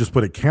it, we should just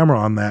put a camera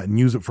on that and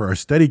use it for our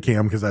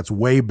Steadicam because that's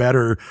way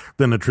better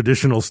than a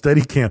traditional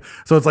Steadicam.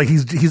 So it's like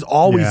he's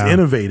always Yeah.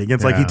 innovating.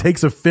 It's like he Yeah.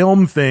 takes a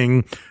film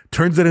thing,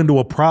 turns it into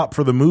a prop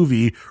for the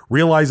movie,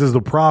 realizes the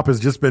prop has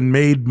just been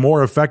made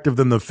more effective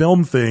than the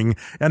film thing,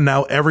 and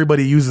now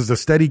everybody uses a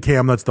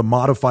Steadicam that's the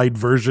modified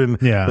version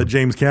Yeah. that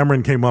James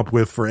Cameron came up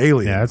with for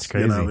Aliens. Yeah, that's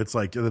You know, crazy. it's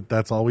like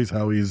that's always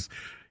how he's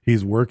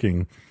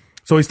working.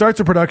 So he starts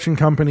a production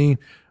company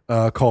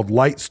called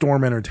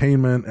Lightstorm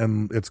Entertainment,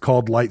 and it's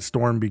called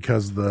Lightstorm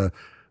because the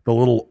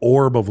little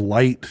orb of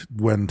light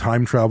when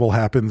time travel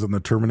happens in the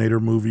Terminator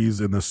movies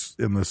in the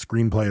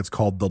screenplay, it's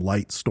called the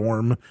Light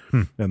Storm,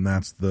 and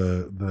that's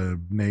the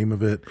name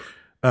of it.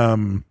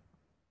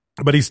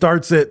 But he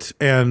starts it,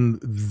 and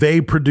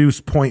they produce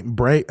Point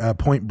Break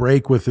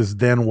with his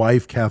then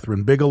wife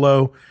Catherine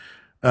Bigelow.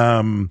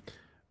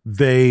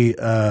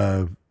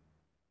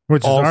 Wait,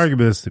 Which is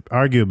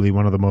arguably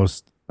one of the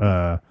most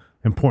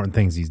important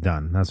things he's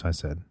done. That's what I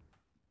said.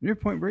 You're a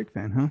Point Break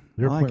fan, huh?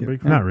 You're a I like Point it.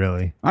 Break Yeah. Not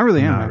really. I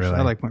really am, Not actually. really.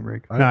 I like Point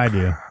Break. No, I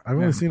do. I've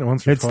only seen it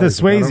once or It's the twice.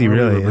 but I don't Swayze,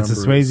 really. It's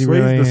the remember it. Swayze,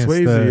 really. The It's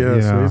Swayze, the, yeah.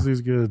 you know,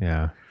 Swayze's good.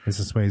 Yeah, it's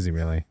the Swayze,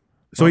 really.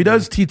 So he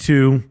does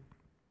T2.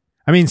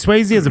 I mean,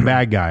 Swayze is a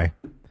bad guy.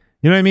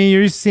 You know what I mean?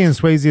 You're used to seeing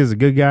Swayze as a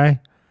good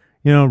guy.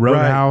 You know,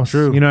 Roadhouse.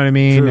 true. You know what I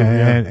mean? True,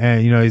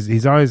 and you know,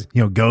 he's always,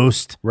 you know,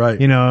 Ghost. Right.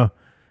 You know,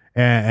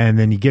 and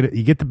then you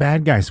get the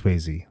bad guy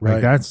Swayze.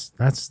 Like Right.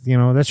 that's you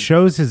know, that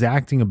shows his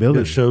acting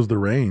ability. It shows the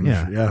range.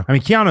 Yeah. I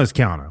mean, Keanu's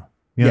Keanu.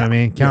 You know what I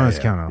mean? Keanu's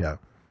yeah, Keanu. yeah.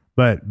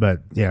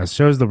 But yeah, it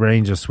shows the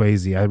range of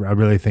Swayze. I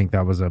really think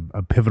that was a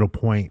pivotal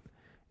point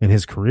in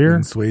his career.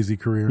 In Swayze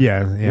career.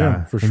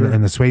 Yeah, for sure.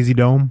 In the Swayze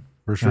Dome.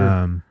 For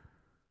sure.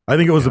 I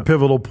think it was a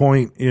pivotal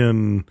point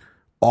in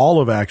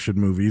all of action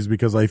movies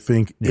because I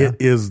think it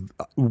is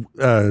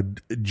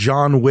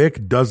John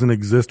Wick doesn't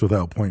exist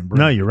without Point Break.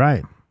 No, you're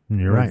right.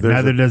 You're right.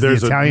 There's Neither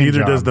does the Italian neither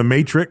job. does the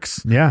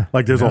Matrix. Yeah.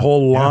 Like there's a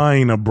whole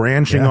line of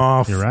branching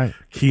off You're right.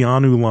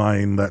 Keanu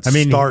line that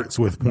starts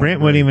with Point Brent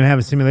Break. wouldn't even have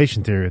a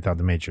simulation theory without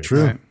the Matrix.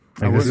 True. Right.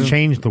 Like, this has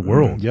changed the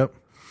world. Yep.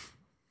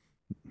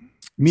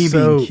 Me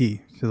So- being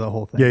key to the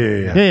whole thing.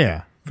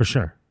 Yeah, for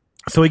sure.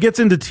 So he gets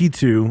into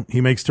T2.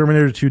 He makes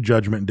Terminator 2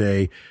 Judgment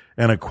Day.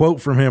 And a quote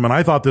from him, and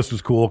I thought this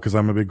was cool because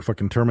I'm a big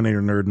fucking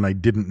Terminator nerd and I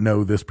didn't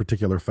know this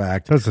particular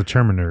fact. That's a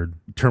Terminerd.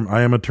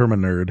 I am a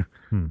Terminerd.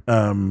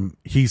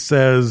 He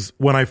says,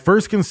 when I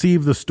first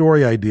conceived the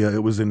story idea,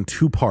 it was in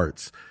two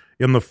parts.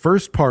 In the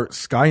first part,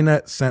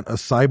 Skynet sent a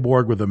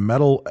cyborg with a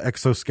metal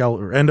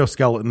exoskeleton or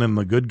endoskeleton, and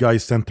the good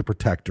guys sent the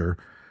Protector.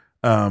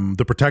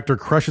 The Protector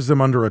crushes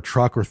him under a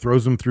truck or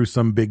throws him through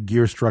some big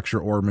gear structure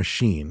or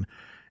machine.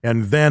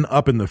 And then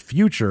up in the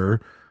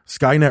future,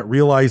 Skynet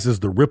realizes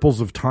the ripples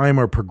of time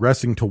are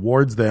progressing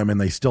towards them and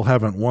they still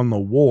haven't won the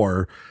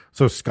war.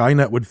 So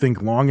Skynet would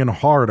think long and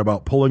hard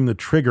about pulling the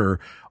trigger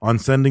on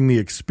sending the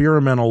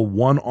experimental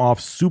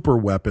one-off super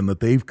weapon that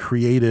they've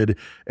created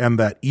and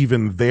that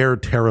even they're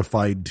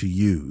terrified to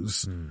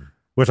use.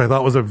 Which I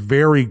thought was a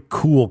very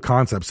cool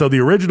concept. So the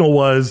original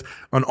was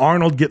an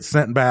Arnold gets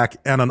sent back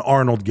and an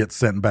Arnold gets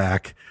sent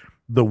back.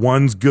 The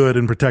one's good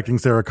in protecting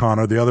Sarah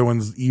Connor. The other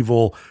one's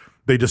evil.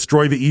 They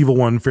destroy the evil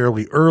one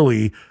fairly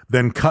early,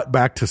 then cut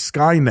back to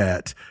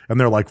Skynet, and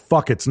they're like,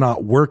 fuck, it's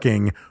not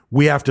working.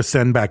 We have to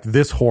send back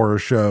this horror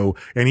show.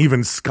 And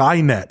even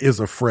Skynet is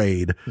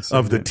afraid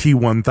of the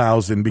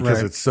T-1000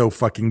 because it's so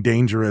fucking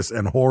dangerous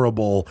and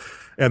horrible.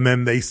 And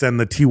then they send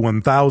the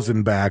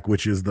T-1000 back,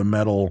 which is the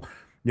metal,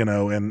 you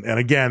know, and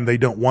again, they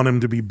don't want him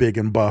to be big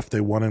and buff.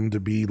 They want him to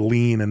be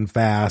lean and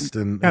fast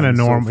and Kind of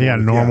so normal, forth.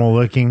 normal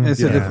looking. It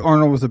said if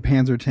Arnold was a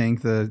Panzer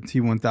tank, the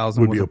T-1000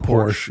 would was be a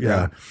Porsche.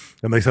 yeah.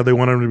 And they said they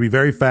wanted him to be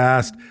very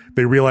fast.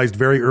 They realized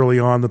very early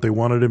on that they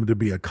wanted him to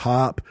be a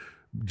cop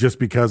just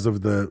because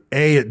of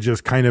it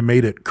just kind of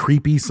made it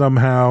creepy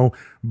somehow,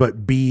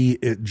 but B,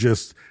 it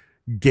just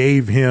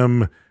gave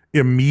him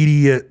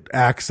immediate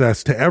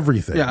access to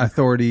everything. Yeah,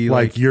 authority.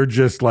 Like you're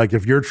just like,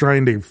 if you're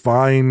trying to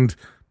find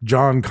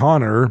John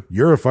Connor,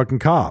 you're a fucking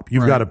cop.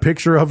 You've got a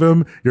picture of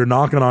him. You're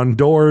knocking on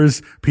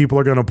doors. People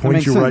are going to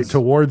point you right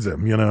towards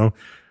him, you know?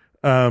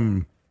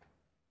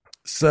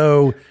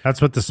 So that's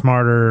what the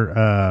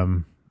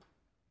smarter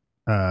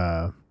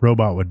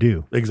robot would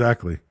do.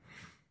 Exactly.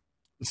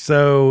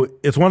 So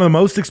it's one of the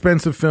most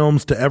expensive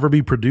films to ever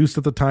be produced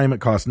at the time. It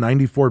cost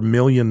 $94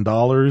 million.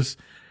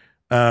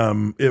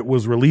 It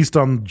was released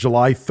on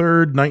July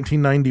 3rd,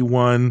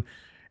 1991,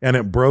 and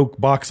it broke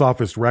box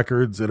office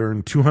records. It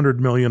earned $200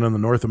 million in the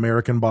North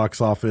American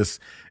box office,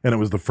 and it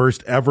was the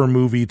first ever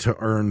movie to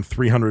earn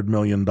 $300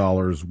 million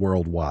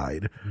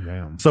worldwide.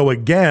 Damn. So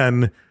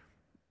again,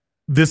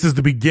 this is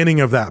the beginning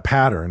of that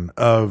pattern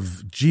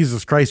of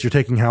Jesus Christ, you're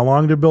taking how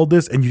long to build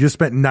this? And you just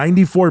spent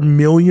 $94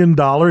 million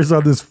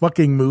on this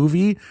fucking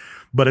movie,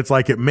 but it's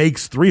like it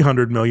makes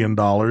 $300 million.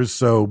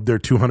 So they're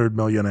 $200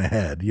 million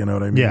ahead. You know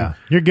what I mean? Yeah,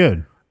 you're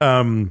good. I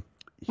wonder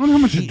how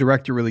much a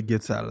director really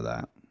gets out of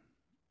that.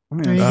 I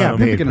mean, You got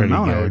paid significant pretty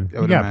amount, I good.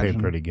 would You got imagine.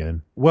 paid pretty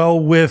good. Well,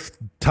 with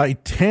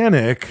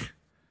Titanic,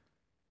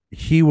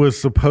 he was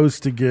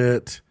supposed to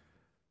get,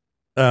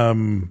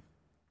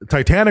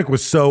 Titanic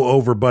was so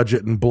over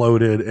budget and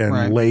bloated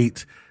and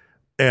late,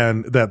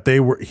 and that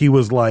he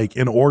was like,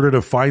 in order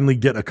to finally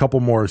get a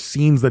couple more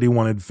scenes that he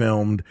wanted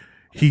filmed,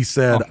 he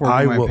said,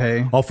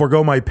 I'll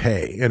forego my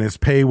pay. And his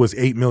pay was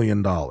 $8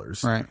 million.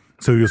 Right.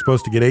 So he was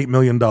supposed to get $8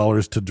 million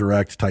to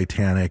direct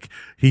Titanic.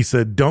 He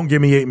said, don't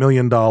give me $8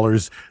 million.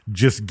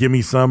 Just give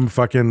me some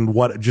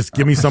just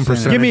give me some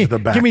percentage of the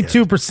back. Give me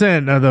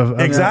 2% of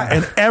the. Exactly.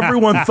 And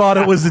everyone thought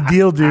it was a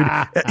deal, dude.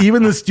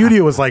 Even the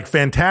studio was like,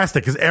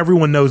 fantastic, because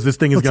everyone knows this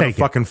thing is going to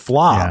fucking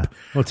flop. Yeah,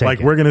 we'll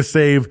take it. We're going to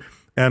save.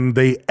 And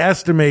they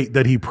estimate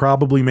that he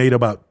probably made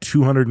about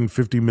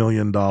 $250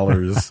 million,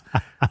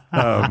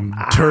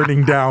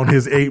 turning down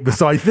his 8.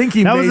 So I think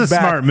That was a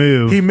smart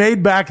move. He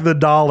made back the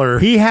dollar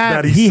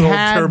that he sold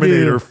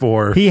Terminator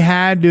for. He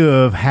had to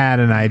have had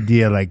an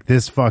idea like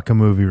this fucking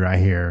movie right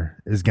here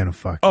is gonna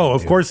fuck. Oh,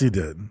 of course he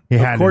did. He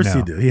had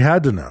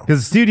to know.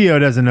 Because the studio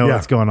doesn't know Yeah.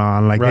 what's going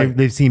on. Like Right.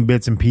 they've seen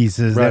bits and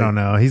pieces. Right. They don't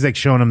know. He's like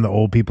showing them the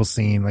old people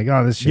scene. Like,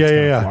 oh, this shit's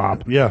gonna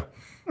flop. Yeah.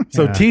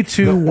 So Yeah.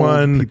 T2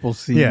 won people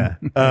scene. Yeah.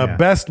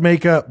 best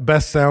makeup,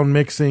 best sound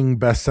mixing,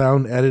 best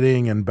sound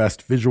editing, and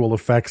best visual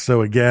effects.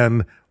 So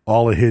again,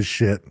 all of his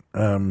shit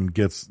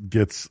gets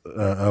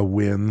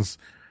wins.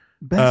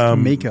 Best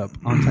makeup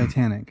on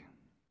Titanic.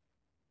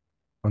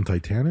 On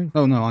Titanic?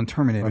 Oh no, on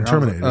Terminator. On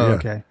Terminator, I was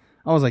like, yeah. okay.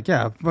 I was like,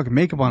 yeah, fucking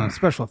makeup on a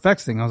special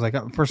effects thing. I was like,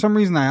 for some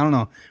reason, I don't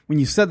know. When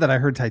you said that, I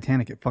heard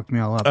Titanic. It fucked me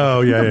all up. Oh,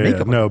 Like, yeah, yeah.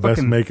 makeup, No, like, best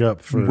fucking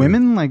makeup for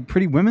women, like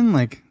pretty women,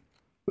 like.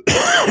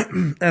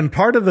 And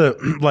part of the,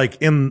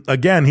 like,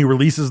 again, he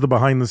releases the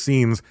behind the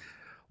scenes,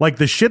 like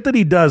the shit that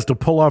he does to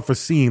pull off a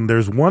scene.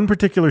 There's one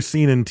particular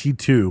scene in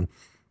T2.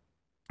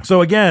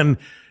 So again,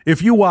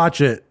 if you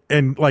watch it,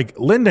 and like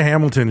Linda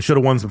Hamilton should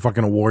have won some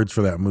fucking awards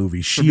for that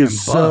movie. She being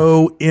is buff.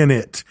 so in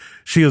it.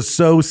 She is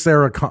so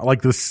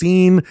like the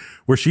scene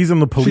where she's in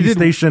the police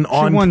station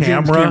on won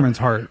James camera, Cameron's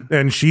heart.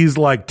 and she's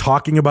like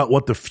talking about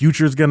what the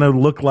future's gonna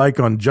look like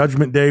on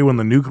Judgment Day when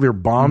the nuclear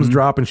bombs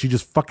drop, and she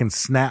just fucking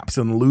snaps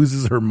and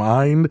loses her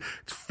mind.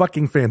 It's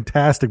fucking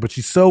fantastic. But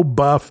she's so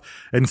buff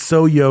and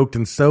so yoked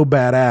and so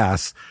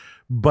badass.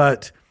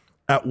 But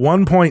at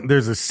one point,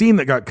 there's a scene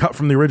that got cut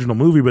from the original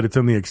movie, but it's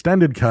in the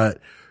extended cut,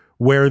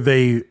 where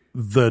they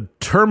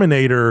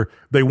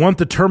want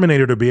the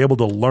Terminator to be able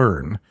to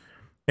learn.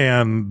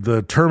 And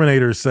the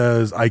Terminator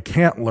says, I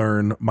can't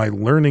learn. My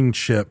learning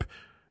chip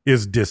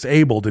is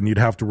disabled, and you'd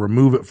have to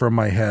remove it from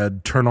my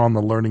head, turn on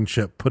the learning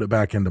chip, put it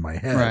back into my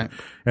head. Right.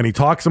 And he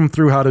talks them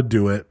through how to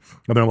do it.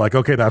 And they're like,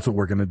 okay, that's what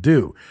we're going to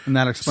do. And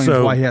that explains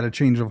So- why he had a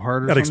change of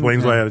heart or That something?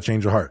 explains why I Yeah. had a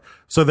change of heart.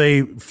 So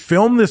they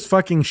film this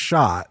fucking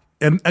shot.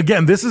 And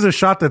again, this is a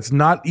shot that's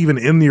not even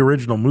in the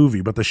original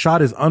movie, but the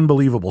shot is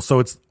unbelievable. So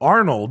it's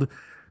Arnold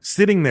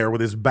sitting there with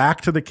his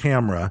back to the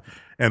camera,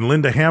 and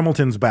Linda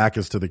Hamilton's back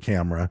is to the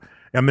camera.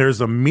 And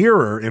there's a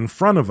mirror in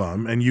front of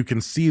him, and you can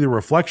see the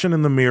reflection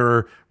in the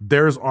mirror.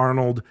 There's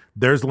Arnold,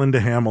 there's Linda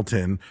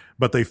Hamilton,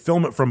 but they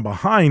film it from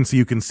behind so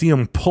you can see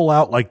him pull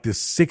out like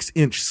this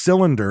 6-inch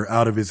cylinder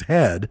out of his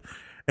head,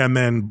 and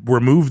then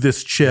remove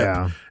this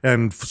chip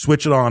and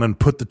switch it on and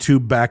put the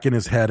tube back in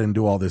his head and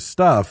do all this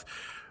stuff.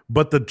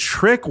 But the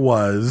trick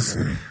was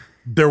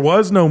there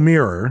was no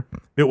mirror.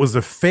 It was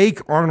a fake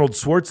Arnold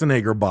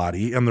Schwarzenegger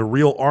body, and the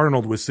real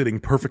Arnold was sitting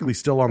perfectly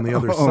still on the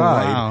other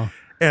side. Wow.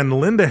 And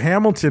Linda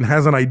Hamilton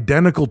has an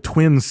identical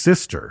twin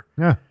sister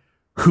Yeah.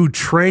 who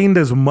trained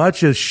as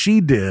much as she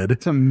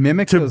did To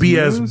mimic to those be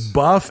moves? as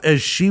buff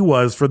as she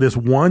was for this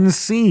one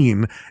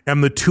scene,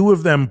 and the two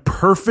of them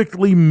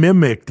perfectly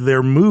mimicked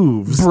their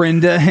moves.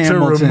 Brenda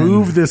Hamilton. To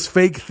remove this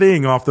fake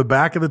thing off the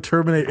back of the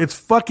Terminator. It's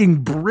fucking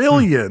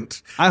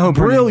brilliant. I hope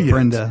her name's brilliant.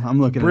 Brenda.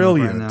 I'm looking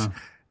brilliant. it up right now.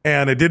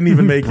 And it didn't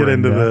even make it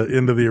Brenda.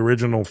 into the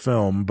original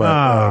film,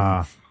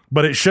 but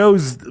it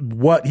shows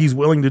what he's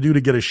willing to do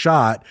to get a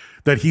shot.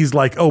 That he's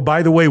like, oh,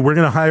 by the way, we're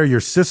going to hire your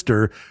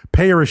sister,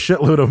 pay her a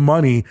shitload of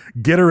money,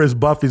 get her as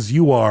buff as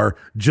you are,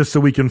 just so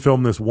we can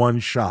film this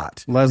one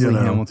shot. Leslie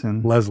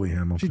Hamilton. Leslie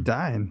Hamilton. She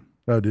died.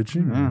 Oh, did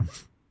she? Yeah.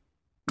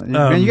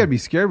 Man, you got to be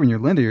scared when you're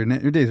Linda. Your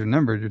days are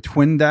numbered. Your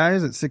twin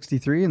dies at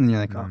 63, and then you're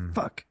like, oh,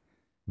 fuck.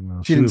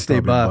 Well, She didn't was stay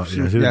probably buff.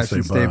 Yeah, she didn't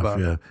she stay buff.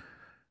 Yeah.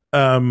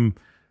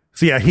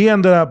 So yeah, he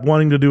ended up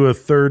wanting to do a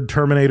third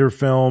Terminator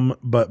film,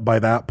 but by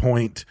that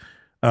point,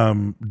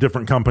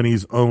 different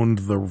companies owned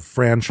the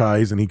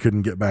franchise, and he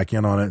couldn't get back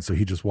in on it, so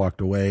he just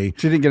walked away.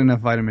 She didn't get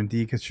enough vitamin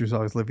D because she was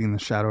always living in the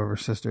shadow of her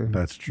sister.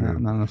 That's true.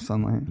 Not enough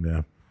sunlight.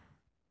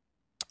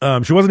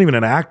 Yeah. She wasn't even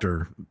an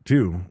actor,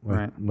 too.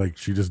 Right. Like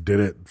she just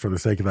did it for the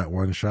sake of that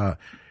one shot.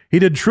 He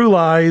did True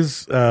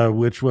Lies,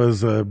 which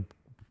was a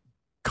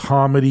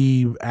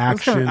comedy That's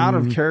action. kind of out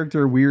of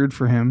character, weird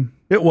for him.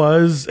 It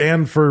was,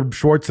 and for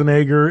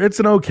Schwarzenegger, it's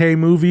an okay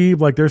movie.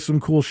 Like there's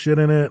some cool shit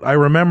in it. I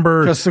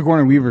remember Just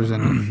Sigourney Weaver's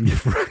in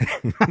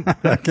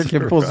it. Kick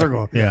it full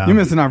circle. Yeah. You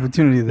missed an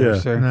opportunity there, Yeah.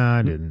 sir. No,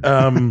 I didn't.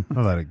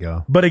 I'll let it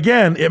go. But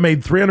again, it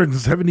made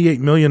 $378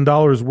 million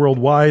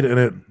worldwide, and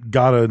it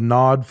got a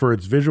nod for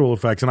its visual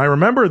effects. And I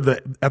remember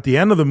that at the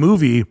end of the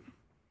movie,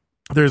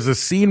 there's a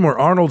scene where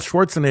Arnold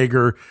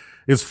Schwarzenegger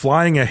is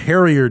flying a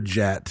Harrier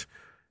jet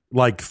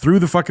like through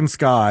the fucking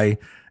sky,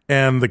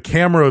 and the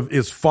camera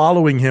is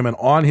following him and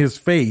on his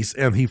face,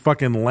 and he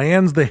fucking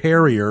lands the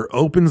Harrier,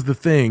 opens the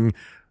thing,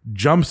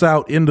 jumps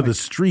out into the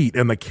street,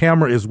 and the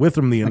camera is with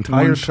him the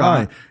entire one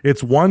time. shot.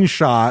 It's one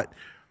shot.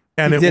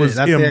 And He it did it. was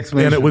That's the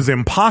explanation. and it was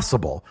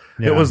impossible.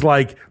 Yeah. It was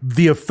like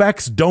the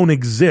effects don't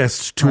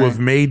exist to Right. have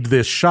made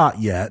this shot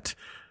yet.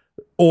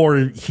 Or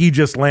he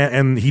just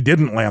and he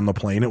didn't land the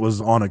plane. It was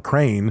on a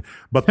crane,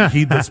 but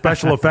the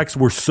special effects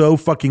were so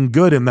fucking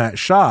good in that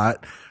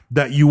shot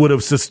that you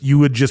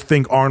would just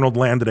think Arnold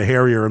landed a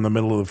Harrier in the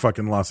middle of the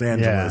fucking Los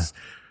Angeles.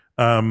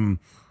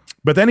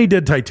 But then he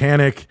did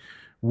Titanic,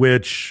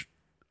 which,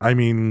 I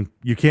mean,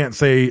 you can't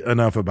say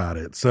enough about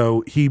it.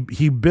 So he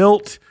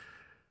built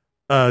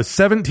a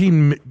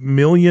 17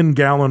 million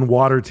gallon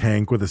water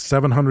tank with a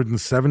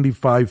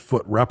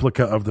 775-foot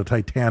replica of the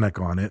Titanic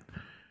on it.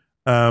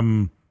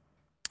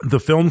 The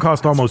film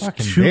cost almost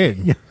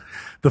The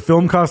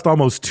film cost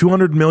almost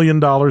 $200 million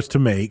to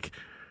make.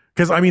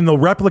 Because, I mean, the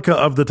replica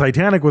of the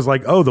Titanic was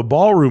like, oh, the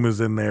ballroom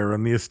is in there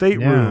and the estate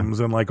rooms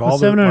and like all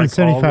the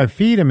 775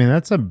 feet. I mean,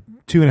 that's a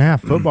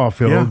 2.5 football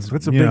field. Yeah,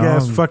 that's a big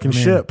ass fucking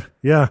ship.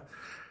 Yeah.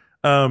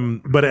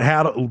 But it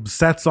had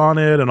sets on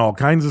it and all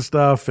kinds of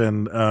stuff.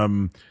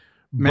 And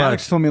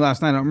Maddox told me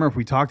last night, I don't remember if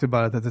we talked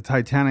about it, that the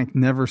Titanic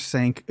never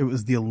sank. It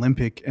was the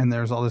Olympic, and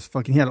there's all this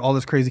he had all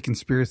this crazy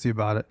conspiracy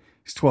about it.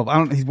 He's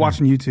 12. He's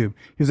watching YouTube.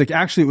 He was like,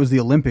 actually, it was the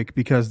Olympic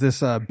because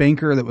this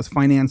banker that was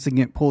financing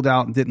it pulled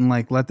out and didn't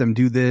let them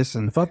do this.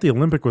 And I thought the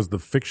Olympic was the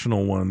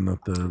fictional one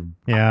that the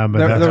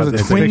but there was a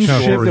twin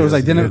ship that was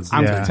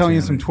identified. I'm telling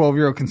you some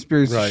 12-year-old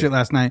conspiracy shit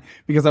last night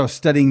because I was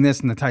studying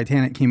this and the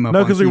Titanic came up.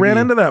 No, because we ran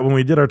into that when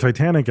we did our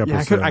Titanic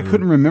episode. Yeah, I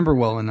couldn't remember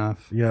well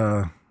enough.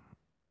 Yeah,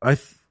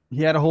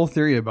 he had a whole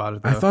theory about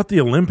it, though. I thought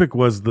the Olympic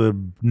was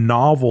the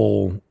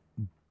novel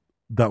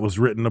that was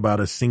written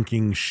about a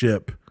sinking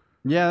ship.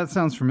 Yeah, that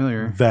sounds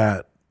familiar.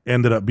 That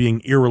ended up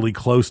being eerily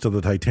close to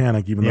the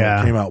Titanic, even though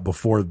it came out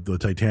before the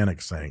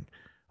Titanic sank.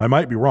 I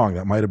might be wrong.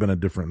 That might have been a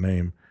different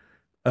name.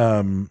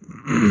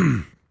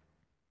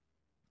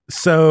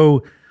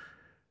 So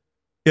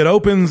it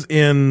opens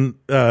in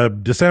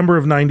December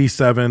of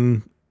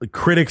 97.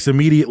 Critics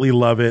immediately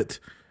love it.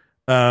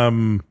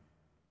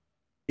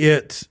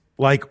 It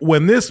like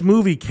when this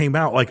movie came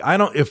out, like I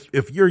don't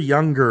if you're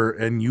younger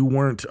and you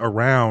weren't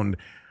around,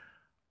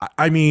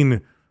 I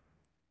mean,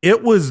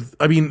 it was,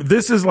 I mean,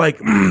 this is like,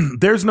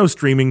 there's no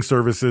streaming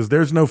services.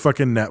 There's no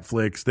fucking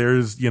Netflix.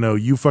 There's, you know,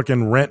 you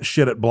fucking rent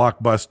shit at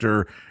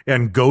Blockbuster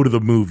and go to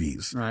the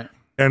movies. Right.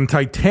 And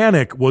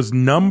Titanic was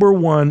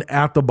 #1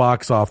 at the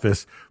box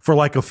office for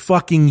like a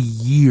fucking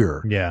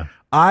year. Yeah.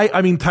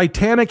 I mean,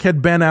 Titanic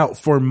had been out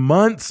for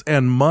months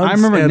and months. I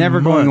remember and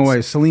never months. going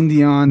away. Celine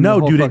Dion.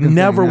 No, dude, it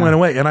never thing, went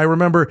away. And I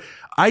remember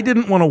I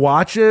didn't want to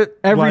watch it.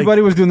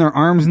 Everybody was doing their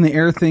arms in the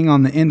air thing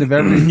on the end of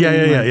everything.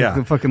 Yeah.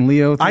 The fucking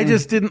Leo thing. I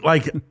just didn't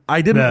like,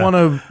 I didn't want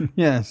to.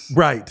 Yes.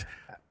 Right.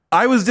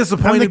 I was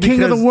disappointed. I'm the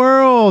king of the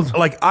world.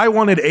 Like, I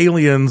wanted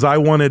Aliens. I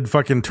wanted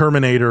fucking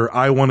Terminator.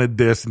 I wanted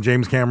this. And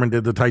James Cameron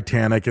did the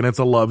Titanic, and it's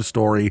a love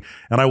story.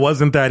 And I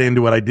wasn't that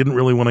into it. I didn't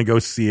really want to go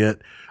see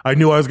it. I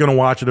knew I was going to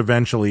watch it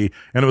eventually.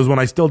 And it was when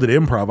I still did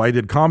improv. I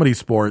did Comedy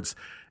Sports,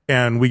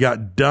 and we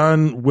got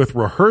done with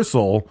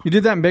rehearsal. You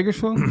did that in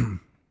Bakersfield?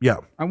 Yeah.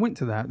 I went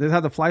to that. They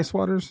had the Fly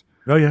Swatters.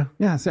 Oh, yeah.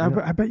 Yeah. See,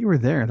 I bet you were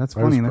there. That's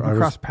funny. We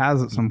crossed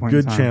paths at some point.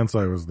 Good in time. chance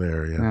I was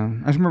there. Yeah.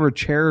 I just remember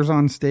chairs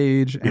on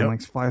stage and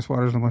like Fly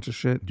Swatters and a bunch of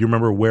shit. Do you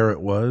remember where it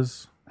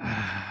was?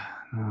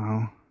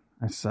 No,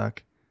 I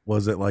suck.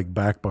 Was it like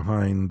back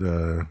behind?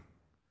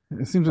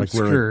 It seems like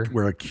obscure.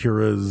 where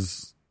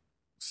Akira's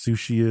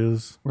sushi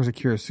is. Where's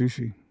Akira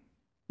Sushi?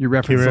 You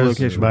referenced the Akira's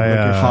location by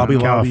Hobby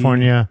Lobby.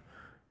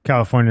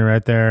 California,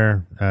 right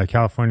there.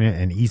 California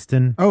and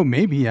Easton. Oh,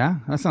 maybe. Yeah,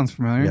 that sounds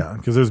familiar. Yeah,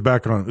 because it was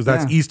back on.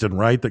 That's Easton,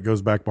 right? That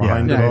goes back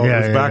behind it. Yeah. All.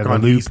 It was back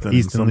on Loop,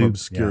 Easton, some Loop,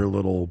 obscure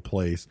little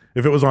place.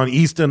 If it was on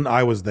Easton,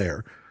 I was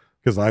there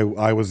because I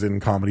was in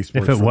Comedy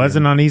Sports. If it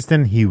wasn't on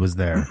Easton, he was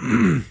there.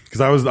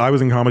 Because I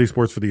was in Comedy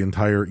Sports for the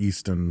entire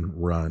Easton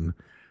run.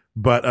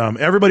 But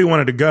everybody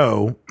wanted to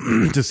go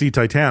to see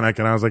Titanic,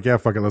 and I was like, yeah,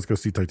 fuck it, let's go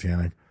see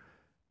Titanic.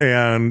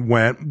 And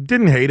went,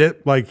 didn't hate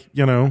it. Like,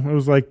 you know, it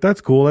was like,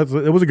 that's cool. It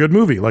was a good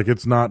movie. Like,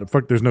 it's not,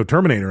 there's no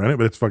Terminator in it,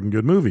 but it's a fucking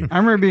good movie. I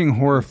remember being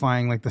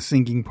horrifying, like the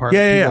sinking part.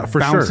 Yeah, for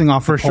sure. Bouncing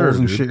off for the poles sure,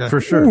 and dude. shit. Like,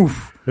 For sure.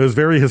 oof. It was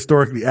very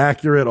historically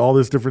accurate, all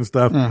this different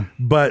stuff. Yeah.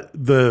 But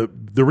the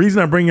reason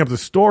I'm bringing up the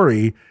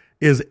story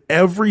is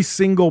every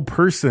single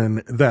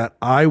person that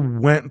I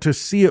went to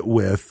see it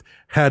with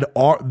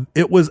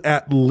it was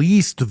at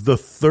least the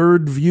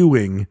third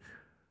viewing.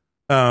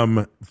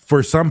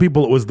 For some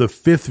people, it was the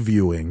fifth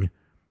viewing.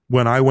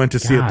 When I went to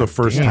see it the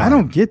first time. I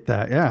don't get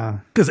that,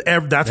 yeah. Because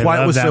that's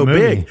why it was so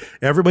big.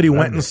 Everybody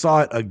went and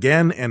saw it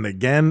again and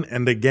again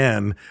and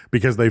again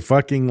because they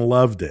fucking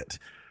loved it.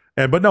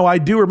 But no, I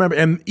do remember,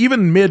 and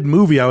even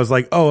mid-movie, I was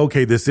like, oh,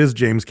 okay, this is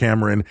James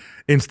Cameron.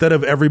 Instead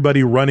of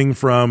everybody running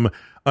from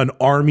an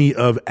army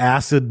of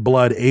acid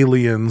blood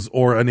aliens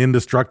or an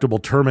indestructible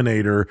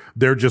Terminator,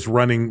 they're just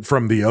running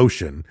from the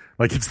ocean.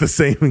 Like, it's the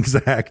same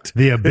exact.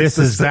 The abyss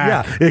is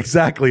back. Yeah,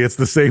 exactly. It's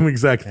the same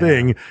exact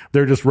thing.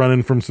 They're just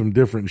running from some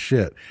different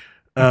shit.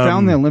 I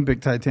found the Olympic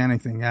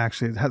Titanic thing,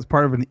 actually. It has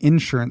part of an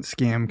insurance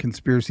scam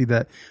conspiracy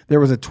that there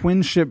was a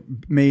twin ship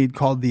made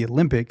called the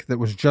Olympic that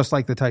was just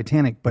like the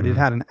Titanic, but it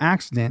had an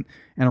accident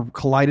and it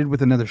collided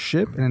with another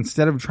ship. And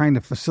instead of trying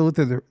to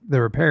facilitate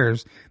the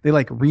repairs, they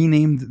like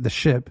renamed the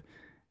ship,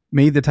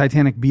 made the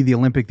Titanic be the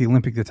Olympic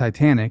the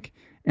Titanic.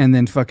 and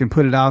then fucking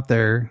put it out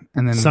there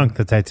and then Sunk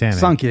the Titanic.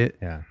 Sunk it.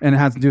 Yeah. And it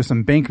had to do with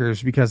some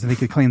bankers because they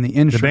could claim the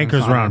insurance. The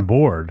bankers were on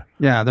board.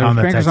 Yeah, there were on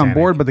the bankers on Titanic.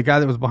 board, but the guy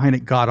that was behind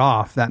it got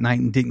off that night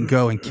and didn't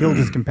go and killed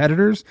his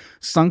competitors,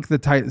 sunk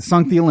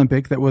the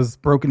Olympic that was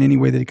broken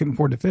anyway that he couldn't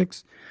afford to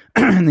fix,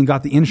 and then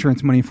got the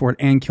insurance money for it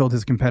and killed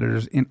his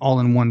competitors in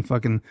one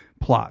fucking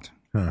plot.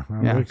 Huh.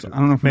 Yeah, so I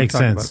don't know if Makes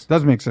we're talking sense. about it.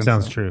 Does make sense.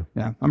 Sounds though. true.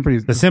 Yeah, I'm pretty.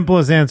 The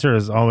simplest answer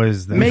is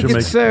always the Make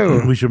it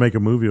so. We should make a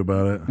movie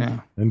about it.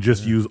 Yeah. And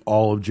just use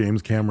all of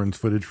James Cameron's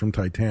footage from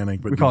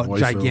Titanic. But We call do it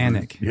voiceovers.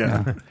 gigantic.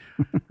 Yeah.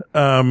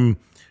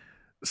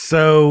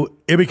 So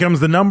it becomes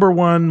the number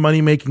one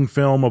money-making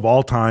film of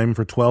all time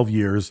for 12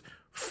 years.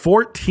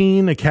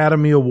 14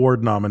 Academy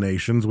Award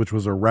nominations, which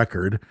was a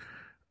record.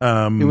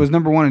 It was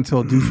number one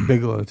until Deuce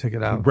Bigelow took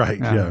it out. Right,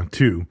 yeah.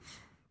 2.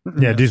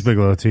 Yeah, Deuce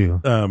Bigelow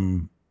too.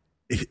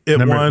 It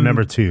won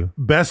number 2.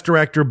 Best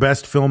Director,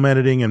 Best Film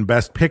Editing, and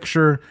Best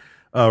Picture.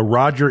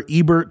 Roger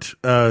Ebert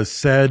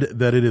said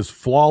that it is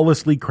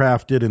flawlessly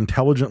crafted,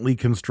 intelligently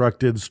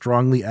constructed,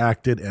 strongly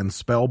acted, and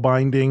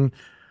spellbinding.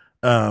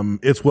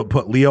 It's what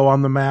put Leo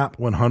on the map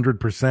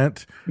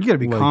 100%. You got to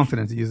be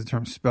confident to use the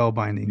term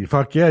spellbinding.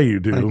 Fuck yeah, you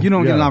do. Like, you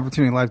don't get an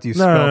opportunity in life to use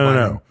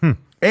spellbinding. No.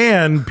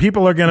 And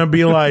people are going to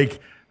be like,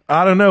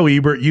 I don't know,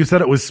 Ebert, you said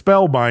it was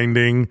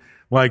spellbinding.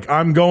 Like,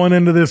 I'm going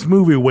into this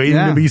movie waiting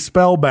to be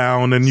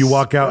spellbound, and you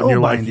walk out and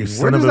you're like, you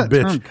son of a bitch.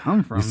 Where does that term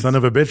come from? You son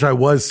of a bitch, I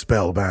was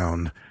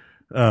spellbound.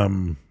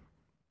 Spellbound.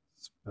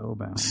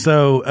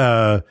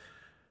 So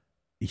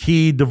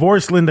he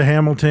divorced Linda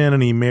Hamilton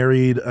and he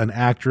married an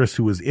actress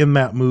who was in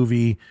that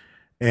movie.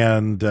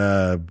 And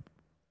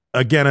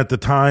again, at the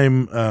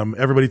time,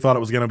 everybody thought it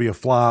was going to be a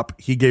flop.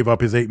 He gave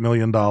up his $8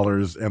 million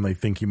and they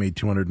think he made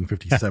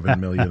 $257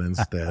 million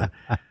instead.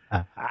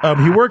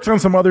 He worked on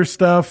some other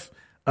stuff.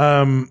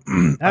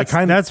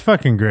 That's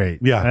fucking great.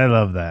 Yeah. I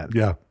love that.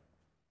 Yeah.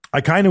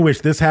 I kind of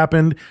wish this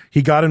happened.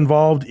 He got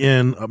involved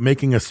in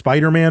making a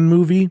Spider-Man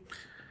movie,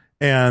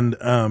 and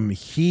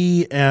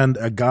he and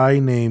a guy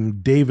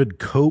named David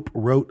Cope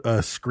wrote a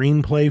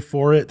screenplay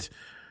for it,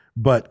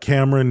 but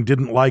Cameron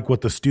didn't like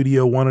what the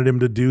studio wanted him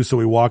to do, so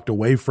he walked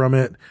away from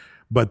it.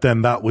 But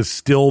then that was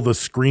still the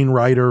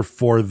screenwriter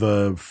for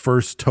the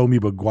first Tobey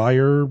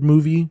Maguire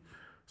movie,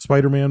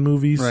 Spider-Man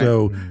movie. Right.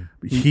 So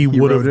he would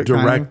wrote have it,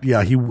 kind of?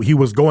 Yeah, he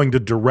was going to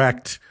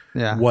direct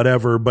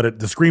whatever, but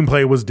the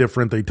screenplay was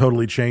different. They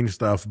totally changed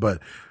stuff,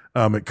 but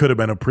it could have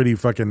been a pretty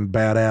fucking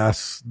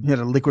badass. He had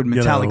a liquid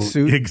metallic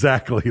suit.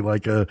 Exactly,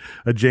 like a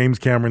James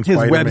Cameron His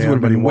Spider-Man. webs would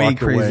have but he been way walked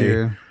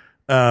crazier.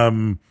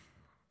 away.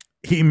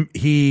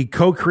 He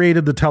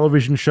co-created the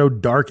television show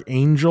Dark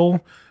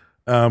Angel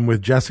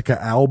with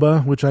Jessica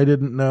Alba, which I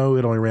didn't know.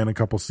 It only ran a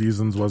couple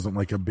seasons, wasn't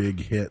like a big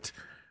hit.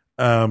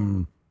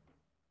 And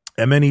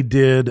then he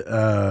did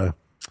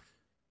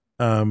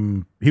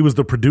he was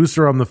the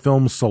producer on the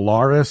film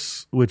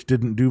Solaris, which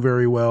didn't do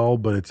very well,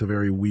 but it's a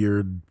very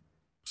weird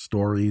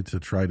story to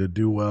try to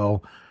do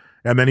well.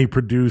 And then he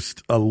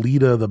produced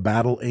Alita the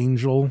Battle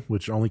Angel,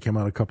 which only came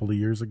out a couple of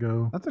years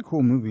ago. That's a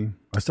cool movie.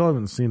 I still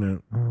haven't seen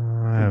it.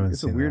 I haven't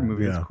It's a seen weird that.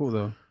 movie. Yeah. It's cool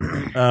though.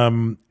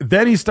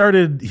 Then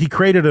he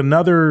created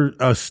another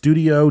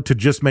studio to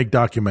just make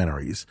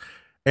documentaries.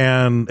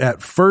 And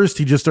at first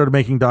he just started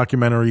making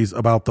documentaries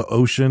about the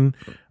ocean.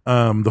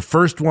 The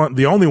first one,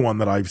 the only one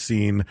that I've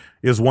seen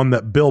is one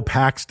that Bill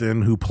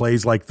Paxton, who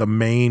plays like the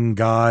main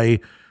guy,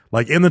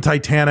 like in the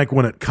Titanic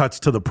when it cuts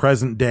to the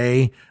present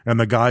day and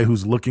the guy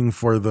who's looking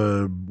for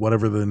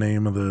whatever the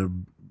name of the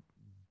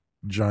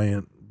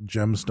giant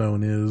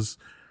gemstone is.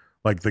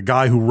 Like the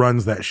guy who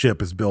runs that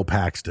ship is Bill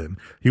Paxton.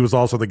 He was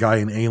also the guy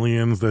in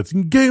Aliens that's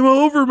game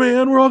over,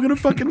 man. We're all going to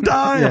fucking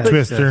die.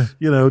 Twister.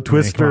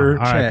 Twister.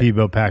 R.I.P.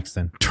 Bill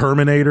Paxton.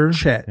 Terminator.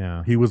 Chet.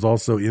 Yeah. He was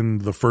also in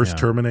the first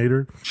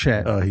Terminator.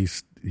 Chet.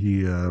 He's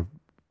a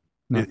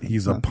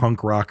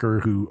punk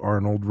rocker who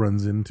Arnold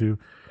runs into.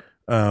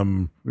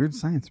 Weird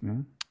Science,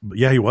 man. But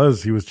yeah, he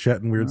was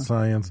Chet in Weird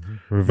Science.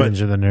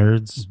 Revenge of the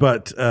Nerds.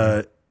 But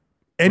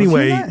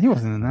anyway, He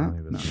wasn't in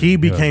that. he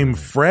became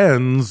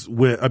friends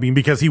with,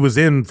 because he was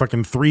in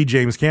fucking 3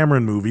 James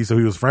Cameron movies, so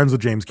he was friends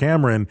with James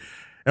Cameron.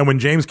 And when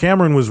James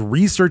Cameron was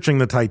researching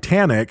the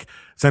Titanic,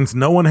 since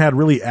no one had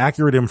really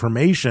accurate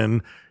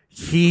information,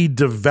 he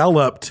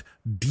developed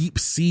deep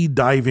sea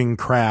diving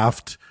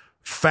craft,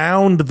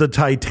 found the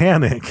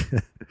Titanic,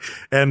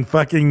 and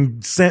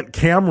fucking sent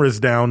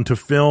cameras down to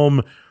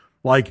film.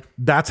 Like,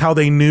 that's how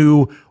they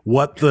knew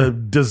what the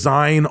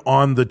design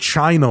on the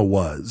China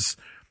was.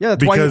 Yeah,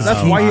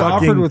 that's why he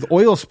offered with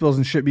oil spills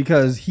and shit,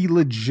 because he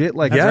legit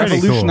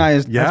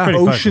revolutionized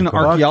ocean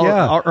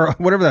archaeology or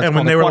whatever that's called. And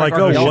when they were like,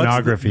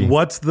 oceanography.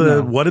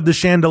 what did the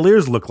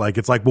chandeliers look like?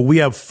 It's like, well, we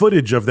have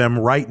footage of them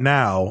right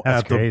now.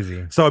 That's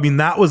crazy. So,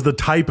 that was the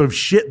type of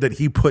shit that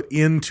he put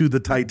into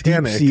the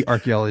Titanic. Deep sea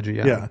archaeology,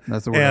 yeah.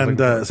 That's the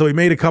word. And so he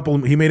made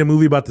a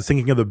movie about the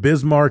sinking of the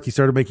Bismarck. He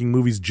started making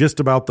movies just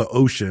about the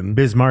ocean.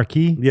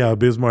 Bismarcky? Yeah,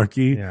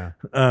 Bismarcky.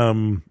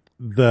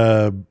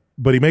 Yeah.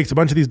 But he makes a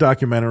bunch of these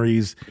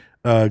documentaries.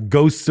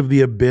 Ghosts of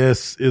the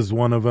Abyss is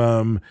one of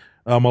them.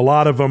 A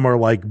lot of them are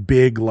like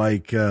big,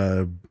 like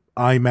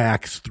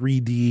IMAX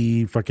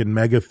 3D fucking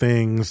mega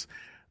things.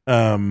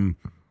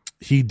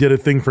 He did a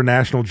thing for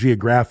National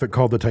Geographic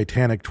called The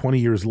Titanic 20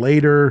 years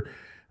later.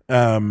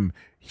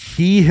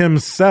 He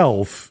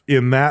himself,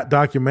 in that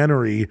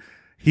documentary,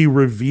 he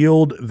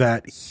revealed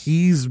that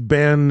he's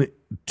been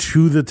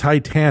to the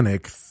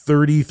Titanic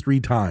 33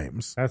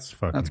 times. That's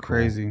That's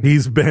crazy.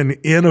 He's been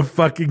in a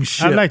fucking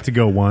ship. I'd like to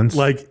go once.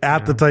 Like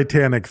at the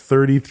Titanic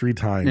 33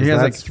 times. Yeah, he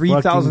has That's like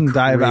 3,000 fucking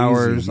dive crazy.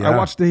 hours. Yeah. I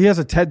watched. He has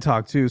a TED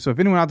Talk too. So if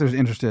anyone out there is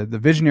interested, the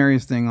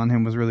Visionaries thing on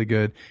him was really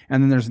good.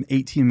 And then there's an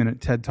 18-minute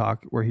TED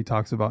Talk where he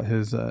talks about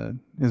his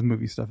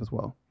movie stuff as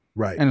well,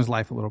 Right. and his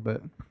life a little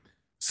bit.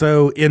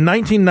 So in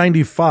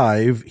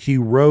 1995, he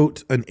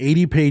wrote an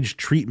 80-page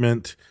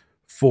treatment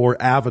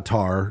for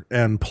Avatar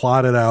and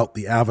plotted out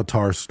the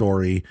Avatar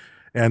story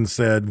and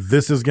said,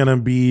 this is going to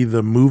be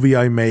the movie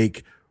I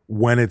make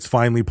when it's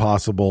finally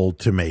possible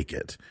to make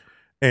it.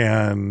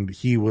 And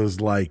he was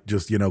like,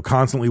 just,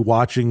 constantly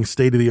watching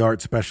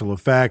state-of-the-art special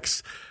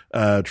effects,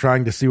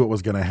 trying to see what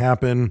was going to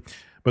happen.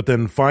 But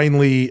then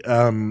finally,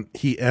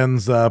 he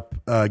ends up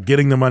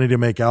getting the money to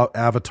make out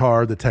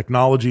Avatar. The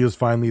technology is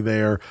finally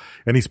there,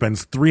 and he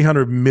spends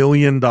 $300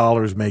 million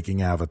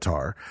making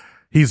Avatar.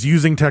 He's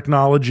using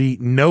technology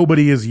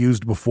nobody has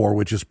used before,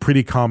 which is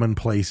pretty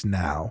commonplace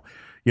now.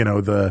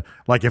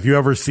 If you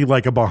ever see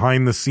like a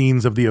behind the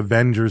scenes of the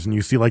Avengers and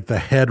you see like the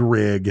head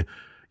rig,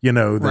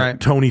 that Right.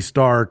 Tony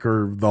Stark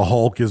or the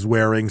Hulk is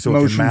wearing so it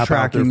Motion can map out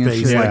their tracking and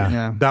face. shit. Like,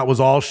 Yeah. that was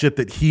all shit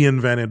that he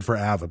invented for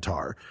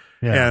Avatar.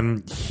 Yeah.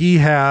 And he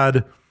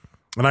had,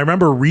 and I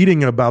remember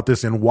reading about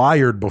this in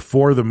Wired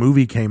before the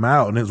movie came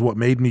out, and it's what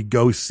made me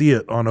go see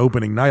it on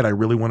opening night. I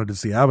really wanted to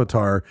see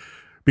Avatar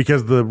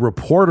because the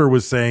reporter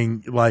was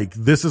saying, like,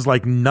 this is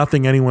like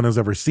nothing anyone has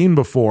ever seen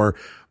before.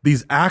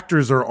 These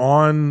actors are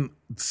on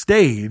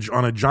stage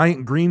on a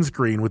giant green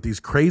screen with these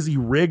crazy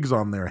rigs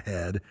on their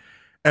head.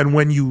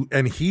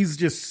 And he's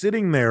just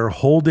sitting there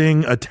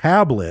holding a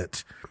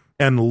tablet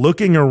and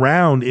looking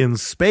around in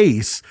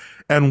space,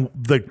 and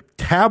the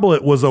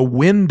tablet was a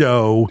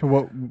window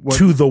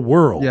to the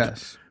world.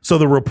 Yes. So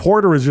the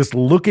reporter is just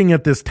looking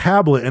at this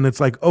tablet, and it's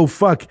like, oh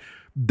fuck,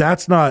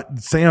 that's not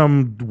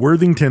Sam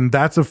Worthington.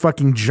 That's a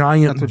fucking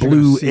giant That's what you're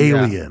blue gonna see,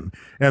 yeah. alien.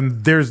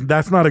 And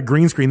that's not a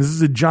green screen. This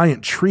is a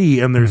giant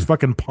tree, and there's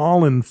fucking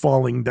pollen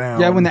falling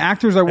down. Yeah, when the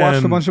actors, I watched a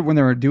And- bunch of when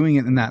they were doing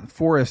it in that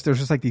forest, there's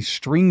just like these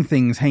string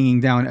things hanging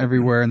down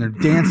everywhere, and they're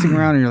dancing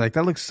around, and you're like,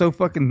 that looks so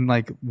fucking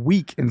like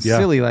weak and Yeah.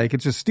 silly, like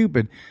it's just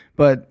stupid.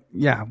 But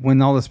yeah,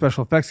 when all the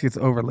special effects gets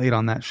overlaid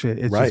on that shit,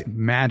 it's Right. just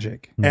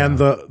magic. And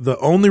the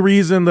only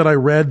reason that I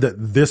read that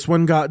this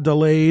one got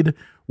delayed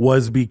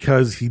was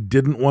because he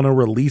didn't want to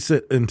release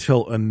it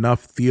until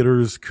enough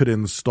theaters could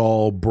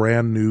install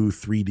brand new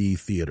 3D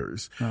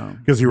theaters.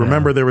 Because you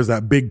remember there was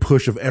that big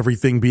push of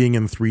everything being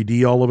in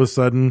 3D all of a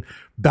sudden.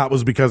 That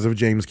was because of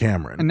James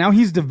Cameron. And now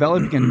he's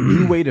developing a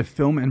new way to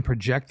film and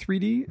project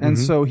 3D. And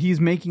Mm-hmm. so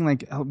he's making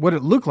like what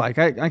it looked like.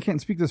 I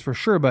can't speak this for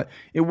sure, but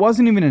it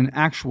wasn't even an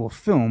actual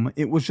film.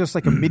 It was just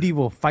like a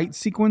medieval fight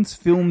sequence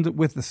filmed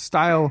with the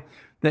style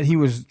that he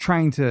was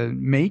trying to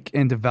make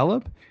and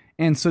develop.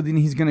 And so then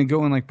he's going to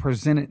go and like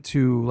present it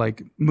to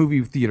like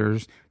movie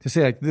theaters to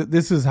say like,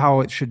 this is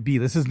how it should be.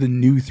 This is the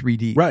new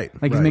 3D. Right,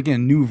 Like he's right. making a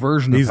new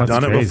version He's of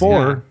done it crazy.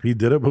 before. Yeah. He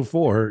did it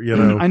before,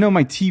 I know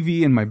my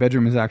TV in my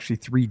bedroom is actually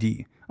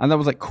 3D. And that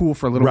was like cool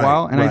for a little Right,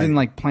 while. And I right. didn't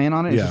like plan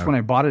on it. It's Yeah. just when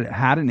I bought it, it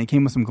had it and it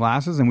came with some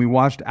glasses and we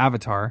watched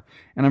Avatar.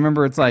 And I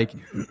remember it's like,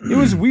 it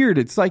was weird.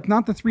 It's like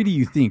not the 3D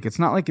you think. It's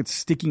not like it's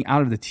sticking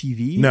out of the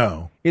TV.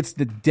 No. It's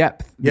the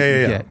depth that Yeah,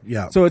 you yeah, get.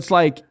 yeah. So it's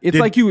like,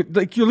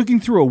 you're looking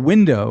through a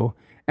window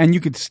and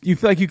you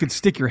feel like you could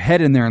stick your head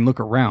in there and look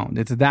around.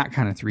 It's that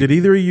kind of 3D. Did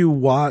either of you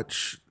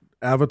watch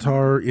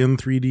Avatar in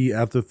 3D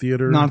at the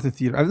theater? Not at the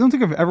theater. I don't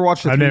think I've ever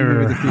watched a 3D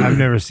movie at the theater. I've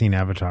never seen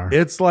Avatar.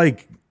 It's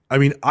like, I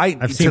mean,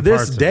 I've seen to this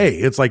parts of day,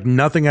 it's like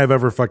nothing I've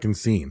ever fucking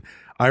seen.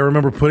 I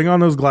remember putting on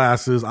those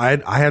glasses. I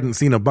hadn't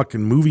seen a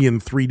fucking movie in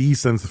 3D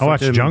since I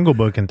watched fucking- Jungle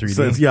Book in 3D.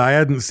 Since, I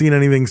hadn't seen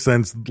anything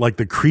since like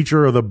the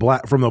creature of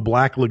from the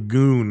Black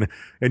Lagoon,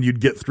 and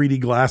you'd get 3D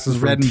glasses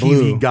from Red and TV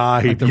blue.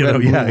 Guide. Like the red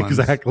and blue yeah, ones.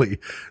 exactly.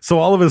 So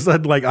all of a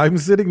sudden, like I'm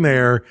sitting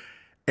there,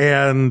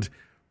 and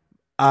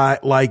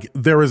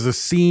there was a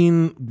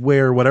scene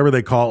where whatever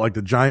they call it, like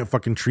the giant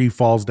fucking tree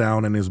falls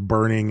down and is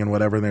burning and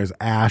whatever, and there's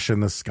ash in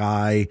the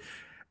sky,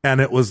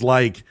 and it was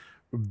like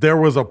there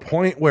was a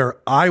point where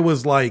I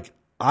was like,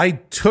 I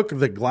took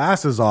the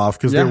glasses off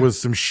because there was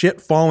some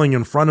shit falling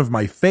in front of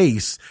my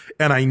face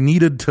and I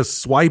needed to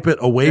swipe it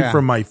away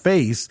from my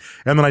face.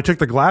 And then I took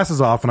the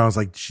glasses off and I was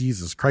like,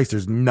 Jesus Christ,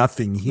 there's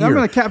nothing here.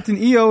 Remember the Captain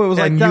EO? It was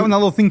like that when that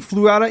little thing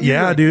flew out at you?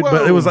 Yeah, Like, dude.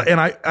 But it whoa. was like, and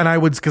I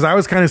was, cause I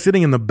was kind of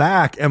sitting in the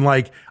back and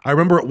like, I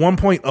remember at one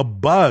point a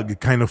bug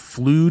kind of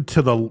flew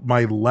to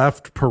my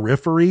left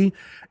periphery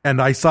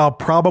and I saw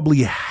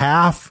probably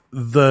half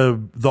the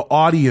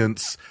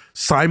audience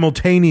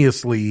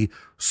simultaneously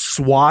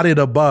swatted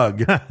a bug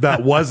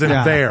that wasn't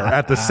there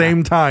at the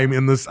same time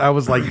in this. I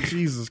was like,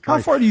 Jesus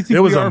Christ. How far do you think it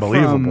was we are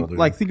unbelievable, from, dude.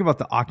 like, think about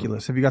the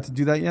Oculus. Have you got to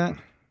do that yet?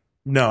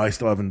 No, I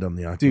still haven't done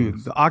the Oculus.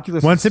 Dude, the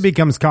Oculus. Once it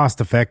becomes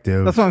cost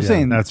effective, that's what I'm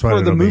saying. That's what for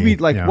the it'll movie.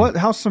 be. Like Yeah. what?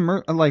 How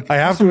submersive? I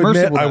have to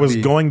admit, I was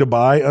going to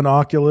buy an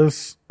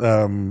Oculus,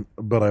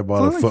 but I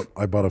bought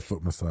I bought a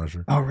foot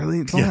massager. Oh, really?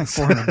 It's only Yes.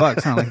 like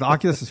 $400. Huh? Like the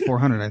Oculus is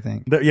 $400, I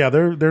think.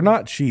 They're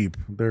not cheap.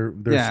 They're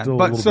still.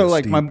 But a so little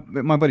like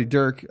bit my buddy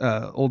Dirk,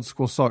 old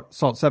school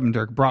Salt 7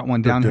 Dirk, brought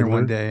one down here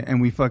one day, and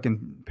we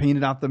fucking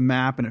painted out the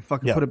map, and it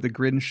fucking put up the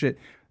grid and shit.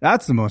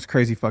 That's the most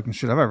crazy fucking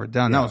shit I've ever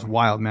done. That was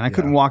wild, man. I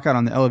couldn't walk out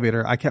on the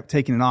elevator. I kept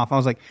taking it off. I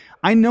was like,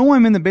 I know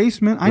I'm in the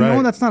basement. I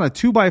know that's not a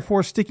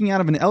 2x4 sticking out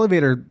of an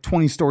elevator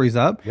 20 stories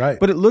up. Right.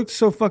 But it looked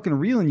so fucking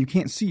real, and you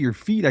can't see your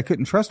feet. I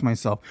couldn't trust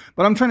myself.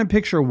 But I'm trying to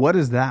picture, what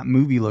does that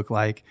movie look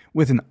like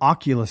with an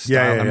Oculus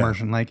style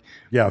immersion? Like,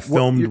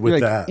 filmed you're with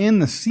like that in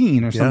the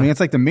scene or something. Yeah.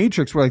 It's like the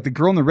Matrix, where like the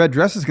girl in the red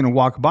dress is going to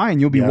walk by,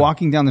 and you'll be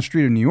walking down the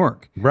street of New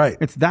York. Right.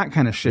 It's that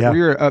kind of shit. Yeah.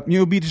 Where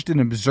you'll be just an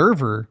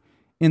observer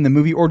in the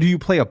movie, or do you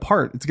play a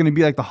part? It's going to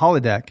be like the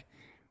holodeck,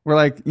 where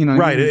like, you know,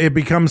 right. It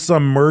becomes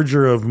some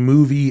merger of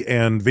movie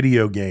and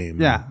video game.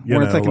 Yeah, you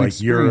where know, it's like an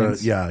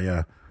experience.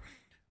 yeah.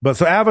 But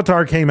so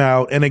Avatar came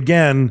out, and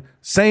again,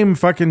 same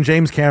fucking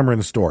James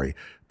Cameron story.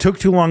 Took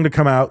too long to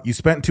come out. You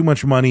spent too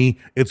much money.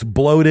 It's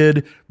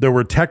bloated. There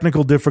were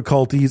technical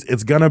difficulties.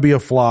 It's going to be a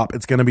flop.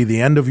 It's going to be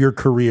the end of your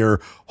career.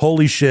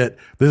 Holy shit.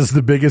 This is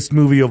the biggest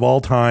movie of all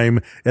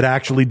time. It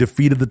actually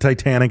defeated the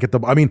Titanic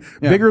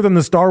bigger than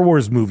the Star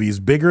Wars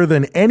movies, bigger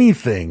than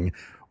anything,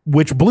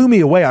 which blew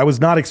me away. I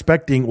was not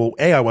expecting, well,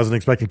 A, I wasn't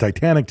expecting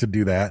Titanic to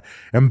do that,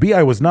 and B,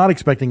 I was not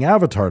expecting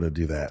Avatar to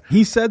do that.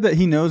 He said that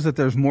he knows that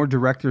there's more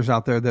directors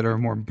out there that are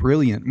more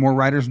brilliant, more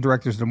writers and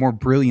directors that are more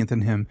brilliant than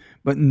him,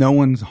 but no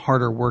one's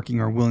harder working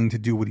or willing to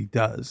do what he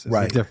does. Is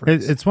the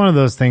difference. It's one of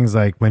those things,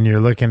 like when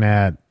you're looking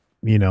at,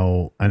 you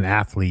know, an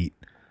athlete,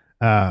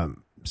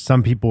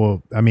 some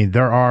people, I mean,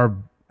 there are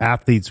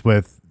athletes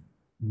with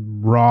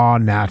raw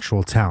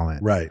natural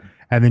talent. Right.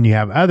 And then you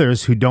have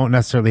others who don't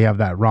necessarily have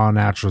that raw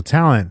natural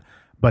talent,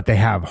 but they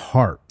have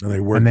heart and they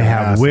work and they their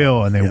have ass will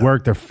off. and they Yeah.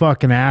 work their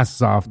fucking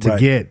asses off to Right.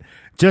 get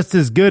just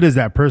as good as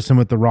that person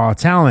with the raw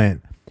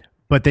talent,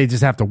 but they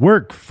just have to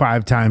work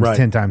 5 times, Right.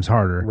 10 times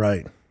harder.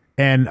 Right.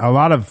 And a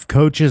lot of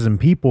coaches and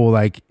people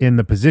like in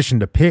the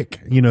position to pick,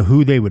 you know,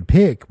 who they would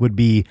pick would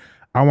be,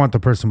 I want the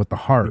person with the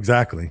heart.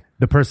 Exactly.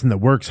 The person that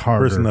works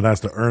harder. Person that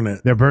has to earn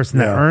it. The person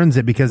that earns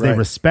it because they Right.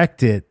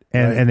 respect it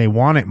and, Right. and they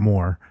want it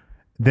more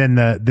than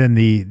the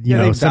you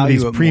know, they some of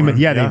these value it prima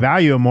more. they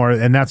value it more,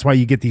 and that's why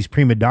you get these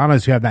prima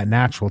donnas who have that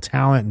natural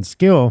talent and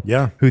skill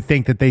who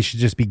think that they should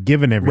just be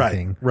given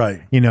everything.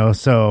 Right. You know,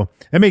 so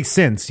it makes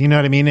sense, you know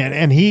what I mean?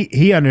 And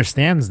he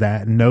understands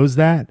that and knows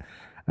that.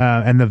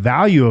 And the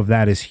value of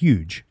that is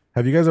huge.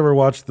 Have you guys ever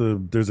watched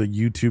there's a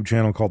YouTube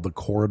channel called The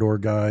Corridor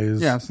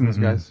Guys? Yeah, I've seen those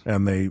guys.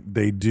 And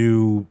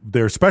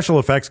they're special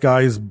effects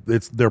guys.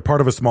 They're part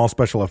of a small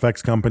special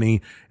effects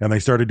company, and they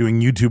started doing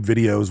YouTube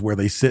videos where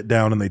they sit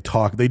down and they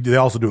talk. They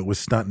also do it with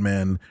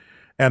stuntmen,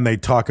 and they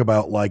talk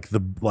about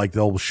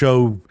they'll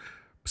show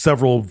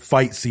several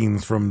fight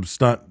scenes from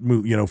for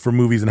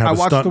movies and have I a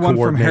watched stunt the one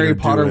from Harry coordinator do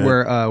Potter it.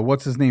 where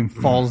what's his name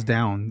falls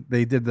down.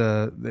 They did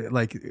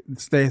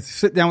they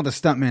sit down with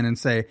the stuntman and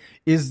say,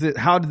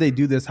 how did they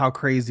do this? How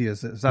crazy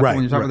is this? Is that the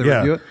one you're talking about? They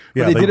review it?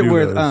 But they did it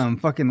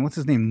with fucking what's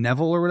his name,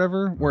 Neville or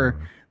whatever,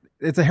 where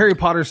it's a Harry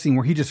Potter scene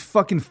where he just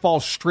fucking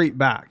falls straight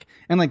back.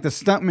 And like the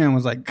stuntman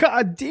was like,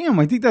 God damn,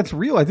 I think that's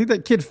real. I think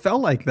that kid fell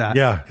like that.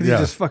 Yeah. Because he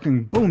just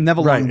fucking boom,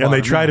 Neville. Right. And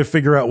they try to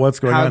figure out what's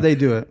going on. How they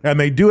do it. And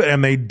they do it.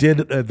 And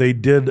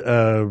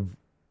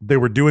they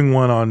were doing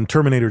one on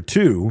Terminator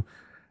 2.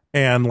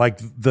 And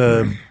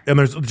and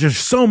there's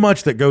just so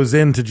much that goes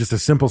into just a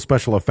simple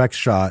special effects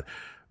shot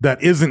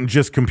that isn't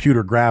just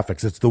computer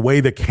graphics. It's the way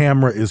the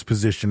camera is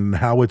positioned and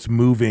how it's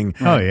moving.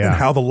 And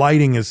how the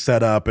lighting is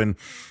set up and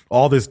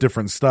all this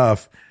different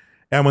stuff.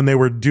 And when they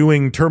were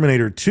doing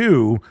Terminator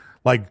 2,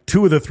 like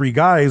 2 of the 3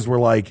 guys were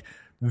like,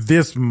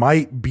 this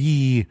might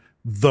be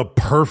the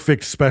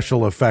perfect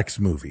special effects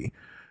movie.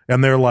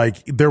 And they're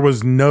like,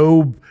 there's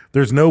no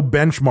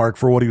benchmark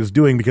for what he was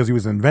doing because he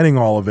was inventing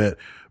all of it.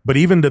 But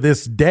even to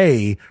this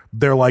day,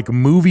 they're like,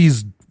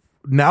 movies,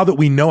 now that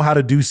we know how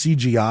to do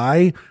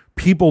CGI,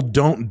 people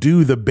don't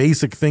do the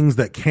basic things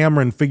that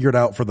Cameron figured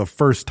out for the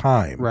first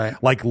time.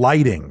 Right. Like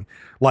lighting.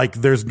 Like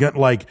there's going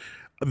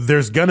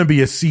to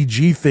be a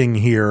CG thing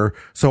here.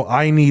 So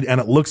and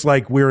it looks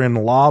like we're in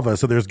lava.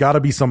 So there's got to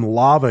be some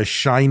lava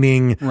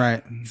shining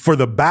for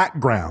the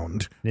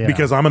background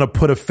because I'm going to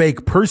put a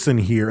fake person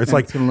here. It's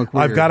like,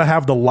 I've got to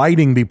have the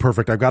lighting be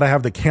perfect. I've got to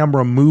have the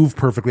camera move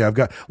perfectly.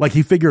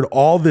 He figured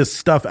all this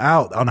stuff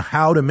out on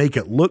how to make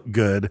it look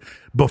good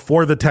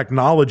before the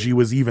technology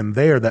was even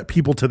there that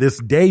people to this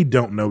day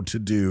don't know to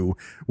do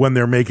when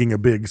they're making a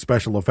big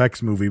special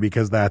effects movie,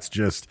 because that's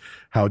just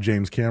how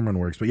James Cameron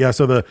works. But yeah,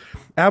 so the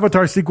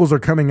Avatar sequels are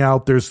coming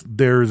out. There's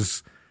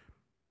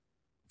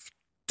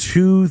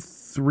 2,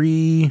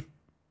 3,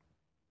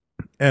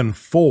 and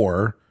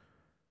 4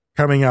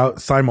 coming out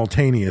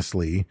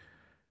simultaneously,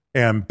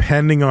 and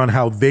depending on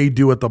how they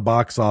do at the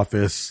box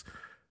office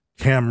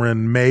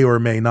Cameron may or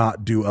may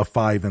not do a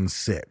 5 and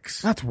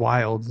 6. That's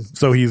wild.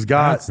 So he's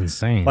got That's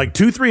insane. like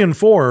 2, 3, and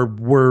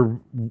 4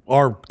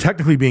 are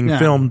technically being Yeah.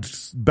 filmed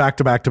back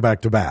to back to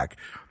back to back.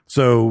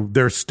 So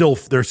they're still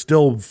filming.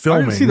 I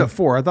didn't see the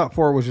 4. I thought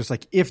 4 was just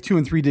like if 2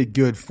 and 3 did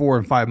good, 4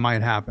 and 5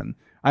 might happen.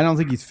 I don't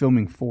think he's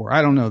filming 4.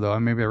 I don't know though.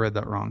 Maybe I read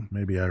that wrong.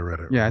 Maybe I read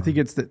it. Yeah, wrong. I think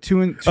it's that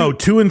 2 and 2. Oh,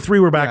 2 and 3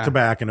 were back Yeah. to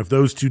back, and if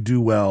those two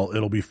do well,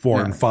 it'll be 4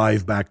 Yeah. and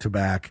 5 back to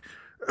back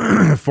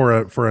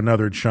for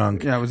another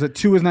chunk. Yeah, was it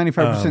 2 is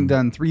 95%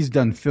 done, 3's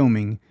done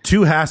filming.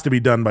 2 has to be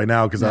done by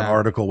now because that Yeah.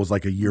 article was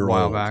like a year A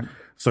while old. back.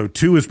 So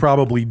 2 is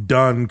probably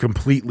done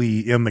completely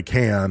in the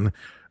can.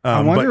 I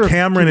wonder But if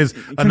Cameron is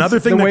another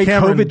thing the way that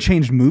Cameron COVID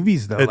changed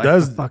movies though. it like,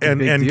 does, that's a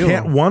fucking and big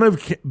deal. one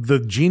of the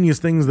genius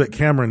things that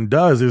Cameron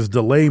does is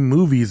delay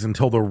movies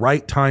until the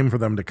right time for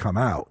them to come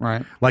out.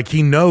 Right. Like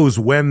he knows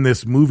when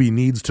this movie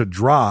needs to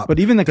drop, But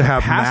even the to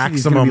have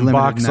capacity's gonna be maximum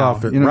limited box now.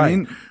 office, You know what I right?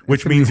 mean? Which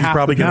It's gonna means be he's half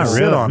probably the going to not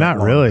sit really, on not it.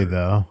 longer. really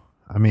though.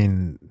 I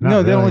mean, not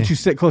No, they don't really. let you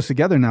sit close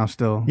together now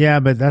still. Yeah,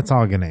 but that's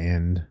all going to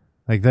end.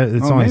 Like that,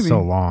 it's Oh, only maybe.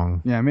 so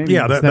long. Yeah, maybe.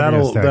 Yeah, It's never gonna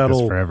that'll stay like this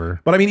that'll forever.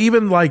 But I mean,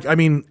 even like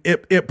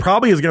it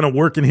probably is going to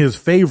work in his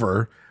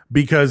favor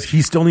because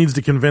he still needs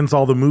to convince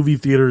all the movie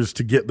theaters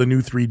to get the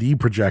new 3D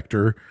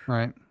projector.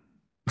 Right.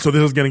 So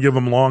this is going to give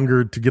him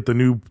longer to get the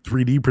new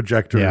 3D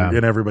projector Yeah.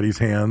 in everybody's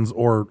hands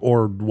or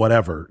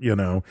whatever, you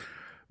know.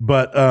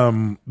 But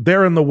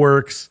they're in the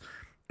works.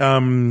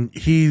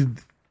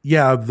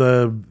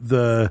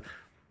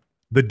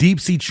 The Deep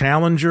Sea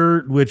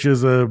Challenger, which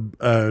is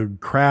a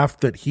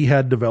craft that he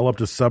had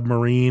developed, a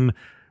submarine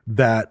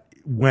that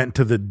went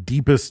to the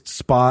deepest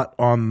spot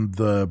on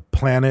the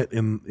planet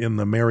in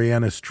the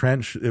Marianas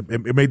Trench.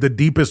 It made the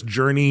deepest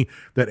journey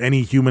that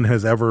any human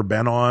has ever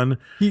been on.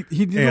 He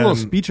did a little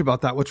speech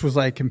about that, which was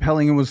like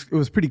compelling. It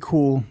was pretty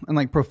cool and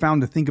like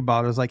profound to think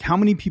about. It was like how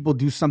many people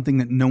do something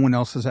that no one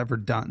else has ever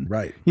done.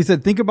 Right. He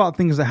said, think about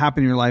things that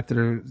happen in your life that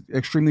are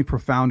extremely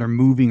profound or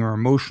moving or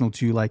emotional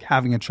to you, like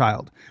having a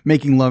child,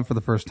 making love for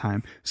the first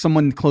time,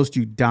 someone close to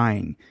you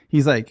dying.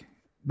 He's like,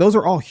 those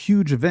are all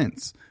huge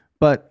events,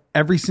 but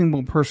every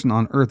single person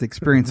on earth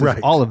experiences Right.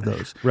 all of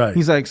those. Right.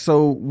 He's like,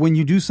 so when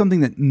you do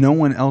something that no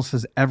one else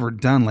has ever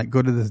done, like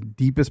go to the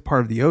deepest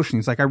part of the ocean,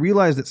 he's like, I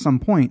realized at some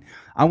point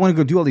I want to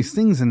go do all these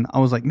things. And I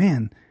was like,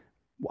 man,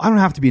 I don't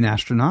have to be an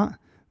astronaut.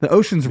 The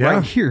ocean's Yeah.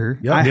 right here.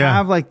 Yeah. I Yeah.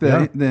 have like the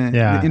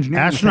engineering.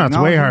 Astronaut's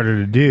way technology. harder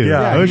to do.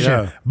 Yeah, Ocean,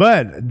 yeah.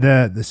 but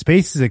the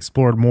space is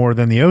explored more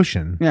than the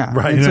ocean. Yeah.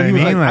 Right. And You so know he what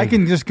was I mean? like, I Like-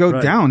 can just go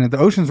Right. down and the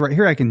ocean's right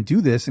here. I can do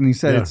this. And he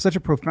said, Yeah. it's such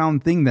a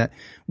profound thing that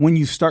when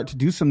you start to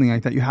do something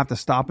like that, you have to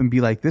stop and be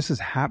like, this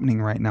is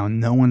happening right now.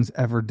 No one's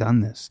ever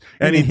done this.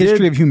 And In the he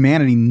history did- of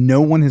humanity,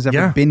 no one has ever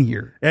Yeah. been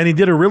here. And he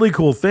did a really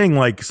cool thing.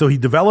 Like, so he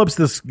develops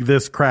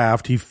this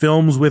craft, he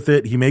films with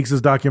it, he makes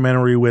his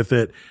documentary with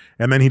it,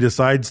 and then he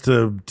decides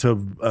to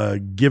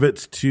give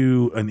it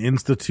to an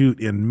institute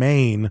in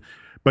Maine,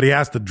 but he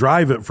has to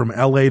drive it from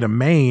LA to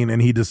Maine,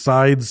 and he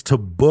decides to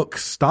book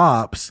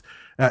stops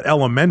at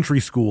elementary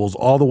schools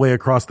all the way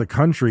across the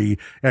country,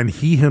 and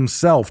he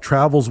himself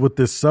travels with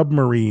this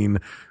submarine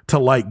to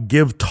like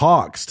give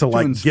talks to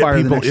like inspire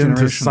get the people next into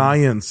generation.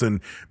 science and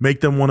make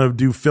them want to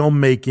do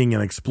filmmaking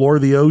and explore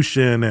the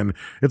ocean. And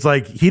it's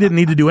like he didn't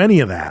need to do any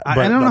of that. But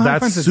I don't know how he that's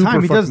finds the super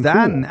time. He does fucking that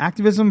cool. and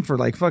activism for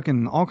like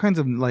fucking all kinds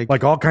of like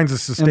Like all kinds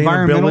of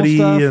environmental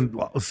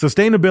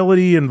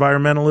sustainability,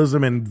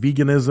 environmentalism, and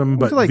veganism.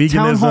 But to like veganism,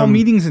 town hall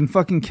meetings in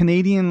fucking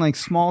Canadian like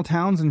small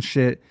towns and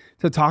shit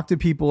to talk to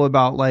people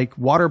about like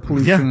water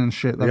pollution Yeah. and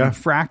shit, like Yeah.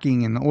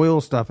 fracking and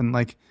oil stuff and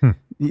like I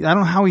don't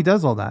know how he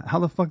does all that. How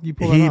the fuck do you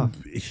pull it off?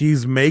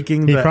 he's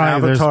making He the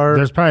probably, Avatar.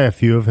 there's probably a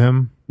few of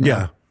him.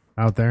 Yeah.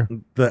 out there.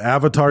 The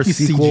Avatar He's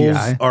sequels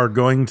CGI. are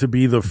going to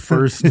be the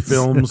first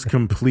films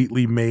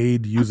completely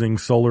made using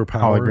solar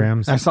power.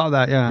 Holograms. I saw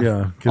that. Yeah,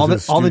 Yeah,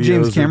 'cause All the the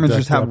James studios are Camerons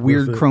just decked have up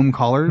weird with it. chrome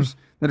collars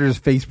that are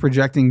just face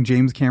projecting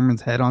James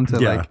Cameron's head onto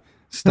Yeah. like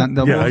stunt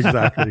doubles. Yeah,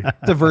 exactly.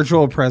 The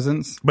virtual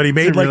presence. But he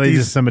made Is it like really these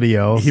just somebody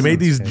else? He made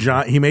these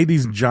Okay. he made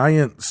these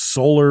giant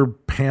solar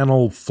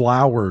panel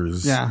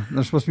flowers. Yeah,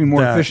 they're supposed to be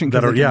more efficient.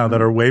 'cause That are they can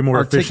that are way more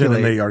efficient, and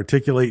articulate. they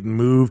articulate and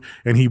move.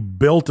 And he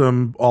built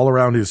them all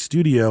around his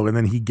studio, and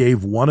then he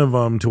gave one of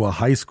them to a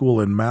high school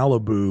in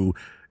Malibu,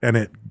 and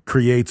it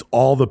creates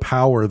all the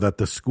power that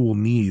the school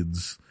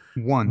needs.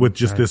 One. With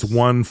just this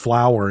one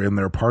flower in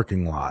their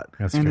parking lot.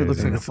 That's And it crazy.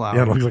 looks like a flower.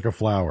 Yeah, it looks like a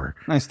flower.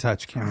 Nice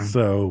touch, Cameron.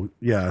 So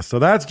so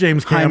that's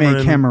James Jaime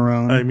Cameron.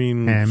 Cameron. I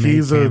mean, Jaime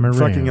he's a Cameron.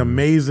 fucking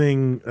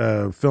amazing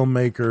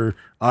filmmaker.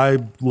 I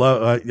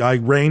love. I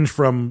range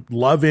from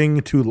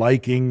loving to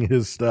liking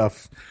his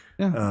stuff.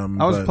 Yeah,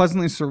 I was but-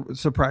 pleasantly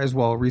surprised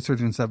while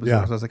researching this episode.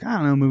 Yeah. I was like, I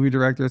don't know, movie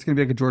director. It's going to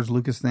be like a George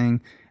Lucas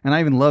thing. And I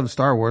even love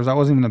Star Wars. I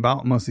wasn't even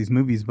about most of these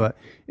movies, but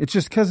it's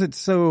just because it's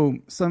so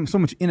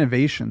much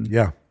innovation.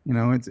 Yeah. You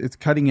know, it's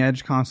cutting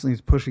edge constantly.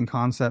 It's pushing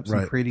concepts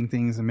Right. and creating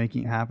things and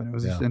making it happen. It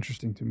was just Yeah.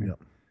 interesting to me. Yeah.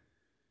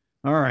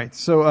 All right.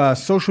 So,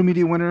 social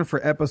media winner for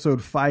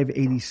episode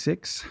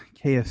 586,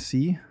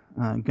 KFC,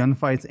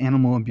 gunfights,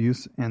 animal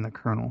abuse, and the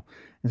Colonel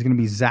is going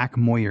to be Zach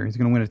Moyer. He's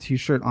going to win a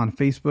t-shirt on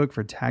Facebook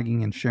for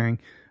tagging and sharing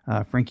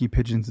Frankie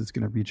Pigeons is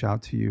going to reach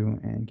out to you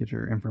and get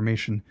your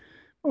information,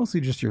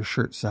 mostly just your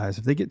shirt size.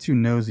 If they get too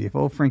nosy, if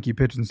old Frankie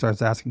Pigeon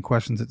starts asking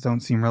questions that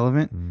don't seem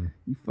relevant,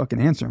 you fucking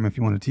answer him if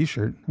you want a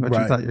T-shirt. I bet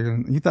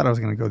you thought I was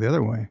going to go the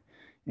other way.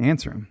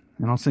 Answer him,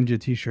 and I'll send you a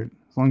T-shirt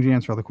as long as you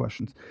answer all the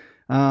questions.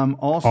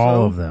 Also,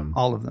 all of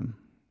them.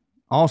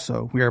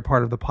 Also, we are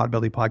part of the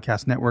Podbelly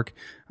Podcast Network.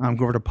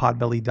 Go over to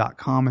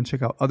podbelly.com and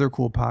check out other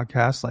cool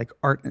podcasts like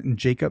Art and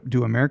Jacob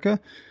Do America.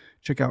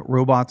 Check out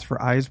Robots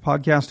for Eyes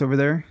podcast over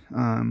there.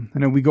 I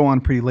know we go on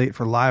pretty late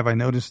for live. I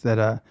noticed that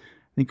I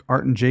think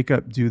Art and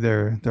Jacob do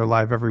their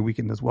live every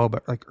weekend as well,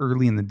 but like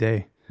early in the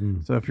day.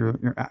 So if you're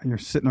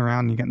sitting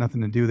around and you got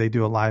nothing to do, they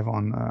do a live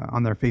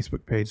on their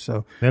Facebook page.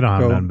 So they don't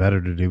have nothing better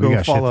to do. We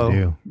got shit to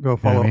do. Go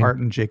follow Art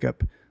and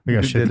Jacob. We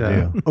got shit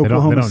to do.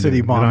 Oklahoma City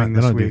bombing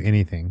this week. They don't do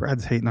anything.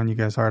 Brad's hating on you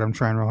guys hard. I'm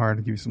trying real hard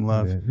to give you some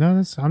love.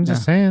 No, I'm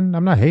just saying.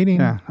 I'm not hating.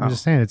 Yeah. I'm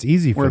just saying it's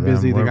easy for them. We're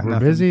busy. We're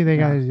busy. They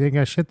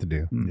got shit to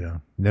do. Yeah.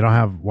 They don't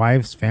have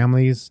wives,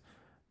 families,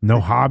 no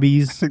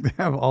hobbies. I think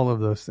they have all of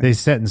those things. They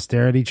sit and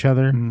stare at each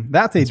other.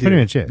 That they do. Pretty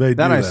much it.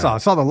 That I saw. I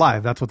saw the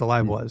live. That's what the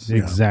live was.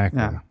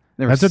 Exactly. Yeah.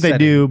 That's what they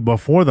do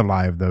before the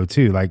live, though,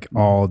 too. Like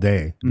all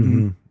day,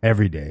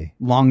 every day,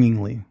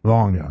 longingly.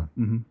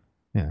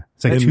 Yeah,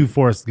 it's like two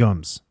Forrest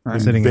Gumps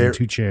sitting in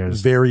two chairs,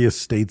 various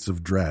states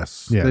of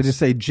dress. Yes. They just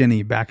say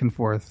Jenny back and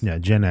forth. Yeah,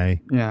 Jen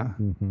A. Yeah,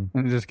 and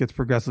it just gets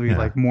progressively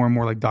like more and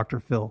more like Dr.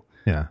 Phil.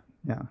 Yeah.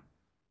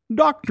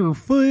 Dr.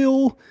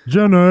 Phil.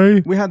 Jen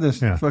A. We had this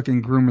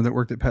fucking groomer that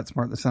worked at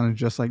PetSmart that sounded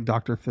just like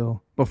Dr.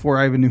 Phil before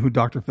I even knew who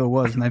Dr. Phil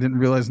was, and I didn't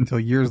realize until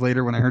years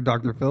later when I heard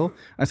Dr. Phil.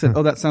 I said,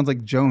 "Oh, that sounds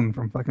like Joan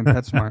from fucking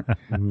PetSmart."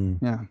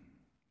 Yeah.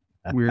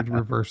 Weird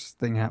reverse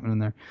thing happening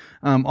there.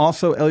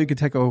 Also, El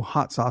Yucateco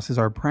Hot Sauce is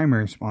our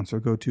primary sponsor.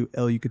 Go to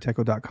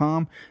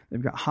elyucateco.com.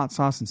 They've got hot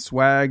sauce and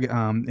swag.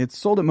 It's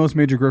sold at most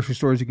major grocery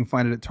stores. You can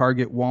find it at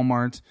Target,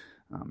 Walmart.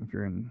 If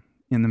you're in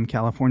them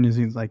California,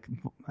 like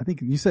I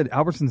think you said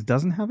Albertsons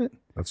doesn't have it.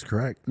 That's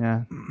correct.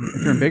 Yeah.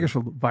 If you're in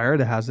Bakersfield,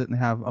 Vallarta has it and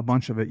they have a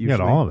bunch of it. Usually. You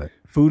got all of it.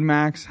 Food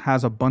Max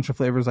has a bunch of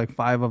flavors, like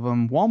 5 of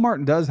them.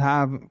 Walmart does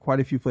have quite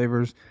a few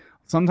flavors.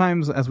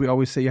 Sometimes, as we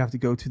always say, you have to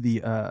go to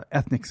the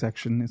ethnic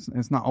section.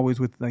 It's not always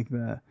with like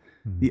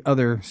the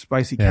other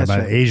spicy ketchup.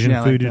 By the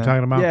Asian food you're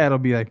talking about? Yeah, it'll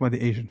be like by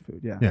the Asian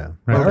food. Yeah. Yeah.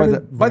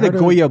 By the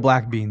Goya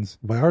black beans.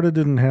 Vallarta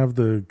didn't have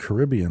the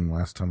Caribbean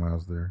last time I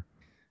was there.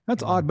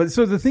 That's odd. But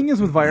so the thing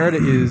is with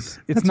Vallarta is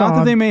it's not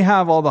that they may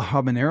have all the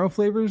habanero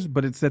flavors,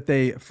 but it's that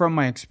they, from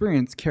my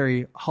experience,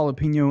 carry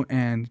jalapeno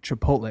and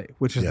chipotle,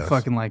 which is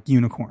fucking like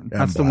unicorn. And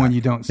that's black. the one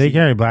you don't see. They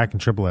carry black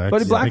and triple X.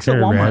 But black's at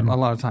Walmart a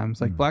lot of times.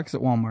 Like black's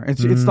at Walmart.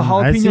 It's the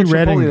jalapeno I see chipotle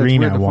red and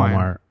green that's at weird to Walmart.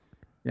 find.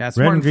 Yeah, Red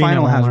Smart and and green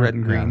Final at has Walmart. red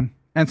and green.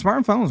 Yeah. And Smart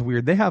and Final is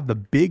weird. They have the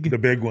big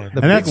one.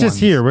 And that's just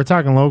here. We're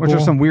talking local. Which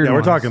are some weird Yeah, we're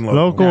ones. talking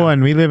local. Local,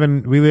 and we live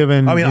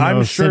in I mean,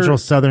 I'm sure central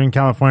Southern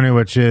California,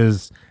 which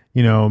is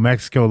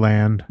Mexico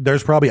land.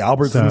 There's probably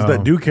Albertsons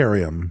that do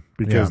carry them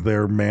because Yeah.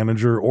 their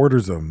manager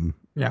orders them.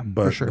 Yeah,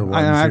 but for sure. the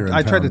ones here in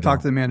I tried town to talk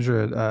don't. to the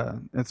manager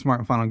at Smart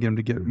and Final and get him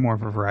to get more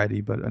of a variety,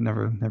 but I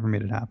never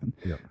made it happen.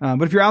 Yeah.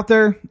 But if you're out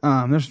there,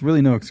 there's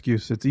really no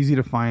excuse. It's easy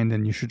to find,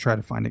 and you should try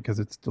to find it because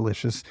it's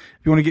delicious.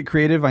 If you want to get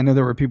creative, I know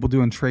there were people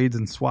doing trades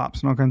and swaps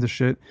and all kinds of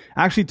shit.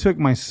 I actually took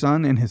my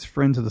son and his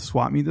friend to the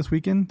swap meet this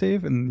weekend,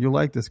 Dave, and you'll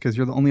like this because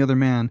you're the only other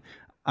man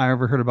I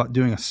ever heard about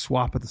doing a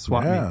swap at the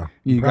swap meet.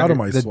 You proud got of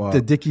my swap.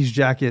 The Dickies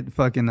jacket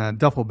fucking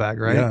duffel bag,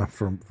 right? Yeah,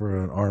 for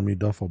an army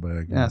duffel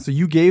bag. Yeah. So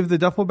you gave the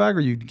duffel bag, or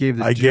you gave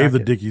the I gave the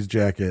jacket? Dickies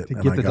jacket To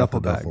and get I the got duffel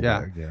the duffel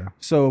bag. bag. Yeah.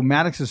 So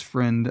Maddox's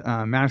friend,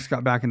 Maddox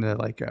got back into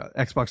like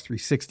Xbox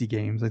 360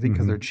 games, I think,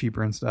 because they're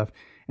cheaper and stuff.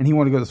 And he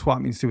wanted to go to the swap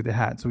meet and see what they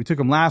had. So we took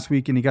him last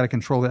week, and he got a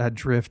controller that had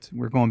drift.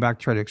 We're going back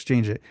to try to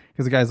exchange it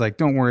because the guy's like,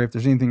 "Don't worry, if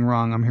there's anything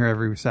wrong, I'm here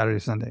every Saturday,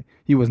 Sunday."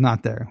 He was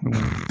not there.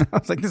 I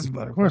was like, "This is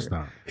better." Of course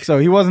not. So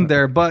he wasn't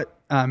there, but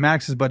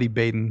Max's buddy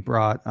Baden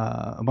brought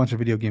a bunch of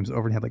video games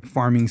over and had like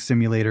Farming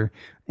Simulator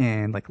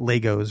and like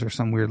Legos or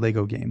some weird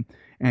Lego game.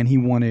 And he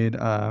wanted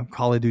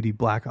Call of Duty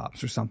Black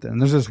Ops or something. And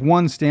there's this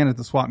one stand at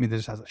the swap meet that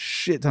just has a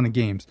shit ton of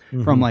games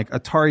from like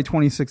Atari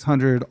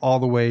 2600 all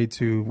the way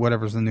to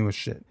whatever's the newest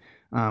shit.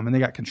 And they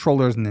got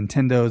controllers and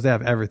Nintendos. They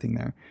have everything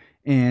there.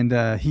 And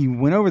he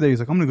went over there. He's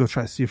like, "I'm going to go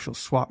try to see if she'll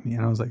swap me."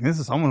 And I was like, I'm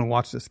going to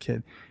watch this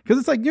kid. Because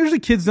it's like, usually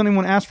kids don't even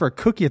want to ask for a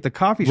cookie at the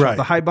coffee shop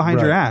to hide behind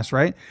your ass,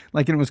 right?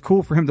 Like, and it was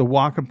cool for him to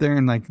walk up there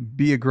and like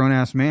be a grown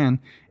ass man.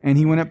 And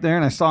he went up there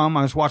and I saw him.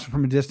 I was watching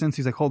from a distance.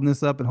 He's like holding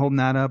this up and holding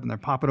that up, and they're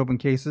popping open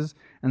cases.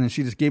 And then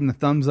she just gave him the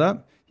thumbs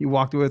up. He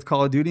walked away with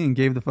Call of Duty and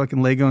gave the fucking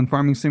Lego and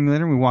Farming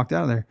Simulator, and we walked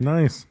out of there.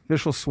 Nice.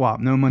 Official swap.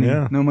 No money,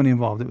 no money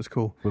involved. It was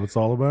cool. What it's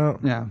all about.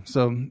 Yeah.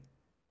 So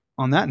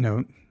on that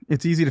note,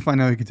 it's easy to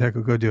find out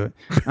Yucateco. Go do it.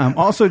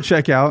 Also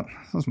check out,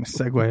 that was my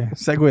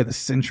segue of the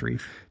century.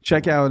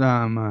 Check out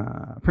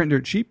Print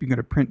Dirt Cheap. You can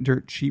go to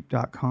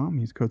printdirtcheap.com.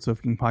 Use code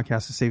SofaKing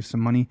Podcast to save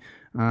some money.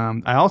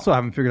 I also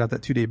haven't figured out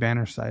that 2-day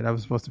banner site. I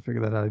was supposed to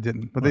figure that out. I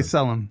didn't. But they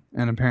sell them.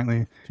 And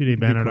apparently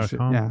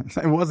 2daybanner.com. Yeah.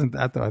 It wasn't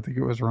that, though. I think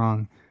it was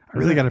wrong. I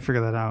really got to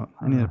figure that out.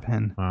 I need a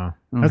pen. Wow. I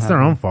don't That's have their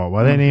one. own fault.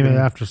 Why they name it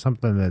after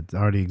something that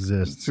already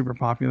exists? Super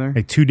popular.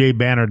 Like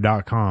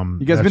 2daybanner.com.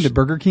 You guys been to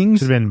Burger King's?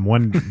 Should have been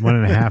one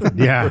and a half.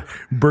 Yeah.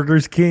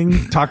 Burgers King.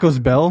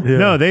 Tacos Bell? Yeah.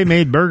 No, they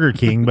made Burger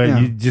King, but Yeah.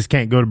 you just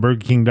can't go to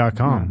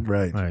BurgerKing.com.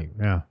 Right. Like,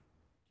 yeah.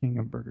 King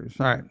of Burgers.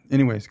 All right.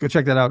 Anyways, go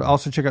check that out.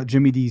 Also check out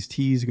Jimmy D's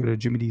Tees. Go to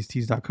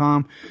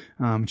jimmydstees.com.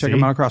 Check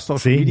him out across social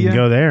See, media. you can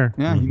go there.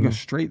 Yeah, you can go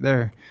straight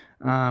there.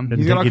 He's got take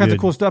all you kinds to of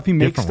cool stuff. He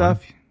makes different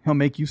stuff. He'll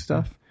make you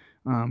stuff.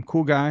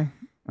 Cool guy.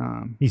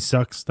 He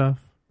sucks stuff.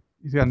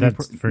 He's got a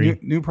That's free.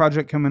 new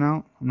project coming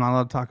out. I'm not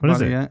allowed to talk What about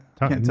is it it? yet.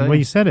 Talk- Can't tell well, you.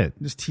 you said it.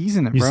 Just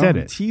teasing it, You bro. said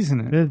I'm it. teasing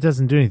it. It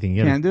doesn't do anything.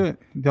 You Can't do it.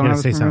 You Don't gotta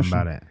have his say something permission.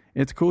 about it.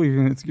 It's cool.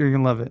 You're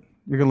gonna love it.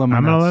 You're gonna love my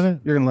I'm nuts. gonna love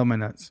it? You're gonna love my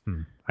nuts.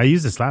 I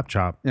used a slap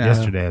chop Yeah.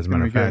 yesterday, as a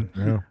matter of Gonna fact.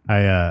 be good.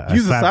 I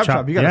Use a slap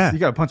chop. You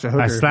got a punch a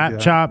hooker. I if you slap do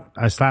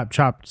that.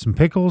 chopped some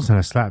pickles and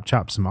I slap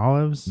chopped some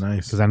olives.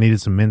 Nice. Because I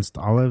needed some minced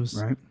olives.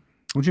 Right.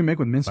 What'd you make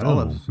with minced Oh,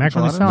 olives?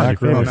 macaroni Enchiladas? salad.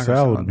 Macaroni Favorite.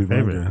 salad would be my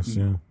Favorite. guess.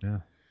 Yeah. Yeah.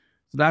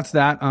 So that's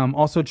that.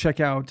 Also check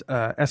out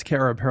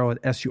SKR Apparel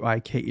at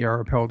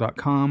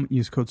SUIKERapparel.com.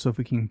 Use code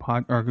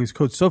SofaKing use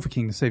code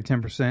SofaKing to save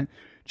 10%.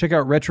 Check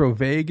out Retro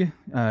Vague.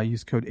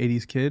 Use code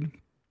 80skid.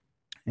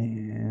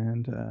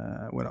 And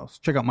what else?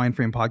 Check out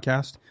Mindframe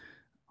Podcast.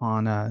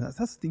 On that's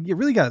the thing. You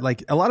really got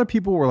like a lot of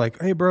people were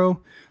like, "Hey,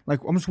 bro, like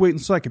I'm just waiting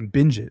so I can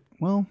binge it."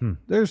 Well,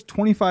 there's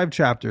 25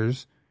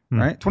 chapters,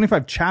 right?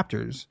 25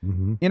 chapters,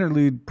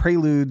 interlude,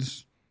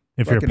 preludes.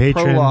 If you're a fucking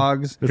patron,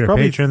 prologues. if you're a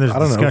patron, there's I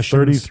don't know,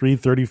 discussions. 33,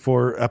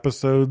 34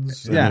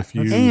 episodes. Yeah, if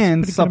you,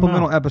 and good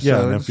supplemental amount. episodes.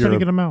 yeah, and if you're, Pretty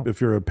good amount.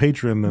 if you're a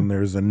patron, then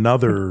there's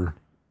another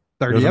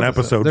 30 there's an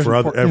episodes. episode There's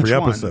for each every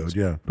one. episode.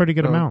 Yeah. Pretty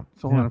good amount.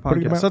 It's a whole Yeah. other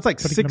Pretty good podcast. So it's like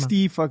Pretty good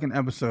 60 fucking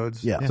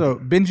episodes. Yeah. So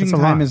binging That's a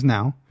time lot. is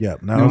now. Yeah.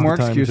 Now No is more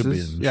the time to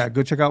excuses. binge. Yeah,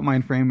 go check out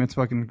Mindframe. It's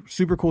fucking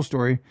super cool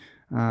story.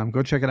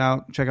 Go check it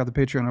out. Check out the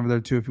Patreon over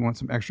there too if you want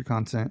some extra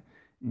content.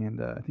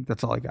 And I think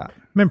that's all I got.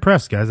 I'm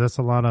impressed, guys. That's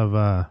a lot of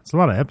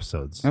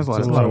episodes. That's a lot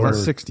It's of work. episodes.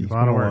 That's 60. It's a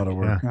lot of A work. lot of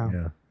work. Yeah.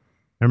 Yeah.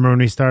 Remember when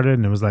we started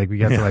and it was like we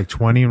got to like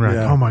 20 and we're like,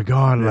 Yeah. oh my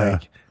god, Yeah.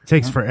 like it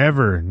takes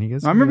forever. And you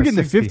guys, I remember we got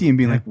getting to 60. 50 and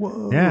being Yeah. like,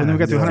 whoa. Yeah. And then we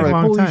got to It's 100, a like,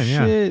 long holy time.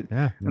 Yeah. shit.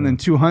 Yeah. And then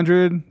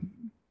 200.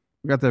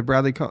 We got the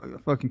Bradley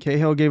fucking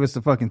Cahill gave us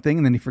the fucking thing,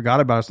 and then he forgot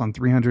about us on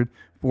 300,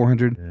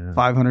 400,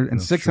 500,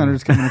 and 600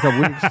 is coming in a couple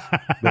weeks.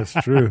 That's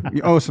true.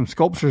 You owe some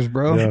sculptures,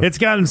 bro. Yeah. It's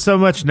gotten so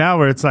much now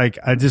where it's like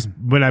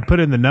when I put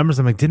in the numbers,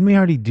 I'm like, didn't we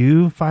already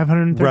do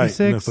 536?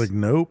 Right. And it's like,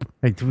 nope.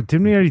 Like,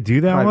 didn't we already do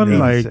that one?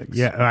 Like, 586.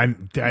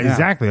 yeah,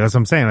 exactly. That's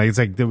what I'm saying. Like, it's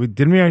like,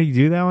 didn't we already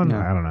do that one?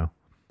 Yeah. I don't know.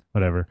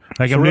 Whatever.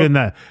 Like, So I'm real-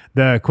 doing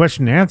the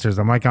question and answers.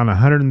 I'm like on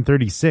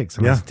 136.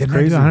 I'm Yeah, like, didn't I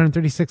crazy. do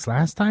 136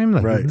 last time?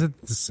 Like, Right. isn't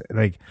it this-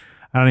 like,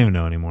 I don't even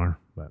know anymore.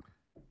 But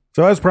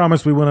So as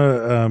promised, we want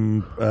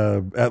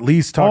to at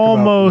least talk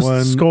almost about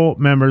one, Sculpt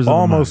members.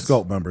 almost of the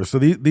month. Sculpt members. So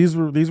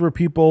these were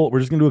people. We're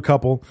just going to do a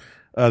couple.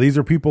 These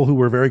are people who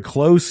were very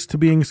close to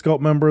being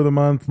Sculpt member of the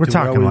month. We're to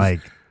talking always-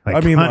 like I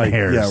mean, cunt like,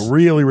 hairs. yeah,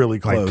 really, really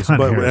Like close. cunt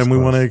But hairs and we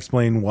want to close.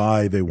 explain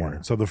why they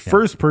weren't. So the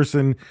first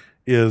person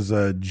is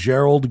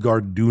Gerald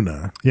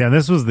Garduna. Yeah,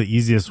 this was the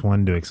easiest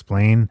one to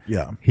explain.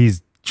 Yeah.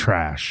 He's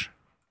trash.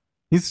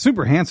 He's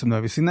super handsome, though.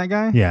 Have you seen that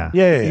guy? Yeah.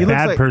 Yeah. He looks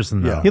Bad like-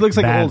 person, though. yeah. He looks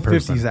like an Bad old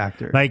person. 50s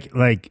actor.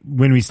 Like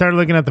when we started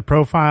looking at the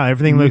profile,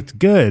 everything looked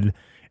good.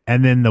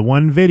 And then the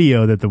one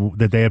video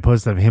that they had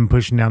posted of him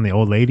pushing down the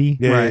old lady.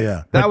 Yeah, Right.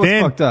 yeah. That But was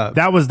then fucked up.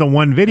 That was the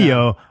one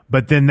video,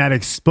 but then that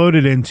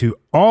exploded into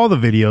all the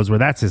videos where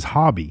that's his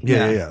hobby.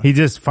 Yeah. He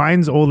just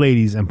finds old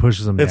ladies and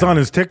pushes them It's down. on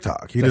his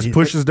TikTok. He just he-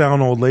 pushes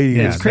down old ladies.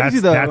 Yeah, It's crazy,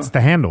 that's, though, that's the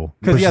handle.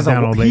 Because he Pushes has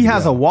down old he ladies.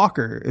 has a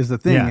walker is the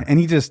thing, Yeah. and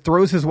he just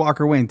throws his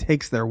walker away and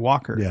takes their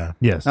walker. Yeah.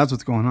 Yes. That's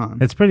what's going on.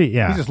 It's pretty,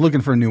 yeah. He's just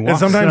looking for a new walker. And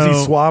sometimes he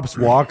So- swaps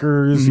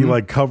walkers. He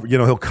like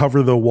he'll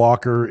cover the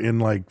walker in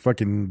like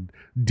fucking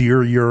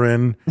deer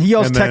urine. he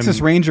yells And then-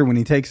 Texas Ranger when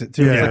he takes it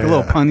too. Yeah, It's like a yeah,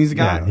 little yeah. pun he's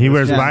got. Yeah, he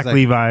wears Yeah, black it's like-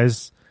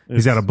 Levi's.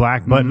 He's got a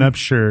black button-up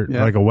shirt,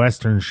 Yeah. like a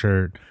Western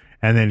shirt,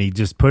 and then he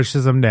just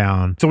pushes them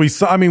down. So we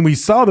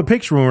saw the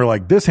picture when we were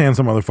like, this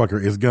handsome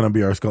motherfucker is going to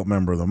be our Sculpt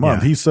member of the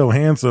month. Yeah. He's so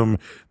handsome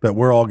that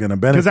we're all going to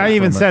benefit. Because I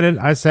even from said it.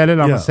 I said it. I'm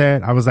Yeah. going to say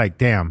it. I was like,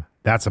 damn,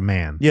 that's a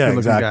man. Yeah, Good-looking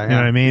exactly. guy, You know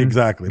what I mean?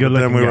 Exactly. But then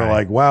Good-looking we were guy.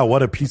 like, wow,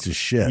 what a piece of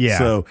shit. Yeah.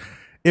 So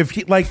if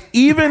he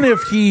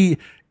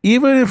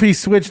even if he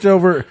switched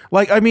over,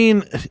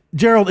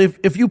 Gerald,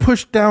 if you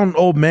push down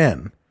old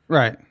men,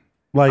 Right.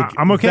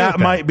 I'm okay that with that.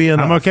 might be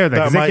enough. I'm okay with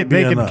that. 'cause might They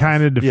be can enough.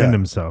 kind of defend Yeah.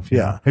 himself. you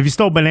Yeah. know? If you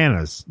stole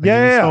bananas. Like, if you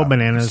Yeah. stole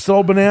bananas.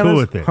 Stole bananas, Cool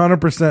with it.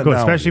 100% Cool,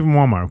 down especially with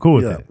from Walmart. I'm cool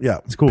with Yeah, it. yeah,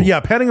 It's cool.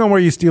 Yeah, depending on where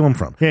you steal them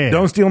from. Yeah.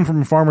 Don't steal them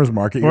from a farmer's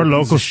market. Or You're a piece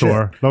local of shit.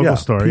 store. Local Yeah,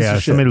 store. piece Yeah.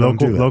 of shit. Somebody Don't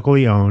do that.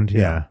 locally owned. Yeah.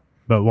 Yeah.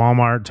 But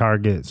Walmart,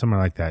 Target, somewhere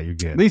like that, you're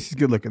good. At least he's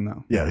good looking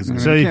though. Yeah, he's You know,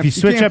 good. So if can't- you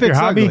switch can't up your fix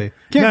hobby, ugly.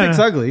 Can't No, fix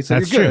no, ugly, so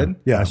that's you're true. good.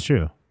 Yeah. That's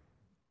true.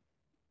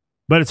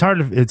 But it's hard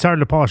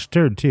to polish a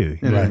turd too.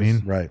 You know what I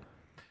mean? Right.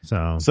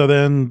 So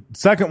then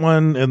second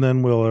one, and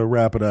then we'll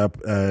wrap it up,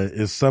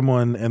 is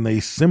someone, and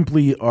they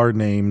simply are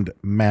named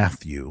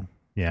Matthew.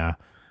 yeah.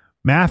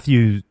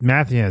 Matthew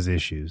has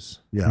issues.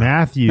 Yeah.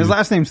 Matthew. His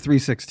last name's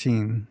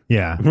 316.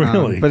 Yeah.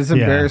 Really? But it's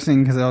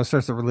embarrassing because it always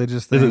starts a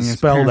religious thing. Is it His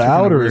spelled parents are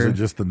out kinda or is weird. it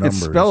just the numbers?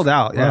 It's spelled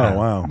out, yeah. Oh,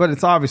 wow. But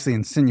it's obviously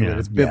insinuate. Yeah.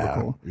 It's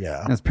biblical. Yeah.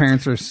 And his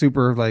parents are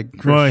super like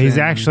Christian. Well, he's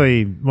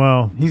actually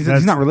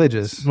he's not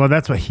religious. Well,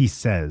 that's what he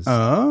says.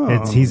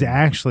 Oh. He's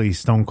actually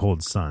Stone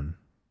Cold's son.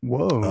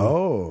 Whoa.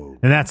 Oh.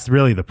 And that's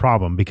really the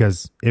problem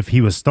because if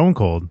he was Stone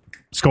Cold,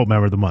 Skull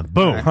Member of the Month,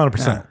 boom,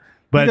 100%.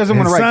 But he doesn't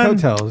want to his write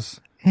son, coattails.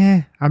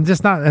 I'm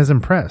just not as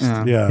impressed.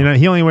 Yeah. You know,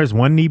 he only wears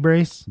one knee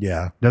brace.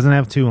 Yeah. Doesn't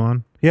have two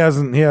on. He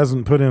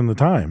hasn't put in the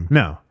time.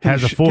 No. Can Has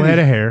he a sh- full can head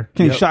he- of hair.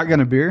 Can he shotgun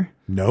a beer?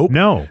 Nope.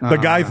 No. The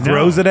guy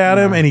throws it at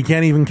him and he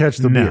can't even catch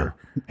the beer.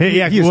 He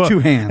has two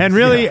hands. And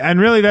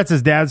really that's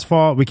his dad's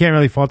fault. We can't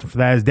really fault him for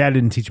that. His dad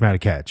didn't teach him how to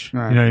catch.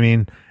 Right. You know what I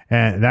mean?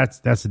 And that's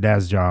the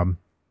dad's job,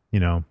 you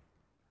know.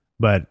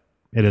 But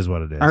it is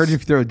what it is. I heard if you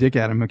throw a dick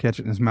at him, he'll catch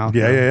it in his mouth.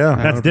 Yeah.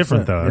 That's 100%.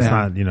 different though. It's Yeah.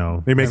 not, you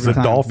know. He makes Every a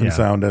time. dolphin Yeah.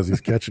 sound as he's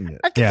catching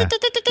it. Yeah.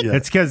 Yeah.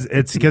 It's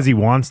because he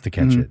wants to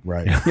catch it.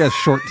 Right. He has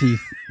short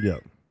teeth. Yeah.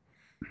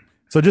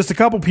 So just a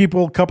couple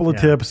of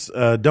tips.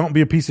 Don't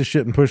be a piece of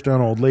shit and push down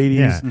old ladies.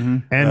 Yeah.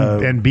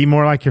 And be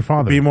more like your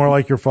father. Be more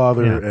like your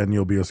father, Yeah. and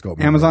you'll be a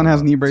sculptor. Amazon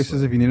has knee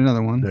braces if you need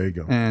another one. There you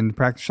go. And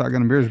practice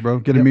shotgun and beers, bro.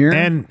 Get a mirror.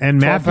 And 12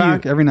 Matthew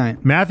pack every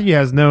night. Matthew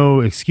has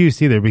no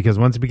excuse either because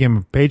once he became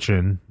a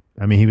patron,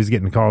 I mean, he was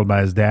getting called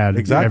by his dad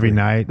Exactly. every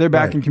night. They're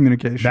back in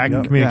communication. Back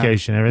in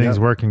communication. Everything's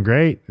working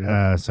great.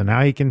 So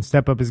now he can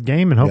step up his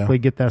game and hopefully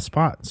get that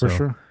spot. So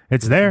sure.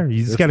 It's there. You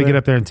just It's got to get there.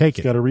 up there and take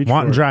Just it. gotta reach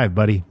Want for and it. drive,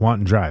 buddy. Want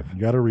and drive.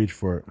 You got to reach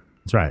for it.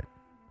 That's right.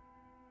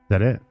 Is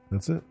that it?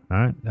 That's it. All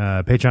right.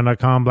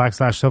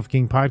 Patreon.com/Sofa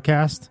King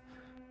Podcast.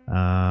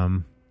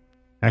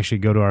 Actually,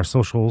 go to our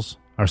socials,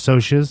 our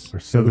socias.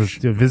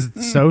 Visit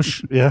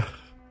Soch Yeah.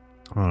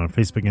 on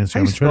Facebook, How Instagram, do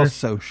you and spell Twitter.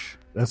 Soch?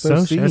 Soch,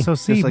 SOC.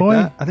 S-O-C, Just like boy.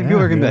 that? I think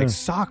people are going to be yeah. like,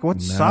 sock?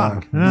 What's Nah.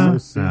 sock? No,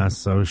 SOC.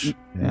 Soch.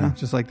 Yeah,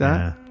 just like that.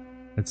 Yeah.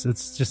 It's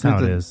just how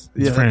it is.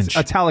 It's Yeah, French.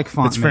 italic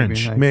font. It's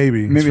French.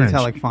 Maybe. Maybe French.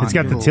 italic font. It's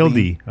got the Little tilde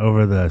lean.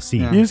 over the C.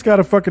 Yeah. You just got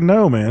to fucking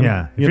know, man.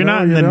 Yeah. If You you're know,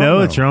 not in you the don't know,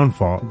 it's your own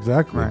fault.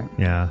 Exactly. Right.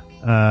 Yeah.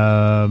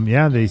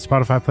 The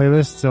Spotify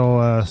playlist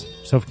still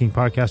Sofa King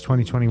Podcast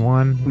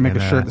 2021. Make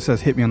And, a shirt that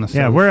says "Hit me on the."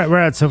 Yeah, Soch. we're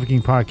at Sofa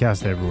King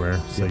Podcast everywhere,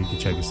 so you can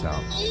check us out.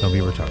 Don't be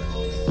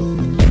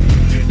retarded.